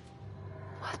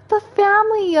 What the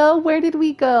family, yo? Where did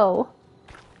we go?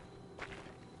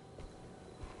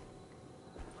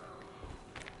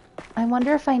 I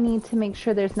wonder if I need to make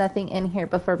sure there's nothing in here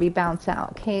before we bounce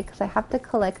out, okay? Because I have to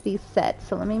collect these sets,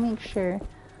 so let me make sure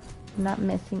I'm not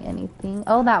missing anything.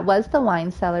 Oh, that was the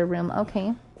wine cellar room.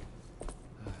 Okay.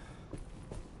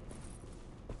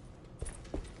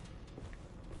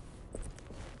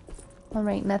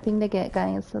 Alright, nothing to get,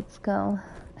 guys. Let's go.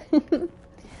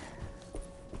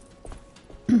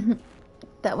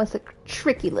 That was a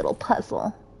tricky little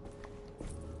puzzle.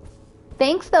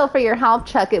 Thanks, though, for your help,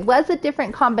 Chuck. It was a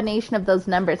different combination of those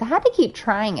numbers. I had to keep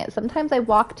trying it. Sometimes I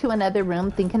walk to another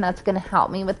room thinking that's going to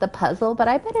help me with the puzzle, but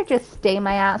I better just stay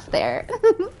my ass there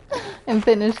and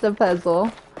finish the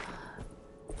puzzle.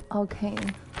 Okay.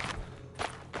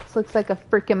 This looks like a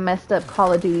freaking messed up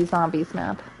Call of Duty Zombies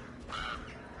map.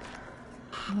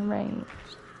 Alright.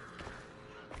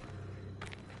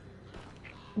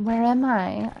 Where am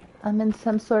I? I'm in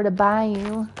some sort of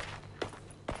bayou.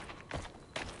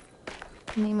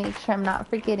 Let me make sure I'm not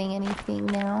forgetting anything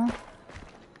now.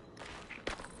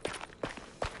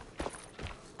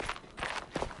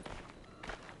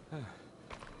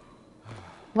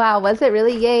 Wow, was it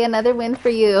really? Yay, another win for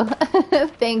you.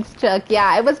 Thanks, Chuck.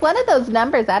 Yeah, it was one of those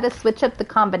numbers. I had to switch up the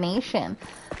combination.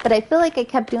 But I feel like I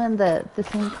kept doing the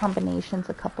same combinations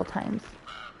a couple times.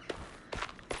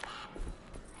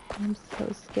 I'm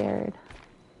so scared.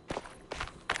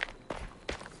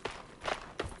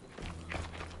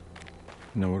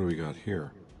 Now what do we got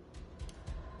here?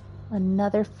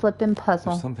 Another flippin'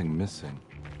 puzzle. There's something missing.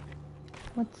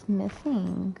 What's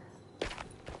missing?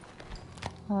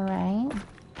 Alright.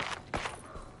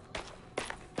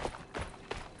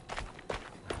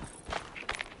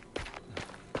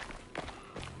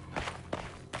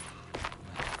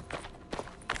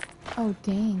 Oh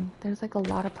dang, there's like a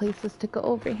lot of places to go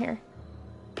over here.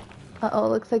 Uh-oh,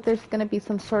 looks like there's gonna be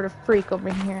some sort of freak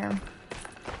over here.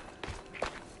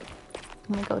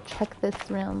 I'm gonna go check this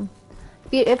room.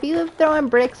 If you throwing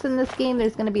bricks in this game,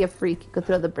 there's gonna be a freak you could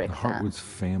throw the bricks The at. Hartwood's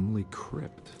family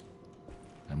crypt.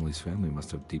 Emily's family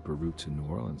must have deeper roots in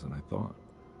New Orleans than I thought.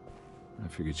 I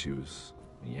figured she was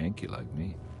a Yankee like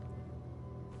me.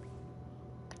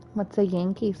 What's a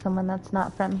Yankee? Someone that's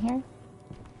not from here?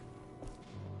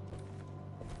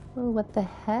 Oh, what the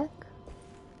heck?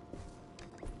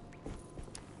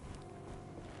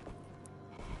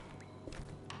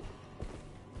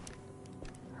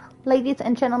 Ladies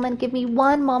and gentlemen, give me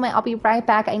one moment. I'll be right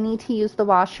back. I need to use the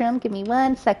washroom. Give me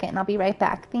 1 second and I'll be right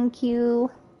back. Thank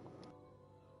you.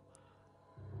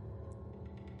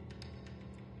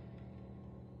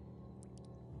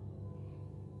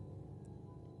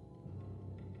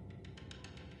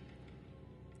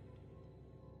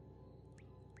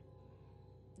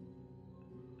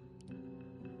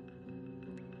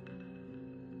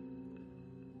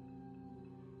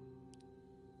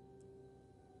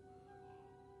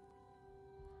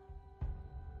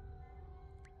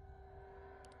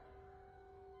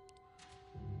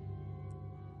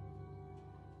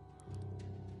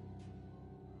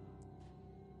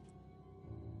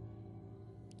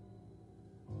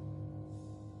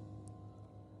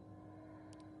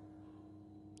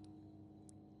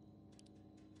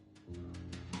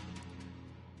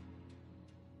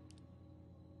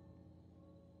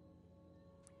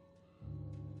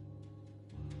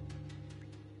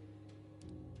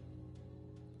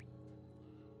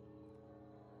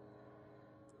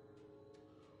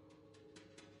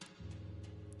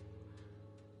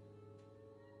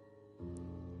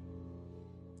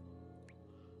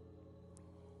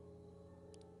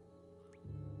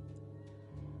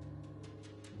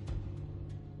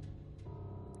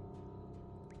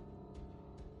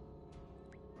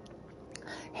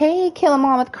 Hey, Kill 'Em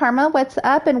All with Karma, what's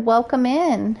up and welcome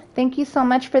in. Thank you so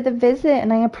much for the visit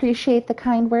and I appreciate the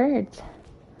kind words.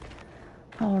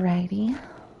 Alrighty.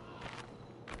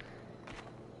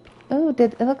 Oh,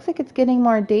 it looks like it's getting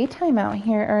more daytime out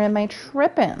here, or am I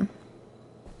tripping?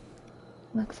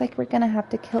 Looks like we're gonna have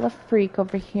to kill a freak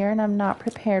over here and I'm not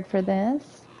prepared for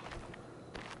this.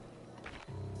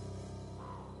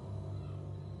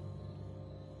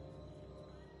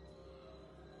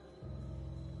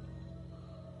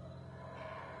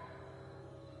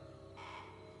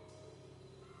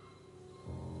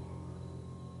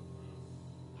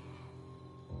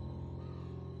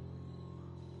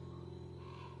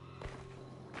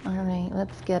 Alright,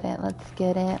 let's get it. Let's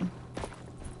get it.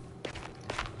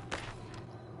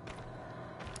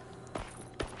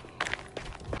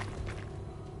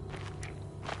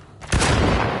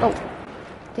 Oh,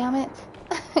 damn it.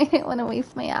 I didn't want to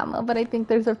waste my ammo, but I think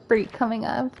there's a freak coming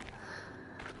up.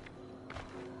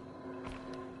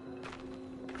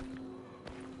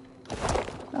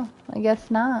 Oh, I guess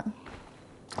not.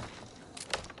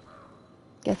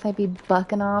 Guess I'd be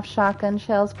bucking off shotgun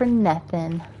shells for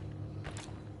nothing.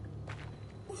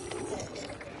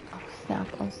 Oh snap,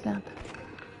 oh snap.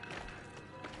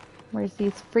 Where's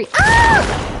these free—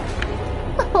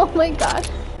 Ah! Oh my gosh.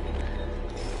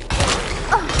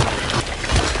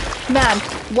 Man,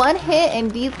 one hit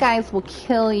and these guys will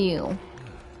kill you.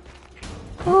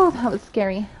 Oh, that was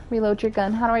scary. Reload your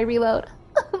gun. How do I reload?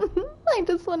 I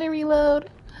just want to reload.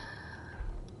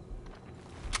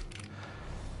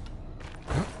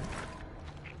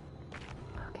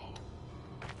 Okay.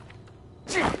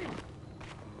 Let's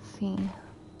see.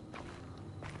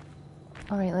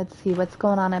 Alright, let's see what's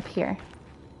going on up here.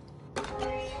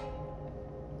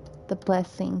 The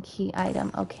blessing key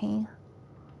item. Okay.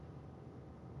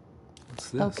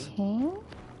 What's this? Okay.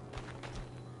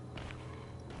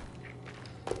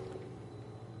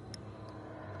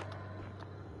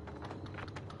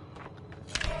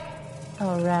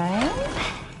 Alright.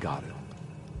 Got it.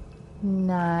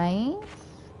 Nice.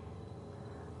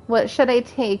 What should I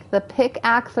take? The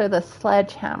pickaxe or the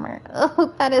sledgehammer?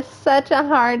 Oh, that is such a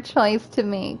hard choice to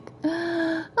make.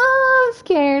 Oh, I'm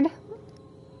scared.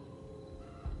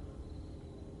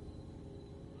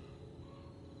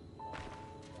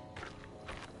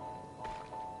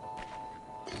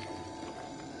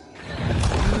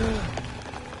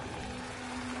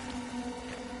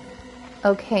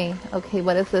 Okay, okay,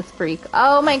 what is this freak?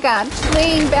 Oh my god,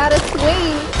 swing, bada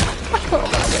swing! Oh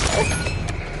my goodness.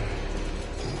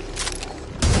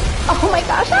 Oh my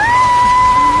gosh!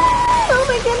 Ah! Oh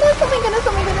my goodness, oh my goodness,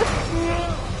 oh my goodness.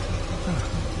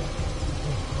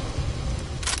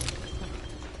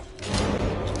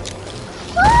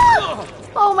 Ah!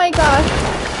 Oh my gosh.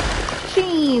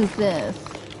 Jesus.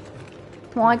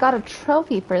 Well, I got a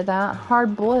trophy for that.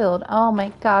 Hard boiled. Oh my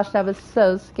gosh, that was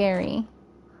so scary.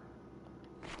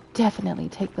 Definitely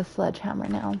take the sledgehammer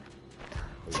now. I'm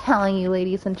telling you,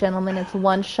 ladies and gentlemen, it's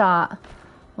one shot.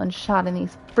 One shot and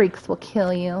these freaks will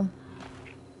kill you.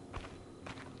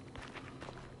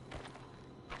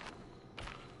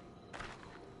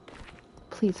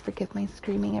 Please forgive my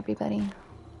screaming, everybody.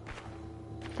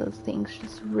 Those things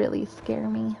just really scare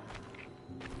me.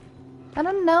 I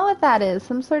don't know what that is.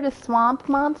 Some sort of swamp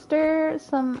monster?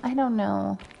 I don't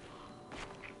know.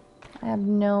 I have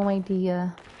no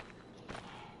idea.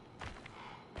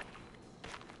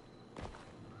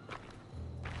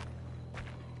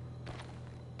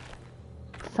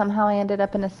 Somehow I ended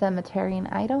up in a cemetery, and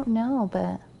I don't know,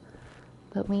 but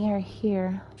we are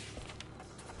here.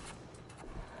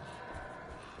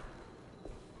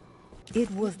 It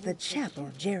was the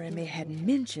chapel Jeremy had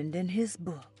mentioned in his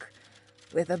book.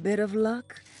 With a bit of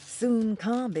luck, soon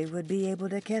Combi would be able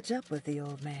to catch up with the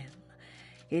old man.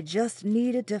 He just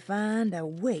needed to find a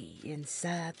way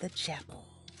inside the chapel.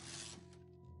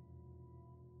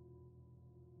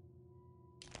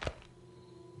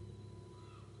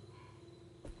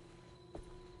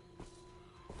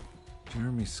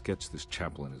 Jeremy sketched this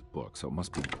chapel in his book, so it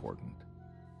must be important.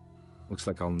 Looks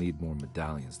like I'll need more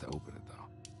medallions to open it,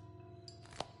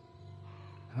 though.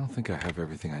 I don't think I have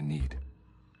everything I need.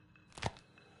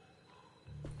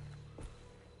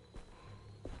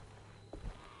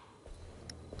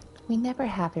 We never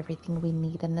have everything we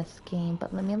need in this game,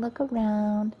 but let me look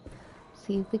around,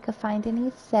 see if we can find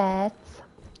any sets.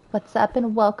 What's up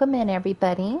and welcome in,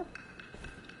 everybody.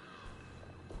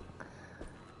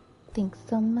 Thanks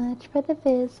so much for the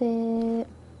visit.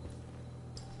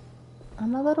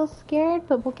 I'm a little scared,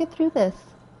 but we'll get through this.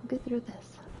 We'll get through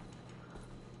this.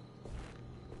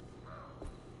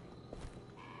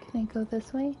 Can I go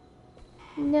this way?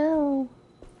 No.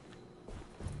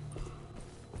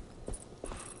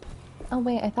 Oh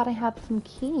wait, I thought I had some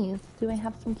keys. Do I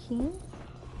have some keys?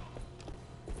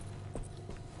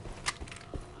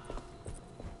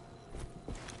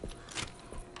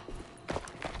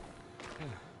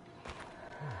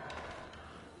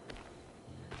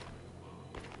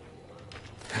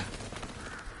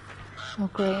 Oh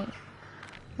great.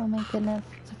 Oh my goodness,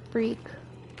 it's a freak.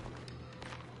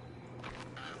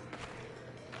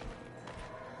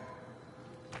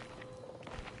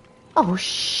 Oh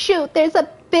shoot, there's a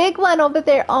big one over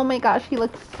there. Oh my gosh, he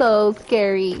looks so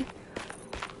scary.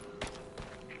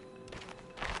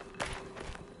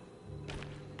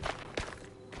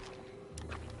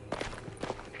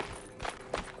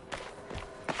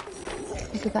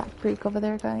 Look at that freak over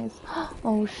there, guys.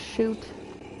 Oh, shoot.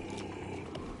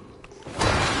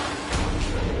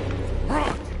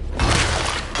 Ah!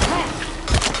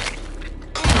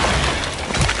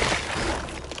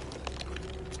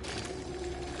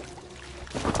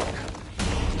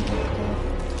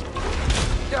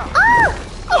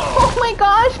 Oh my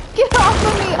gosh, get off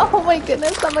of me! Oh my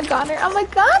goodness, I'm a goner. I'm a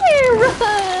goner!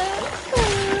 Run!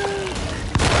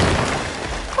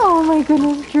 Oh my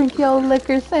goodness, drink your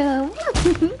liquor, Sam.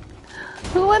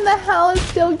 Who in the hell is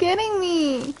still getting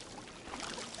me? Is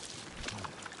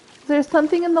there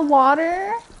something in the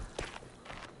water?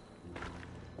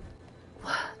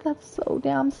 That's so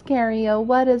damn scary. Oh,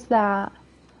 what is that?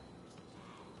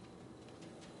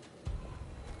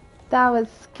 That was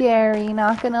scary,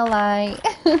 not gonna lie.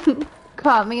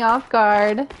 Caught me off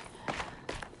guard. Is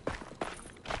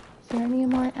there any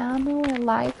more ammo or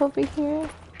life over here?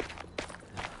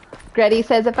 Gretty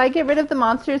says, if I get rid of the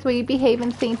monsters, will you behave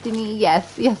in Saint Denis?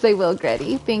 Yes, yes I will,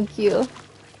 Gretty. Thank you.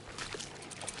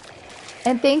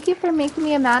 And thank you for making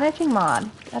me a managing mod.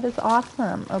 That is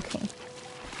awesome. Okay.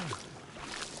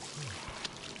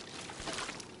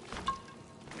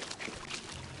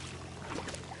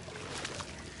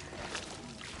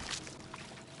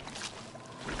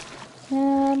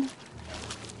 Man,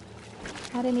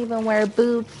 I didn't even wear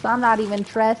boots. I'm not even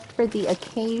dressed for the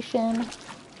occasion.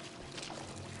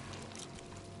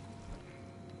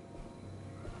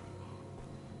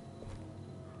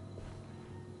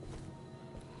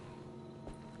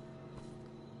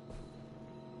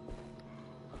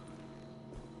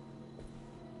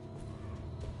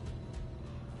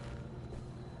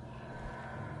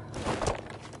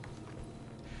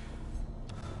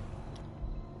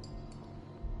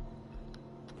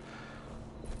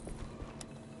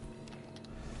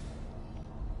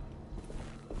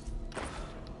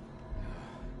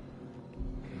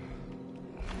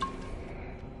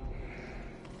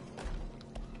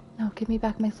 No, give me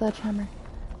back my sledgehammer.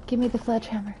 Give me the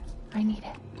sledgehammer. I need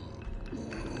it.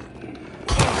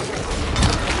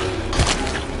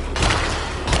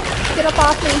 Get up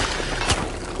off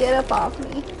me. Get up off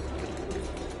me.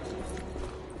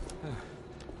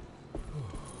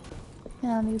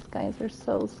 Man, these guys are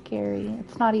so scary.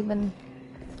 It's not even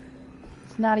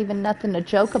nothing to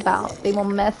joke about. They will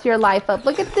mess your life up.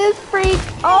 Look at this freak.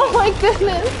 Oh my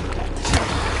goodness.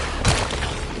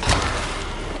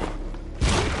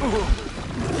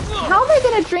 How am I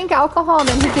gonna drink alcohol and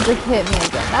then he could just hit me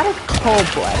again? That is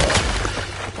cold-blooded.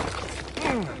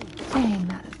 Dang,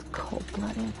 that is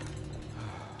cold-blooded.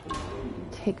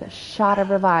 Take a shot of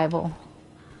revival.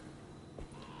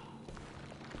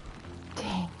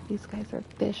 Dang, these guys are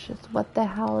vicious. What the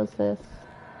hell is this?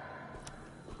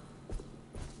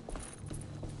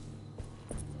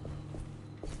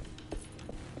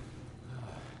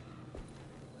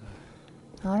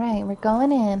 Alright, we're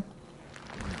going in.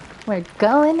 We're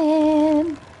going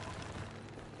in.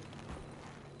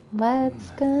 What's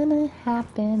gonna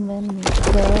happen when we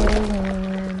go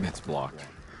in? It's blocked.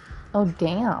 Oh,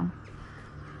 damn.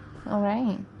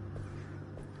 Alright.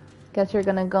 Guess you're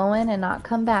gonna go in and not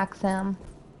come back, Sam.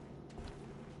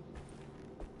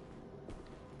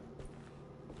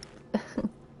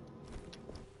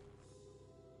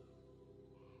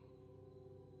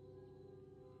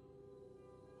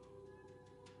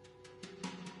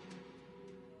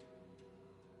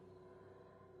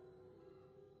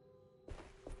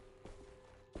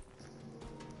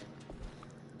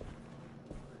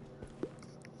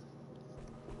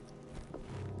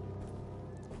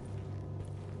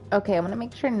 Okay, I'm gonna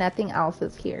make sure nothing else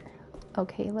is here.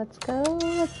 Okay, let's go,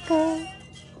 let's go. I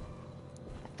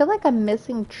feel like I'm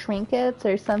missing trinkets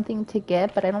or something to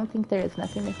get, but I don't think there is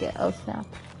nothing to get. Oh, snap.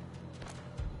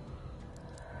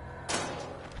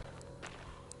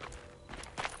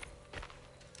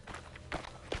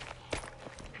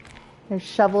 There's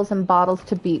shovels and bottles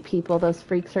to beat people. Those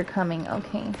freaks are coming.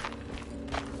 Okay.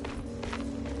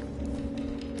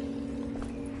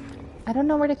 I don't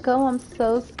know where to go. I'm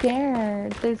so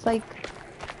scared. There's like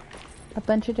a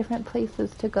bunch of different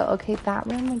places to go. Okay, that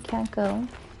room we can't go.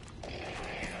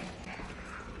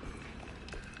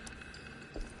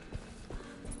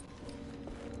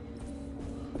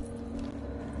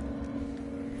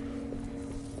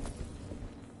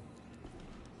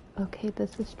 Okay,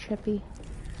 this is trippy.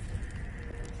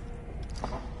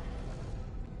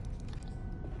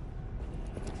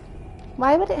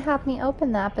 Why would it have me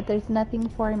open that, but there's nothing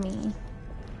for me?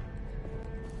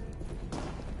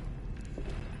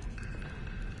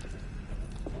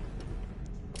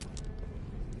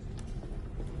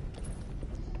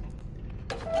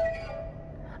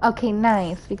 Okay,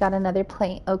 nice. We got another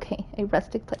plate. Okay, a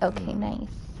rustic plate. Okay, nice.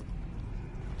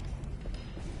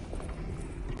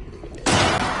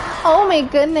 Oh my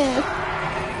goodness.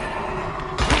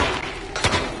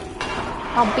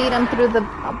 I'll beat him through the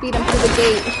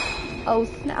gate. Oh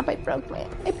snap, I broke it.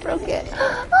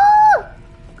 Ah!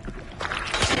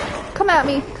 Come at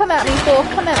me, fool. Come at me.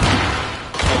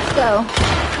 Let's go.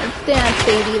 Let's dance,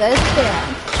 baby. Let's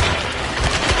dance.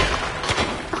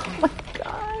 Oh my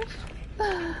gosh.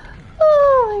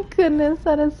 Oh my goodness,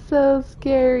 that is so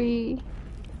scary.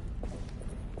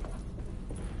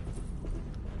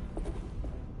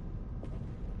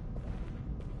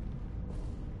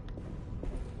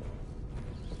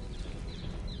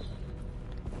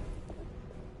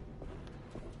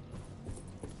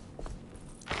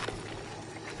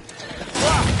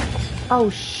 Oh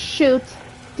shoot.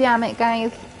 Damn it,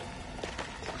 guys.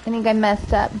 I think I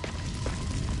messed up.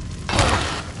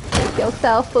 Break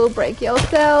yourself, fool. Break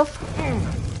yourself.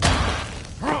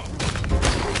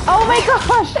 Oh my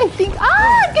gosh, I think...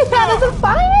 Ah! Get out of the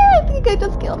fire! I think I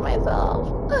just killed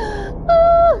myself.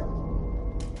 Ah.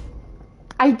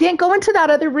 I didn't go into that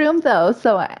other room, though,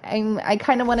 so I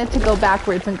kind of wanted to go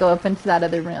backwards and go up into that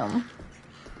other room.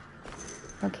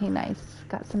 Okay, nice.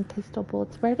 Got some pistol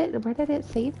bullets. Where did it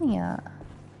save me at?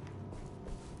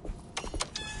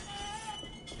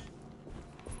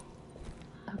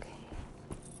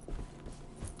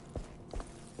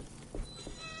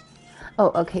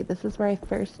 Oh, okay, this is where I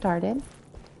first started.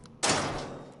 Dang,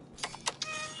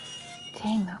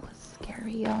 that was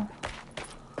scary, yo.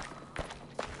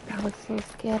 That was so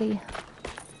scary.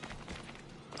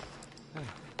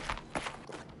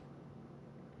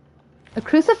 A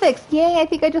crucifix! Yay, I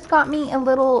think I just got me a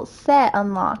little set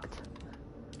unlocked.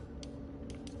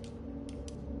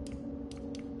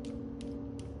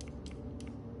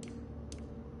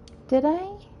 Did I?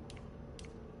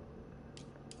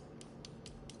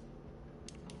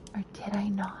 Or did I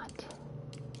not?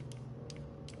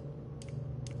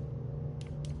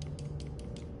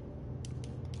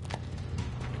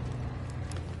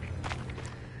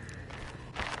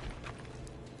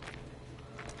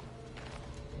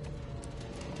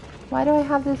 Why do I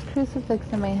have this crucifix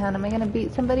in my hand? Am I gonna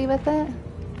beat somebody with it?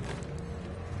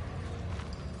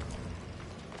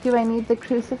 Do I need the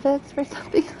crucifix for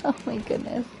something? Oh my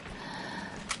goodness.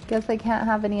 Guess I can't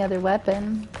have any other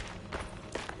weapon.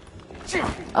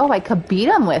 Oh, I could beat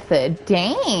him with it.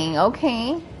 Dang,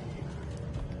 okay.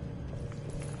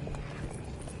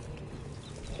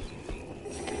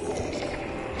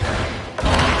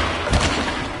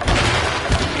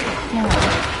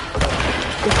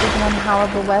 This is one hell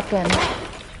of a weapon.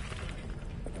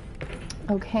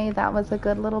 Okay, that was a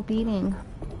good little beating.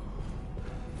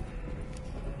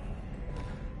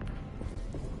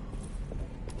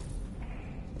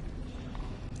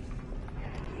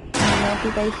 I don't know if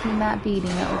you guys seen that beating.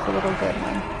 That was a little good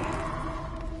one.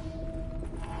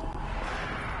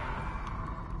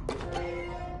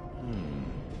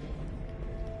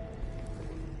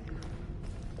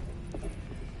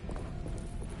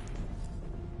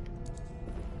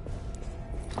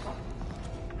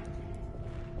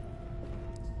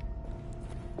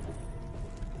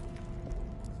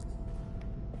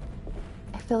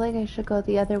 I feel like I should go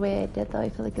the other way I did, though. I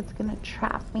feel like it's gonna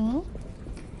trap me.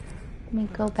 Let me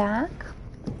go back.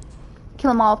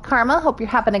 Kill them all with karma. Hope you're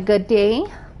having a good day.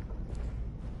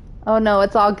 Oh no,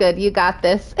 it's all good. You got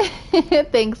this.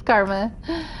 Thanks, karma.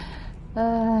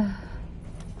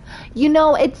 You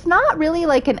know, it's not really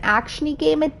like an action-y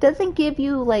game. It doesn't give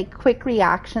you like quick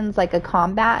reactions like a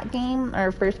combat game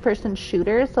or first-person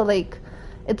shooter. So like,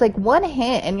 it's like one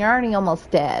hit and you're already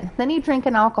almost dead. Then you drink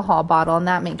an alcohol bottle and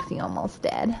that makes you almost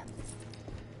dead.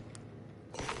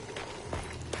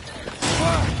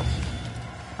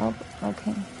 Oh,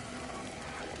 okay.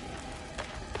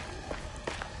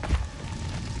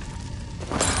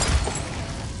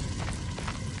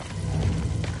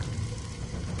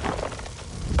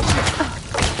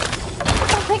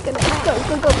 Oh my goodness, go,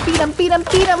 beat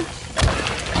him.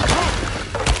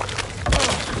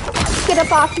 Get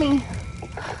up off me.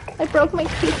 I broke my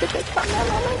crucifix on them,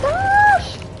 oh my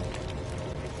gosh.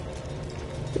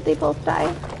 Did they both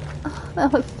die? Oh,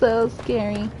 that was so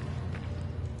scary.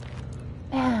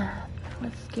 Man, that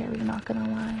was scary, not gonna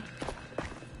lie.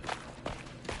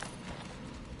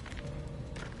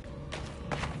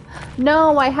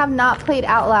 No, I have not played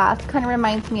Outlast. Kind of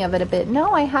reminds me of it a bit.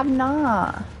 No, I have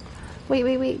not.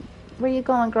 Wait. Where you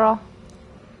going, girl?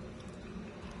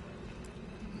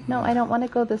 No, I don't want to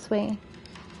go this way.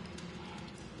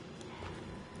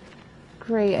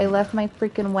 Great, I left my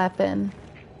freaking weapon.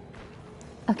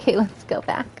 Okay, let's go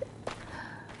back.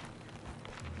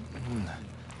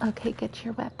 Okay, get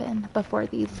your weapon before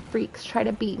these freaks try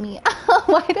to beat me.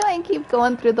 Why do I keep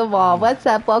going through the wall? What's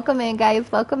up? Welcome in,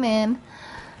 guys. Welcome in.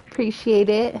 Appreciate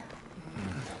it.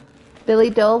 Billy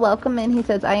Dole, welcome in. He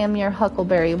says, I am your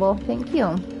Huckleberry. Well, thank you.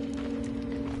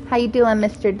 How you doing,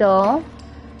 Mr. Dole?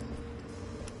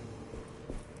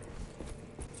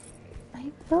 I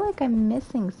feel like I'm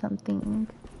missing something.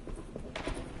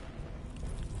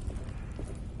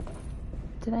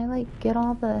 Did I, like, get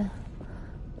all the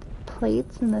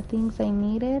plates and the things I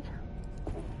needed?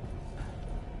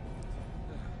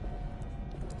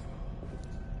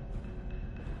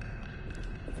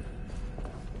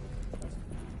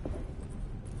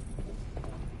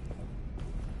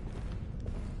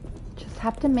 Just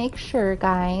have to make sure,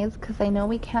 guys, because I know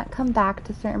we can't come back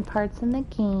to certain parts in the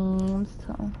game,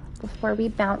 so before we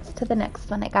bounce to the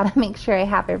next one, I gotta make sure I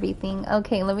have everything.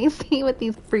 Okay, let me see what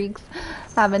these freaks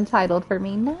have entitled for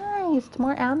me. Nice,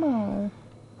 more ammo.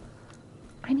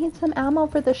 I need some ammo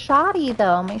for the shotty,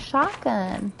 though, my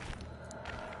shotgun.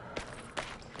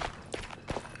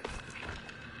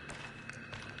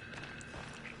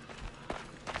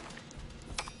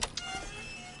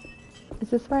 Is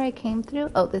this where I came through?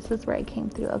 Oh, this is where I came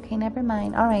through. Okay, never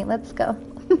mind. Alright, let's go.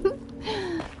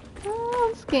 Oh,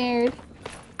 I'm scared.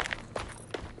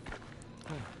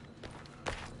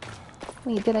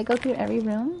 Wait, did I go through every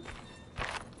room?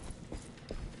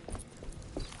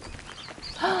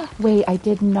 Wait, I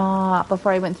did not.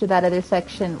 Before I went through that other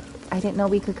section, I didn't know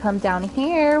we could come down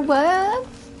here. What?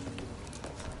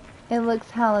 It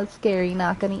looks hella scary,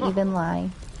 not gonna even lie.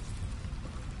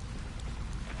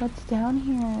 What's down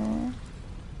here?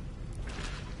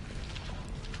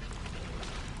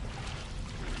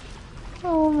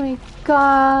 Oh my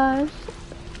gosh.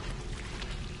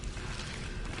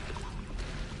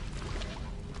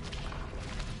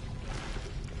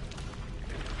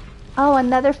 Oh,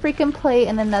 another freaking plate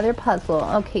and another puzzle.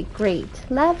 Okay, great.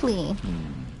 Lovely.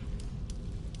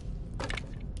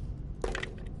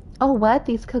 Oh, what?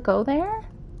 These could go there?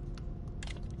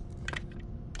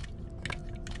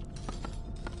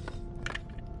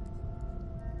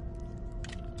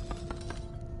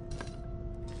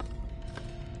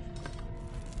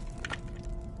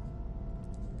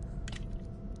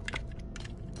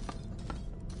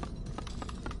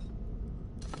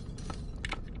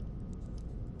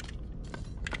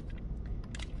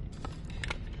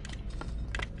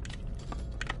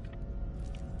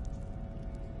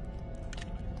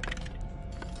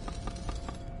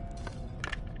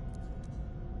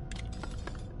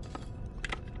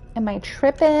 Am I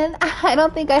tripping? I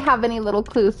don't think I have any little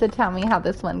clues to tell me how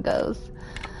this one goes.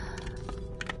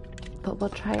 But we'll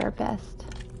try our best.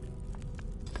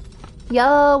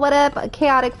 Yo, what up?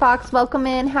 Chaotic Fox, welcome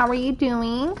in. How are you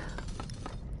doing?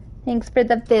 Thanks for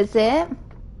the visit.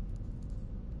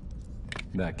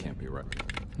 That can't be right.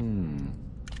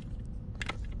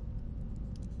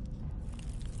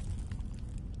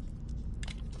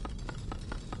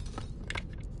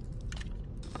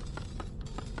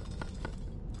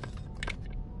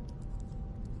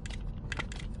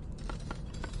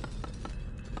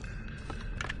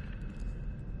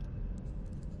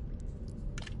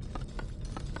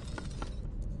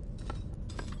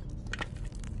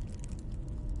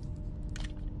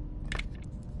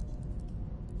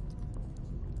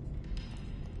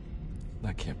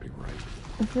 That can't be right.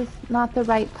 Is this not the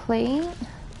right plate?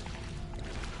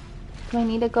 Do I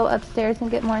need to go upstairs and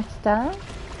get more stuff?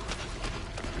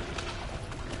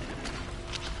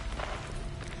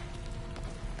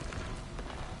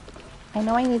 I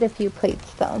know I need a few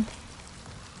plates though.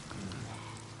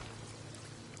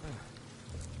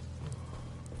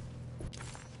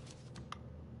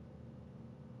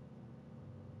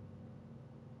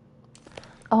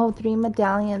 Oh, 3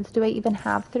 medallions. Do I even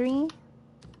have 3?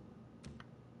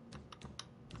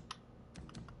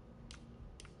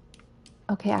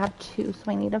 Okay, I have 2, so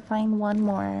I need to find 1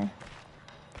 more.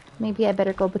 Maybe I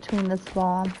better go between this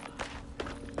wall.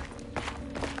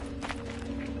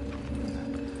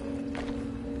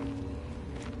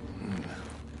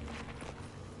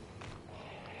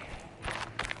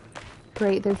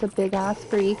 Great, there's a big ass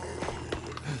freak.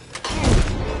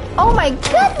 Oh my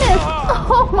goodness!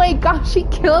 Oh my gosh, she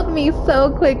killed me so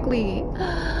quickly.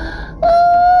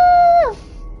 Ah!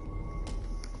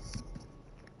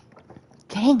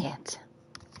 Dang it.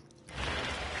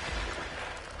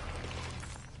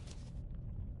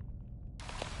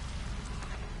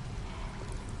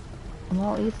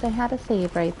 Well, at least I had a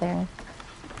save right there.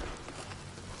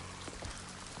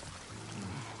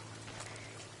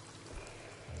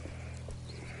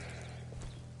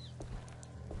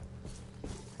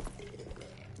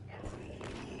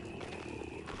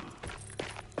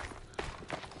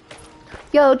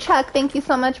 Yo, Chuck, thank you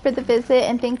so much for the visit,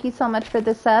 and thank you so much for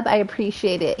the sub. I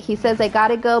appreciate it. He says, I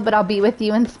gotta go, but I'll be with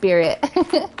you in spirit.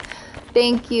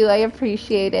 Thank you. I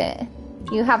appreciate it.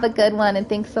 You have a good one, and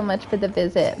thanks so much for the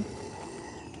visit.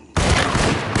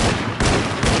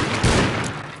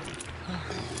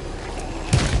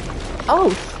 Oh,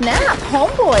 snap.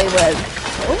 Homeboy was...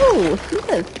 Oh, he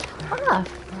was tough.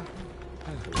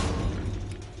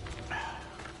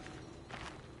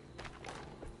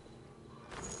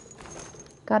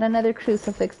 Got another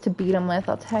crucifix to beat him with,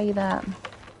 I'll tell you that.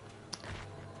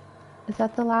 Is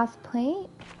that the last plate?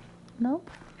 Nope.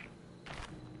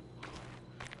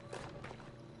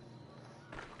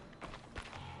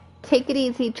 Take it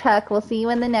easy, Chuck. We'll see you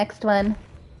in the next one.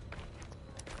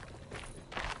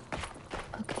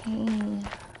 Okay.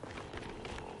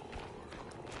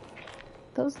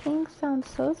 Those things sound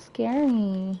so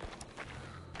scary.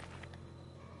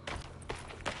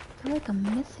 I feel like I'm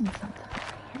missing something over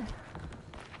here.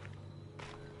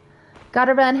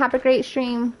 Gotta run. Have a great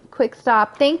stream. Quick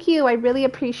stop. Thank you. I really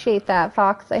appreciate that,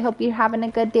 Fox. I hope you're having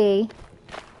a good day.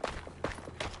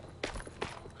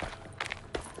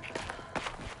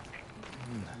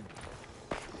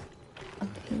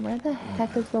 Okay, where the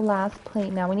heck is the last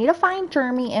plate now? We need to find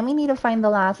Jeremy, and we need to find the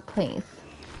last place.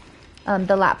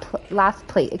 Last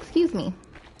plate. Excuse me.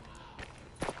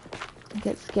 I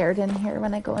get scared in here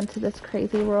when I go into this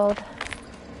crazy world.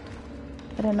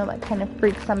 I don't know what kind of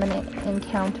freaks I'm gonna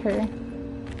encounter.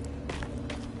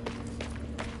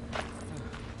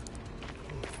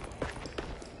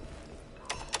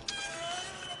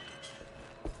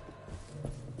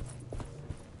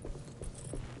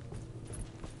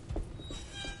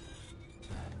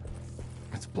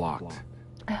 It's blocked.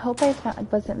 I hope I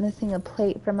wasn't missing a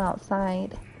plate from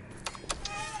outside.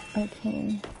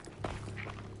 Okay.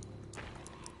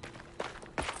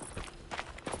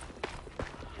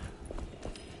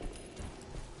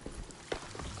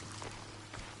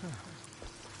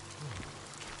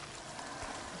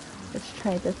 Let's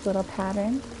try this little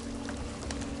pattern.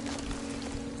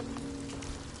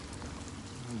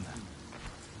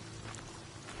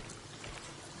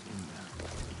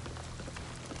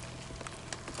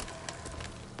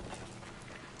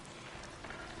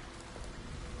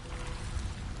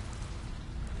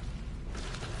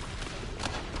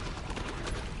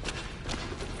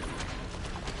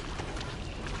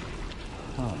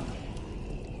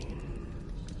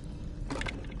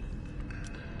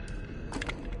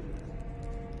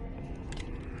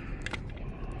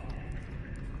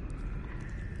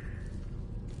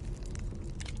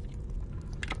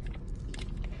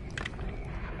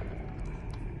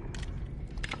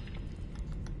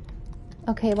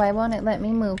 Okay, why won't it let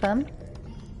me move them?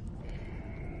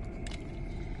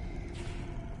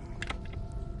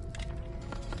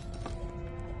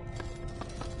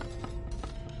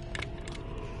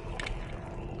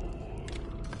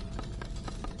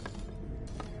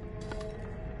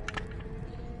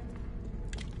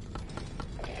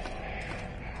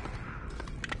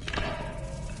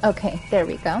 Okay, there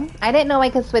we go. I didn't know I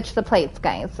could switch the plates,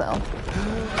 guys, so...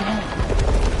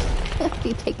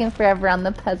 Be taking forever on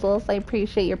the puzzles. I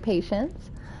appreciate your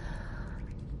patience.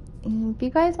 If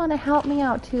you guys want to help me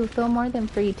out too, feel more than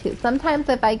free to. Sometimes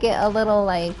if I get a little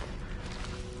like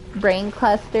brain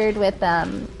clustered with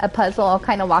a puzzle, I'll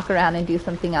kind of walk around and do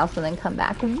something else and then come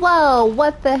back. Whoa,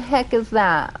 what the heck is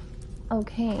that?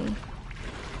 Okay.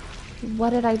 What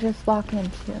did I just walk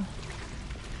into?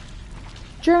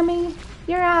 Jeremy,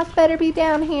 your ass better be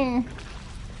down here.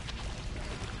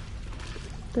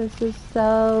 This is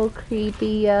so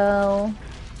creepy, yo.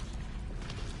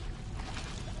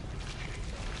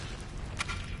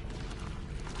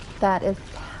 That is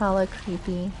hella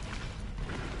creepy.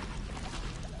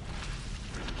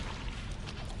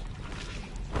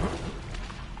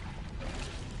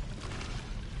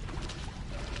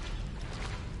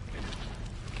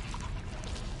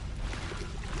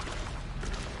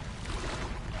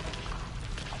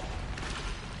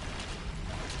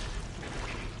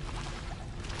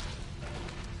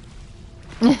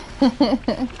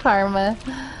 Karma.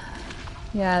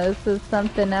 Yeah, this is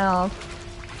something else.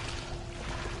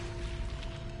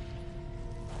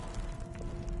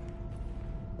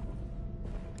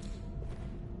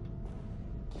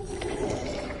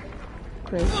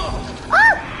 Great.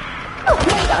 Ah! Oh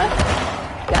my god.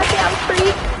 Goddamn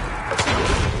freak.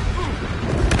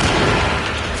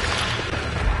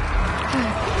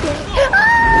 Ah!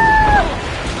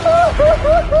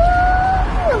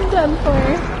 I'm done for.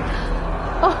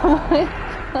 Oh my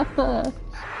god.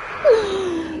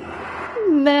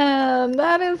 Man,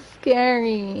 that is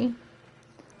scary.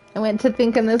 I went to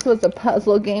thinking this was a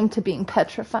puzzle game to being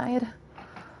petrified.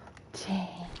 Dang.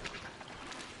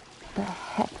 What the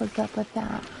heck was up with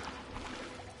that?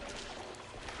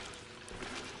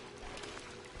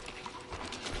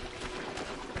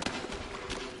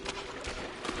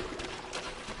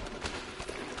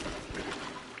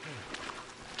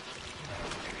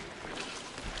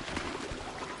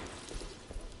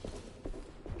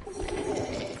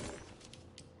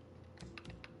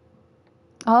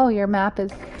 Oh, your map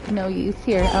is no use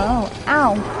here. Oh,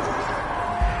 ow.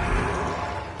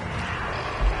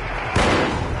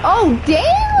 Oh,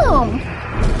 damn!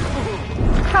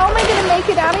 How am I gonna make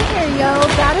it out of here, yo?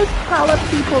 That is hella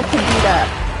people to beat up.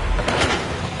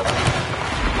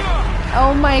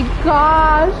 Oh my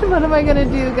gosh, what am I gonna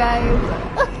do, guys?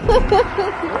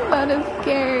 That is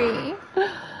scary.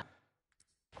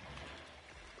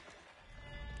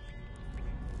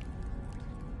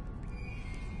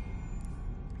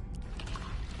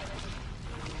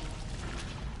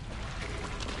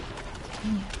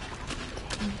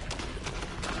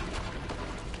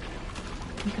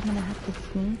 I think I'm gonna have to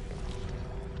sneak.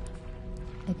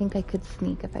 I think I could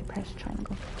sneak if I press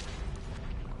triangle.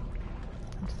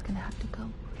 I'm just gonna have to go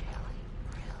really,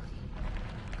 really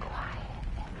quiet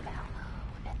and mellow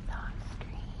and not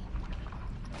scream.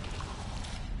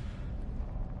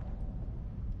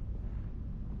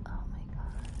 Oh my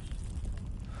gosh.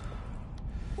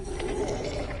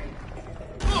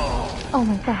 Oh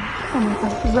my gosh. Oh my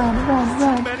gosh. Run, run,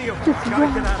 run. Many of them. Just Gotta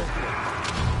run. get out of here.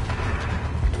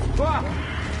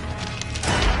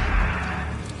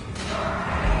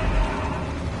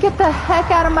 Get the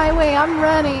heck out of my way. I'm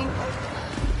running.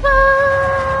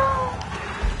 Ah!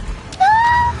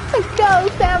 Ah! Go,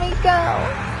 Sammy, go.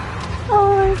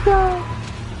 Oh my god.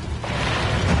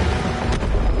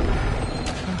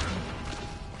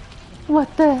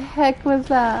 What the heck was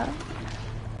that?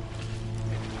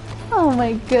 Oh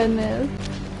my goodness.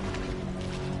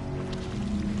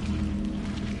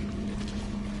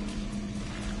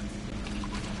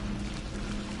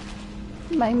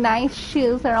 My nice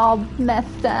shoes are all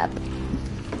messed up.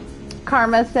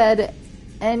 Karma said,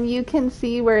 and you can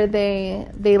see where they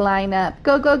line up.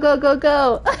 Go, go, go, go,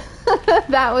 go.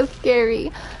 That was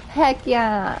scary. Heck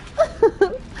yeah.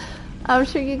 I'm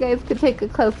sure you guys could take a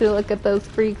closer look at those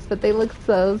freaks, but they look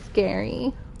so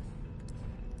scary.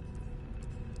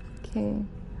 Okay.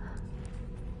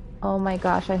 Oh my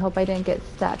gosh, I hope I didn't get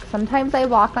stuck. Sometimes I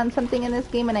walk on something in this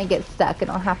game and I get stuck and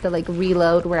I'll have to like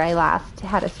reload where I last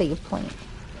had a save point.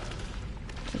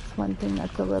 It's one thing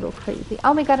that's a little crazy.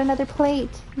 Oh my god, another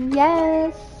plate.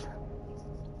 Yes.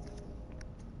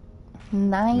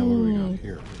 Nice. Now what do we got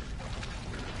here?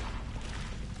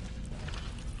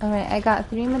 Alright, I got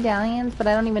 3 medallions, but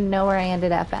I don't even know where I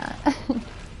ended up at.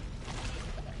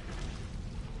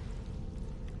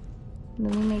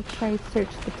 Let me make sure I search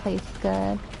the place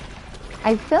good.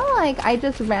 I feel like I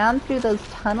just ran through those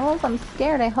tunnels. I'm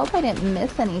scared. I hope I didn't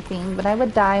miss anything, but I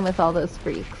would die with all those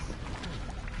freaks.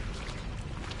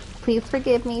 Please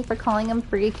forgive me for calling them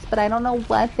freaks, but I don't know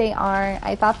what they are.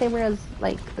 I thought they were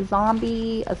like a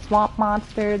zombie, a swamp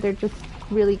monster. They're just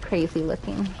really crazy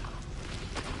looking.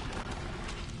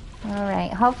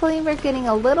 Alright, hopefully we're getting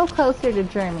a little closer to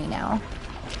Jeremy now.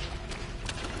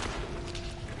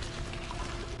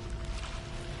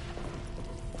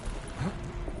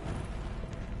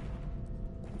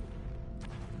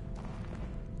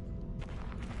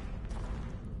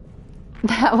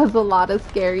 That was a lot of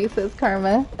scary, says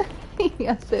Karma.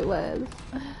 Yes, it was.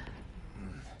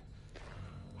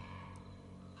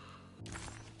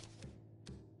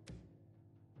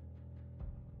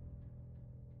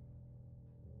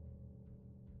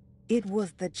 It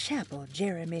was the chapel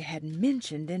Jeremy had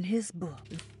mentioned in his book.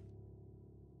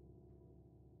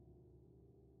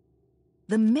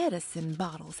 The medicine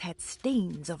bottles had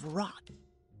stains of rot.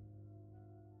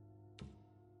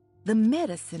 The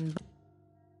medicine...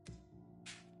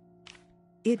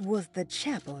 It was the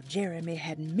chapel Jeremy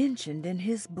had mentioned in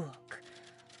his book.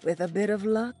 With a bit of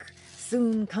luck,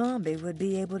 soon Combi would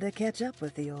be able to catch up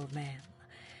with the old man.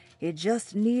 He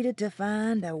just needed to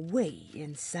find a way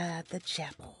inside the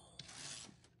chapel.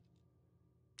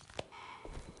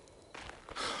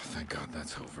 Thank God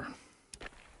that's over.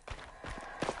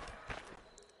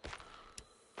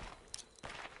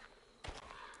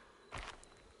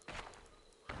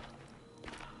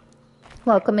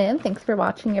 Welcome in. Thanks for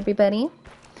watching, everybody.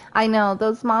 I know,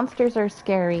 those monsters are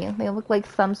scary. They look like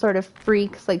some sort of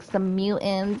freaks, like some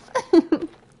mutants.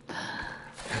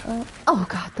 Oh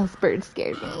god, those birds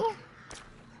scared me.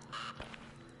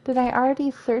 Did I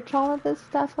already search all of this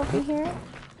stuff over here?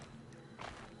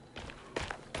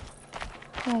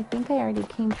 Yeah, I think I already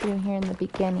came through here in the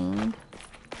beginning.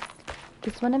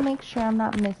 Just want to make sure I'm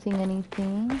not missing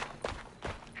anything.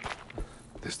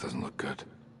 This doesn't look good.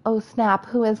 Oh snap,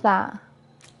 who is that?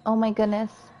 Oh my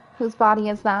goodness. Whose body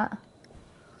is that?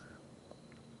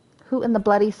 Who in the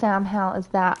bloody Sam hell is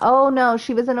that? Oh no,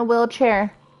 she was in a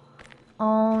wheelchair.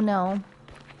 Oh no.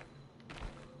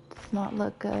 Does not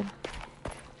look good.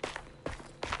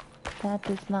 That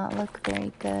does not look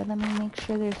very good. Let me make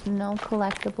sure there's no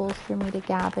collectibles for me to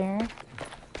gather.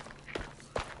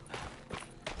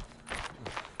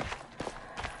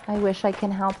 I wish I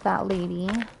can help that lady.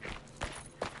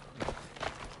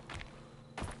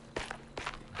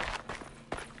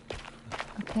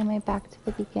 Okay, am I back to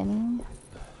the beginning?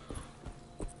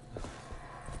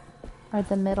 Or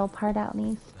the middle part at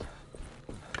least.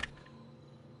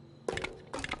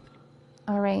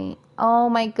 Alright. Oh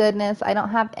my goodness, I don't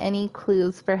have any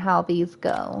clues for how these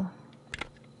go.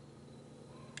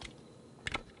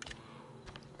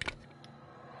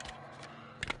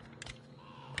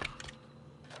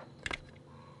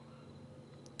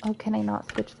 Oh, can I not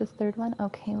switch this third one?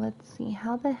 Okay, let's see.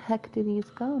 How the heck do these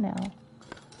go now?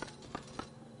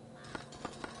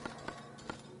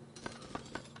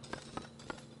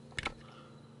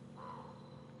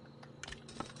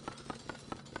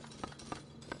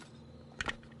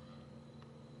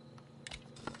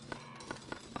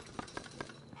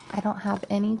 I don't have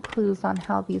any clues on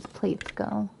how these plates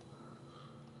go.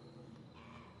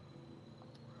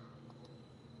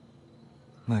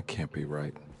 That can't be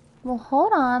right. Well,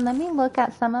 hold on. Let me look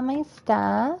at some of my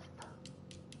stuff.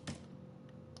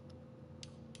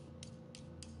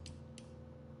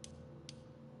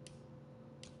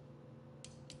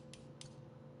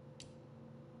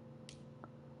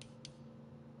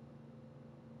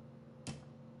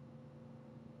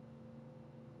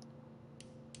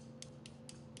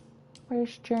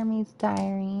 Where's Jeremy's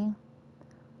diary?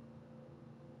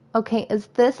 Okay, is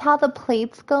this how the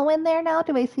plates go in there now?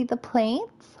 Do I see the plates?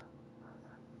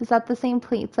 Is that the same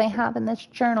plates I have in this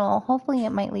journal? Hopefully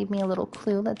it might leave me a little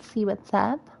clue. Let's see what's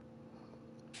up.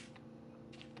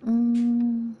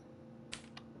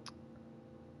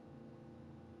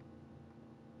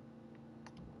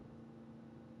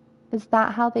 Is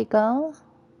that how they go?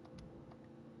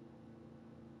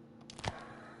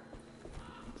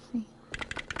 Let's see.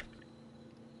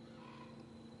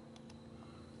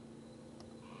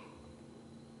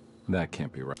 That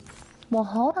can't be right. Well,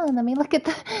 hold on. Let me look at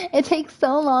the... It takes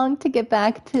so long to get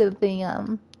back to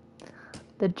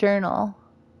the journal.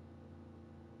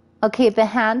 Okay, the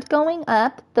hand going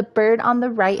up, the bird on the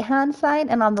right-hand side,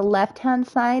 and on the left-hand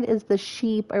side is the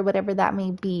sheep or whatever that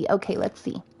may be. Okay, let's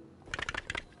see.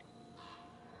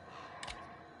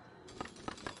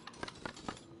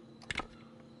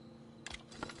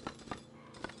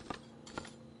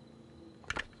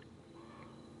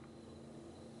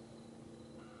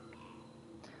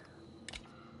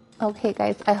 Okay,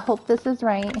 guys, I hope this is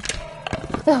right.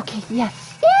 Okay,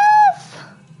 yes. Yes!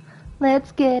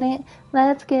 Let's get it.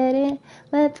 Let's get it.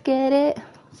 Let's get it.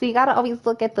 So you gotta always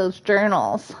look at those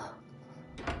journals.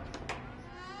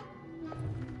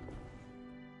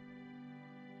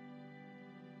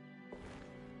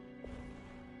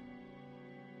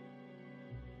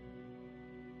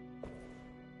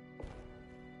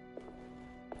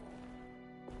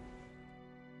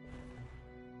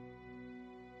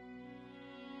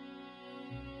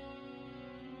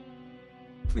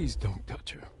 Please don't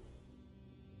touch her.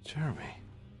 Jeremy,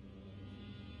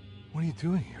 what are you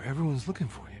doing here? Everyone's looking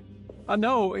for you. I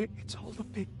know, it's all a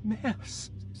big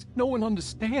mess. No one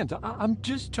understands. I'm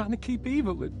just trying to keep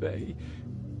evil at bay.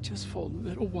 Just for a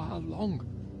little while longer.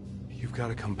 You've got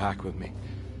to come back with me.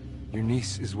 Your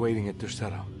niece is waiting at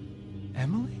Derceto.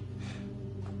 Emily?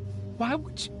 Why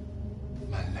would you...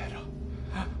 My letter.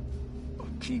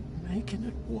 Keep making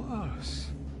it worse.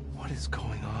 What is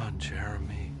going on,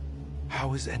 Jeremy?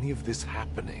 How is any of this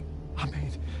happening? I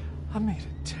made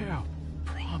a terrible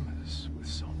promise with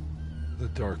someone. The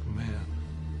Dark Man.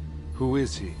 Who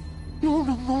is he?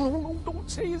 No, don't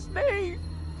say his name.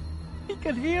 He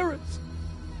can hear us.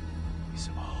 He's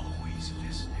always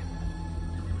listening.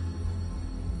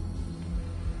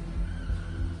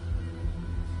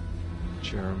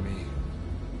 Jeremy,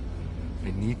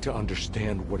 I need to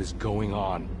understand what is going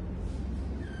on.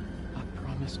 I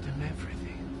promised him everything.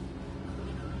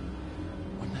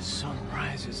 When the sun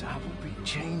rises, I will be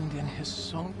chained in his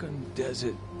sunken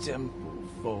desert temple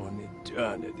for an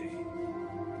eternity.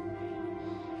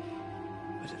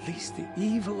 But at least the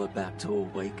evil about to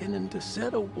awaken in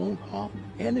Derceto won't harm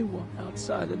anyone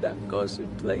outside of that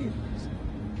cursed place.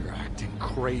 You're acting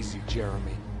crazy,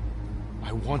 Jeremy.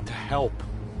 I want to help.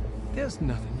 There's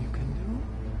nothing you can do.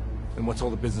 And what's all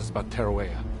the business about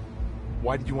Teruea?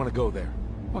 Why did you want to go there?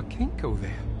 I can't go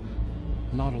there.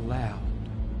 I'm not allowed.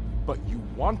 But you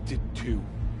wanted to.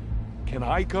 Can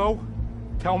I go?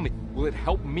 Tell me, will it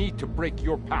help me to break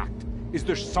your pact? Is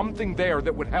there something there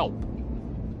that would help?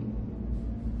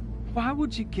 Why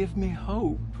would you give me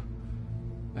hope?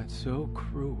 That's so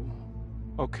cruel.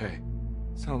 Okay,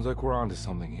 sounds like we're onto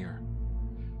something here.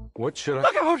 What should I...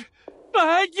 Look out!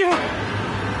 Behind you!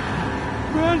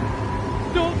 Run!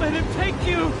 Don't let him take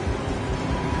you!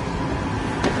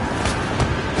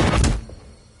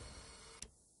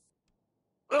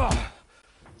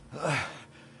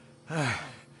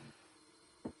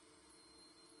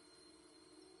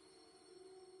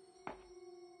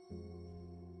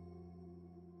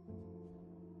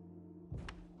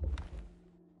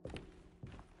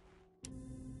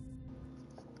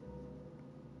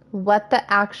 What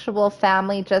the actual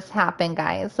family just happened,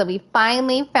 guys? So we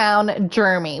finally found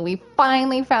Jeremy. We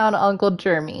finally found Uncle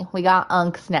Jeremy. We got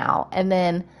Unks now. And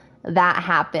then that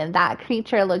happened. That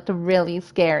creature looked really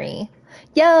scary.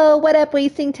 Yo, what up,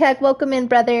 Wasting Tech? Welcome in,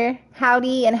 brother.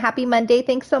 Howdy and happy Monday.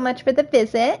 Thanks so much for the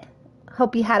visit.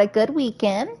 Hope you had a good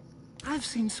weekend. I've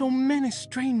seen so many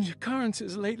strange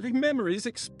occurrences lately. Memories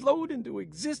explode into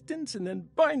existence and then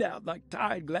burn out like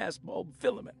tired glass bulb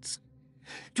filaments.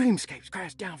 Dreamscapes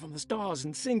crash down from the stars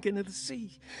and sink into the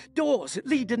sea. Doors that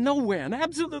lead to nowhere and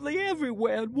absolutely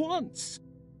everywhere at once.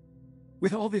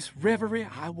 With all this reverie,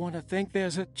 I want to think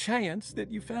there's a chance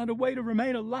that you found a way to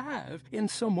remain alive in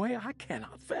some way I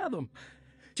cannot fathom.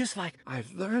 Just like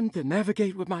I've learned to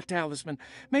navigate with my talisman.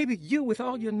 Maybe you, with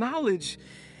all your knowledge,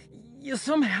 you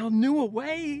somehow knew a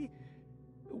way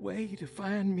to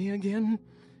find me again.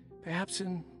 Perhaps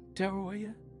in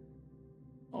Terroria.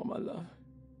 All my love,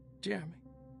 Jeremy.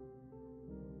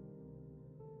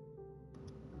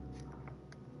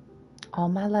 All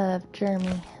my love,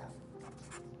 Jeremy.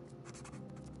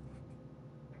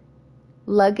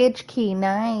 Luggage key,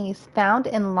 nice. Found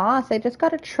and lost. I just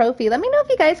got a trophy. Let me know if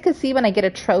you guys can see when I get a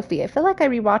trophy. I feel like I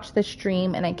rewatched the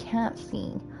stream and I can't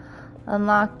see.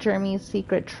 Unlock Jeremy's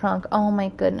secret trunk. Oh my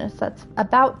goodness, that's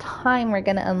about time we're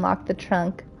gonna unlock the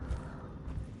trunk.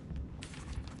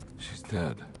 She's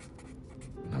dead.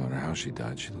 No matter how she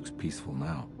died, she looks peaceful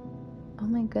now. Oh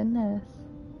my goodness.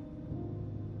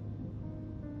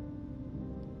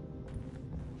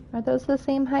 Are those the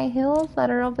same high heels that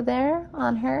are over there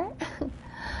on her?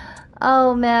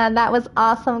 Oh man, that was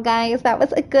awesome, guys. That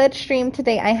was a good stream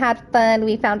today. I had fun.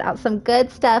 We found out some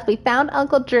good stuff. We found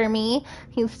Uncle Jeremy.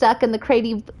 He's stuck in the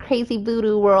crazy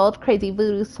voodoo world, crazy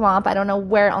voodoo swamp. I don't know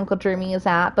where Uncle Jeremy is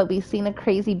at, but we've seen a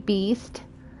crazy beast.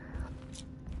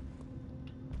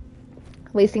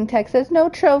 Wasting Tech says, no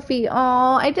trophy.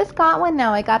 Oh, I just got one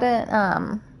now. I got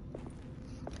a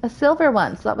silver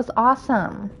one, so that was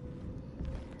awesome.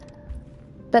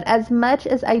 But as much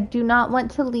as I do not want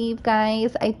to leave,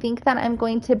 guys, I think that I'm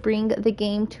going to bring the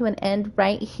game to an end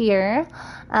right here.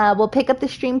 We'll pick up the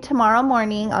stream tomorrow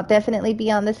morning. I'll definitely be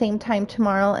on the same time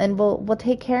tomorrow, and we'll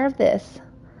take care of this.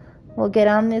 We'll get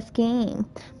on this game.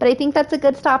 But I think that's a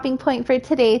good stopping point for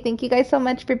today. Thank you guys so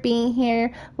much for being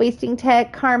here. Wasting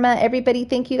Tech, Karma, everybody,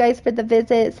 thank you guys for the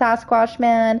visit. Sasquatch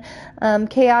Man,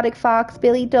 Chaotic Fox,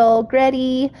 Billy Dole,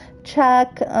 Gretty,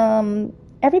 Chuck,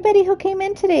 everybody who came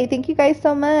in today, thank you guys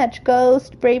so much.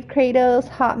 Ghost, Brave Kratos,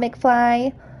 Hot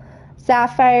McFly,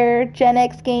 Sapphire, Gen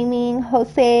X Gaming,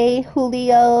 Jose,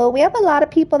 Julio. We have a lot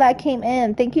of people that came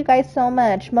in. Thank you guys so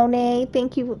much. Monet,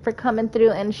 thank you for coming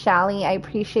through. And Shally, I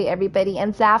appreciate everybody.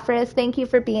 And Zaphras, thank you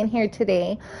for being here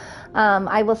today.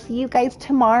 I will see you guys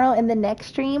tomorrow in the next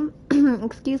stream.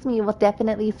 Excuse me, we'll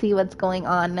definitely see what's going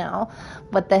on now.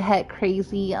 What the heck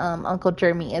crazy Uncle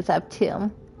Jeremy is up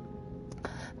to.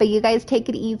 But you guys take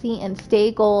it easy and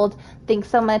stay gold. Thanks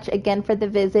so much again for the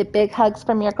visit. Big hugs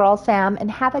from your girl Sam. And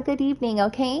have a good evening,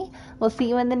 okay? We'll see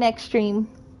you in the next stream.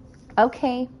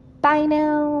 Okay. Bye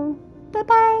now.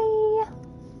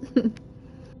 Bye-bye.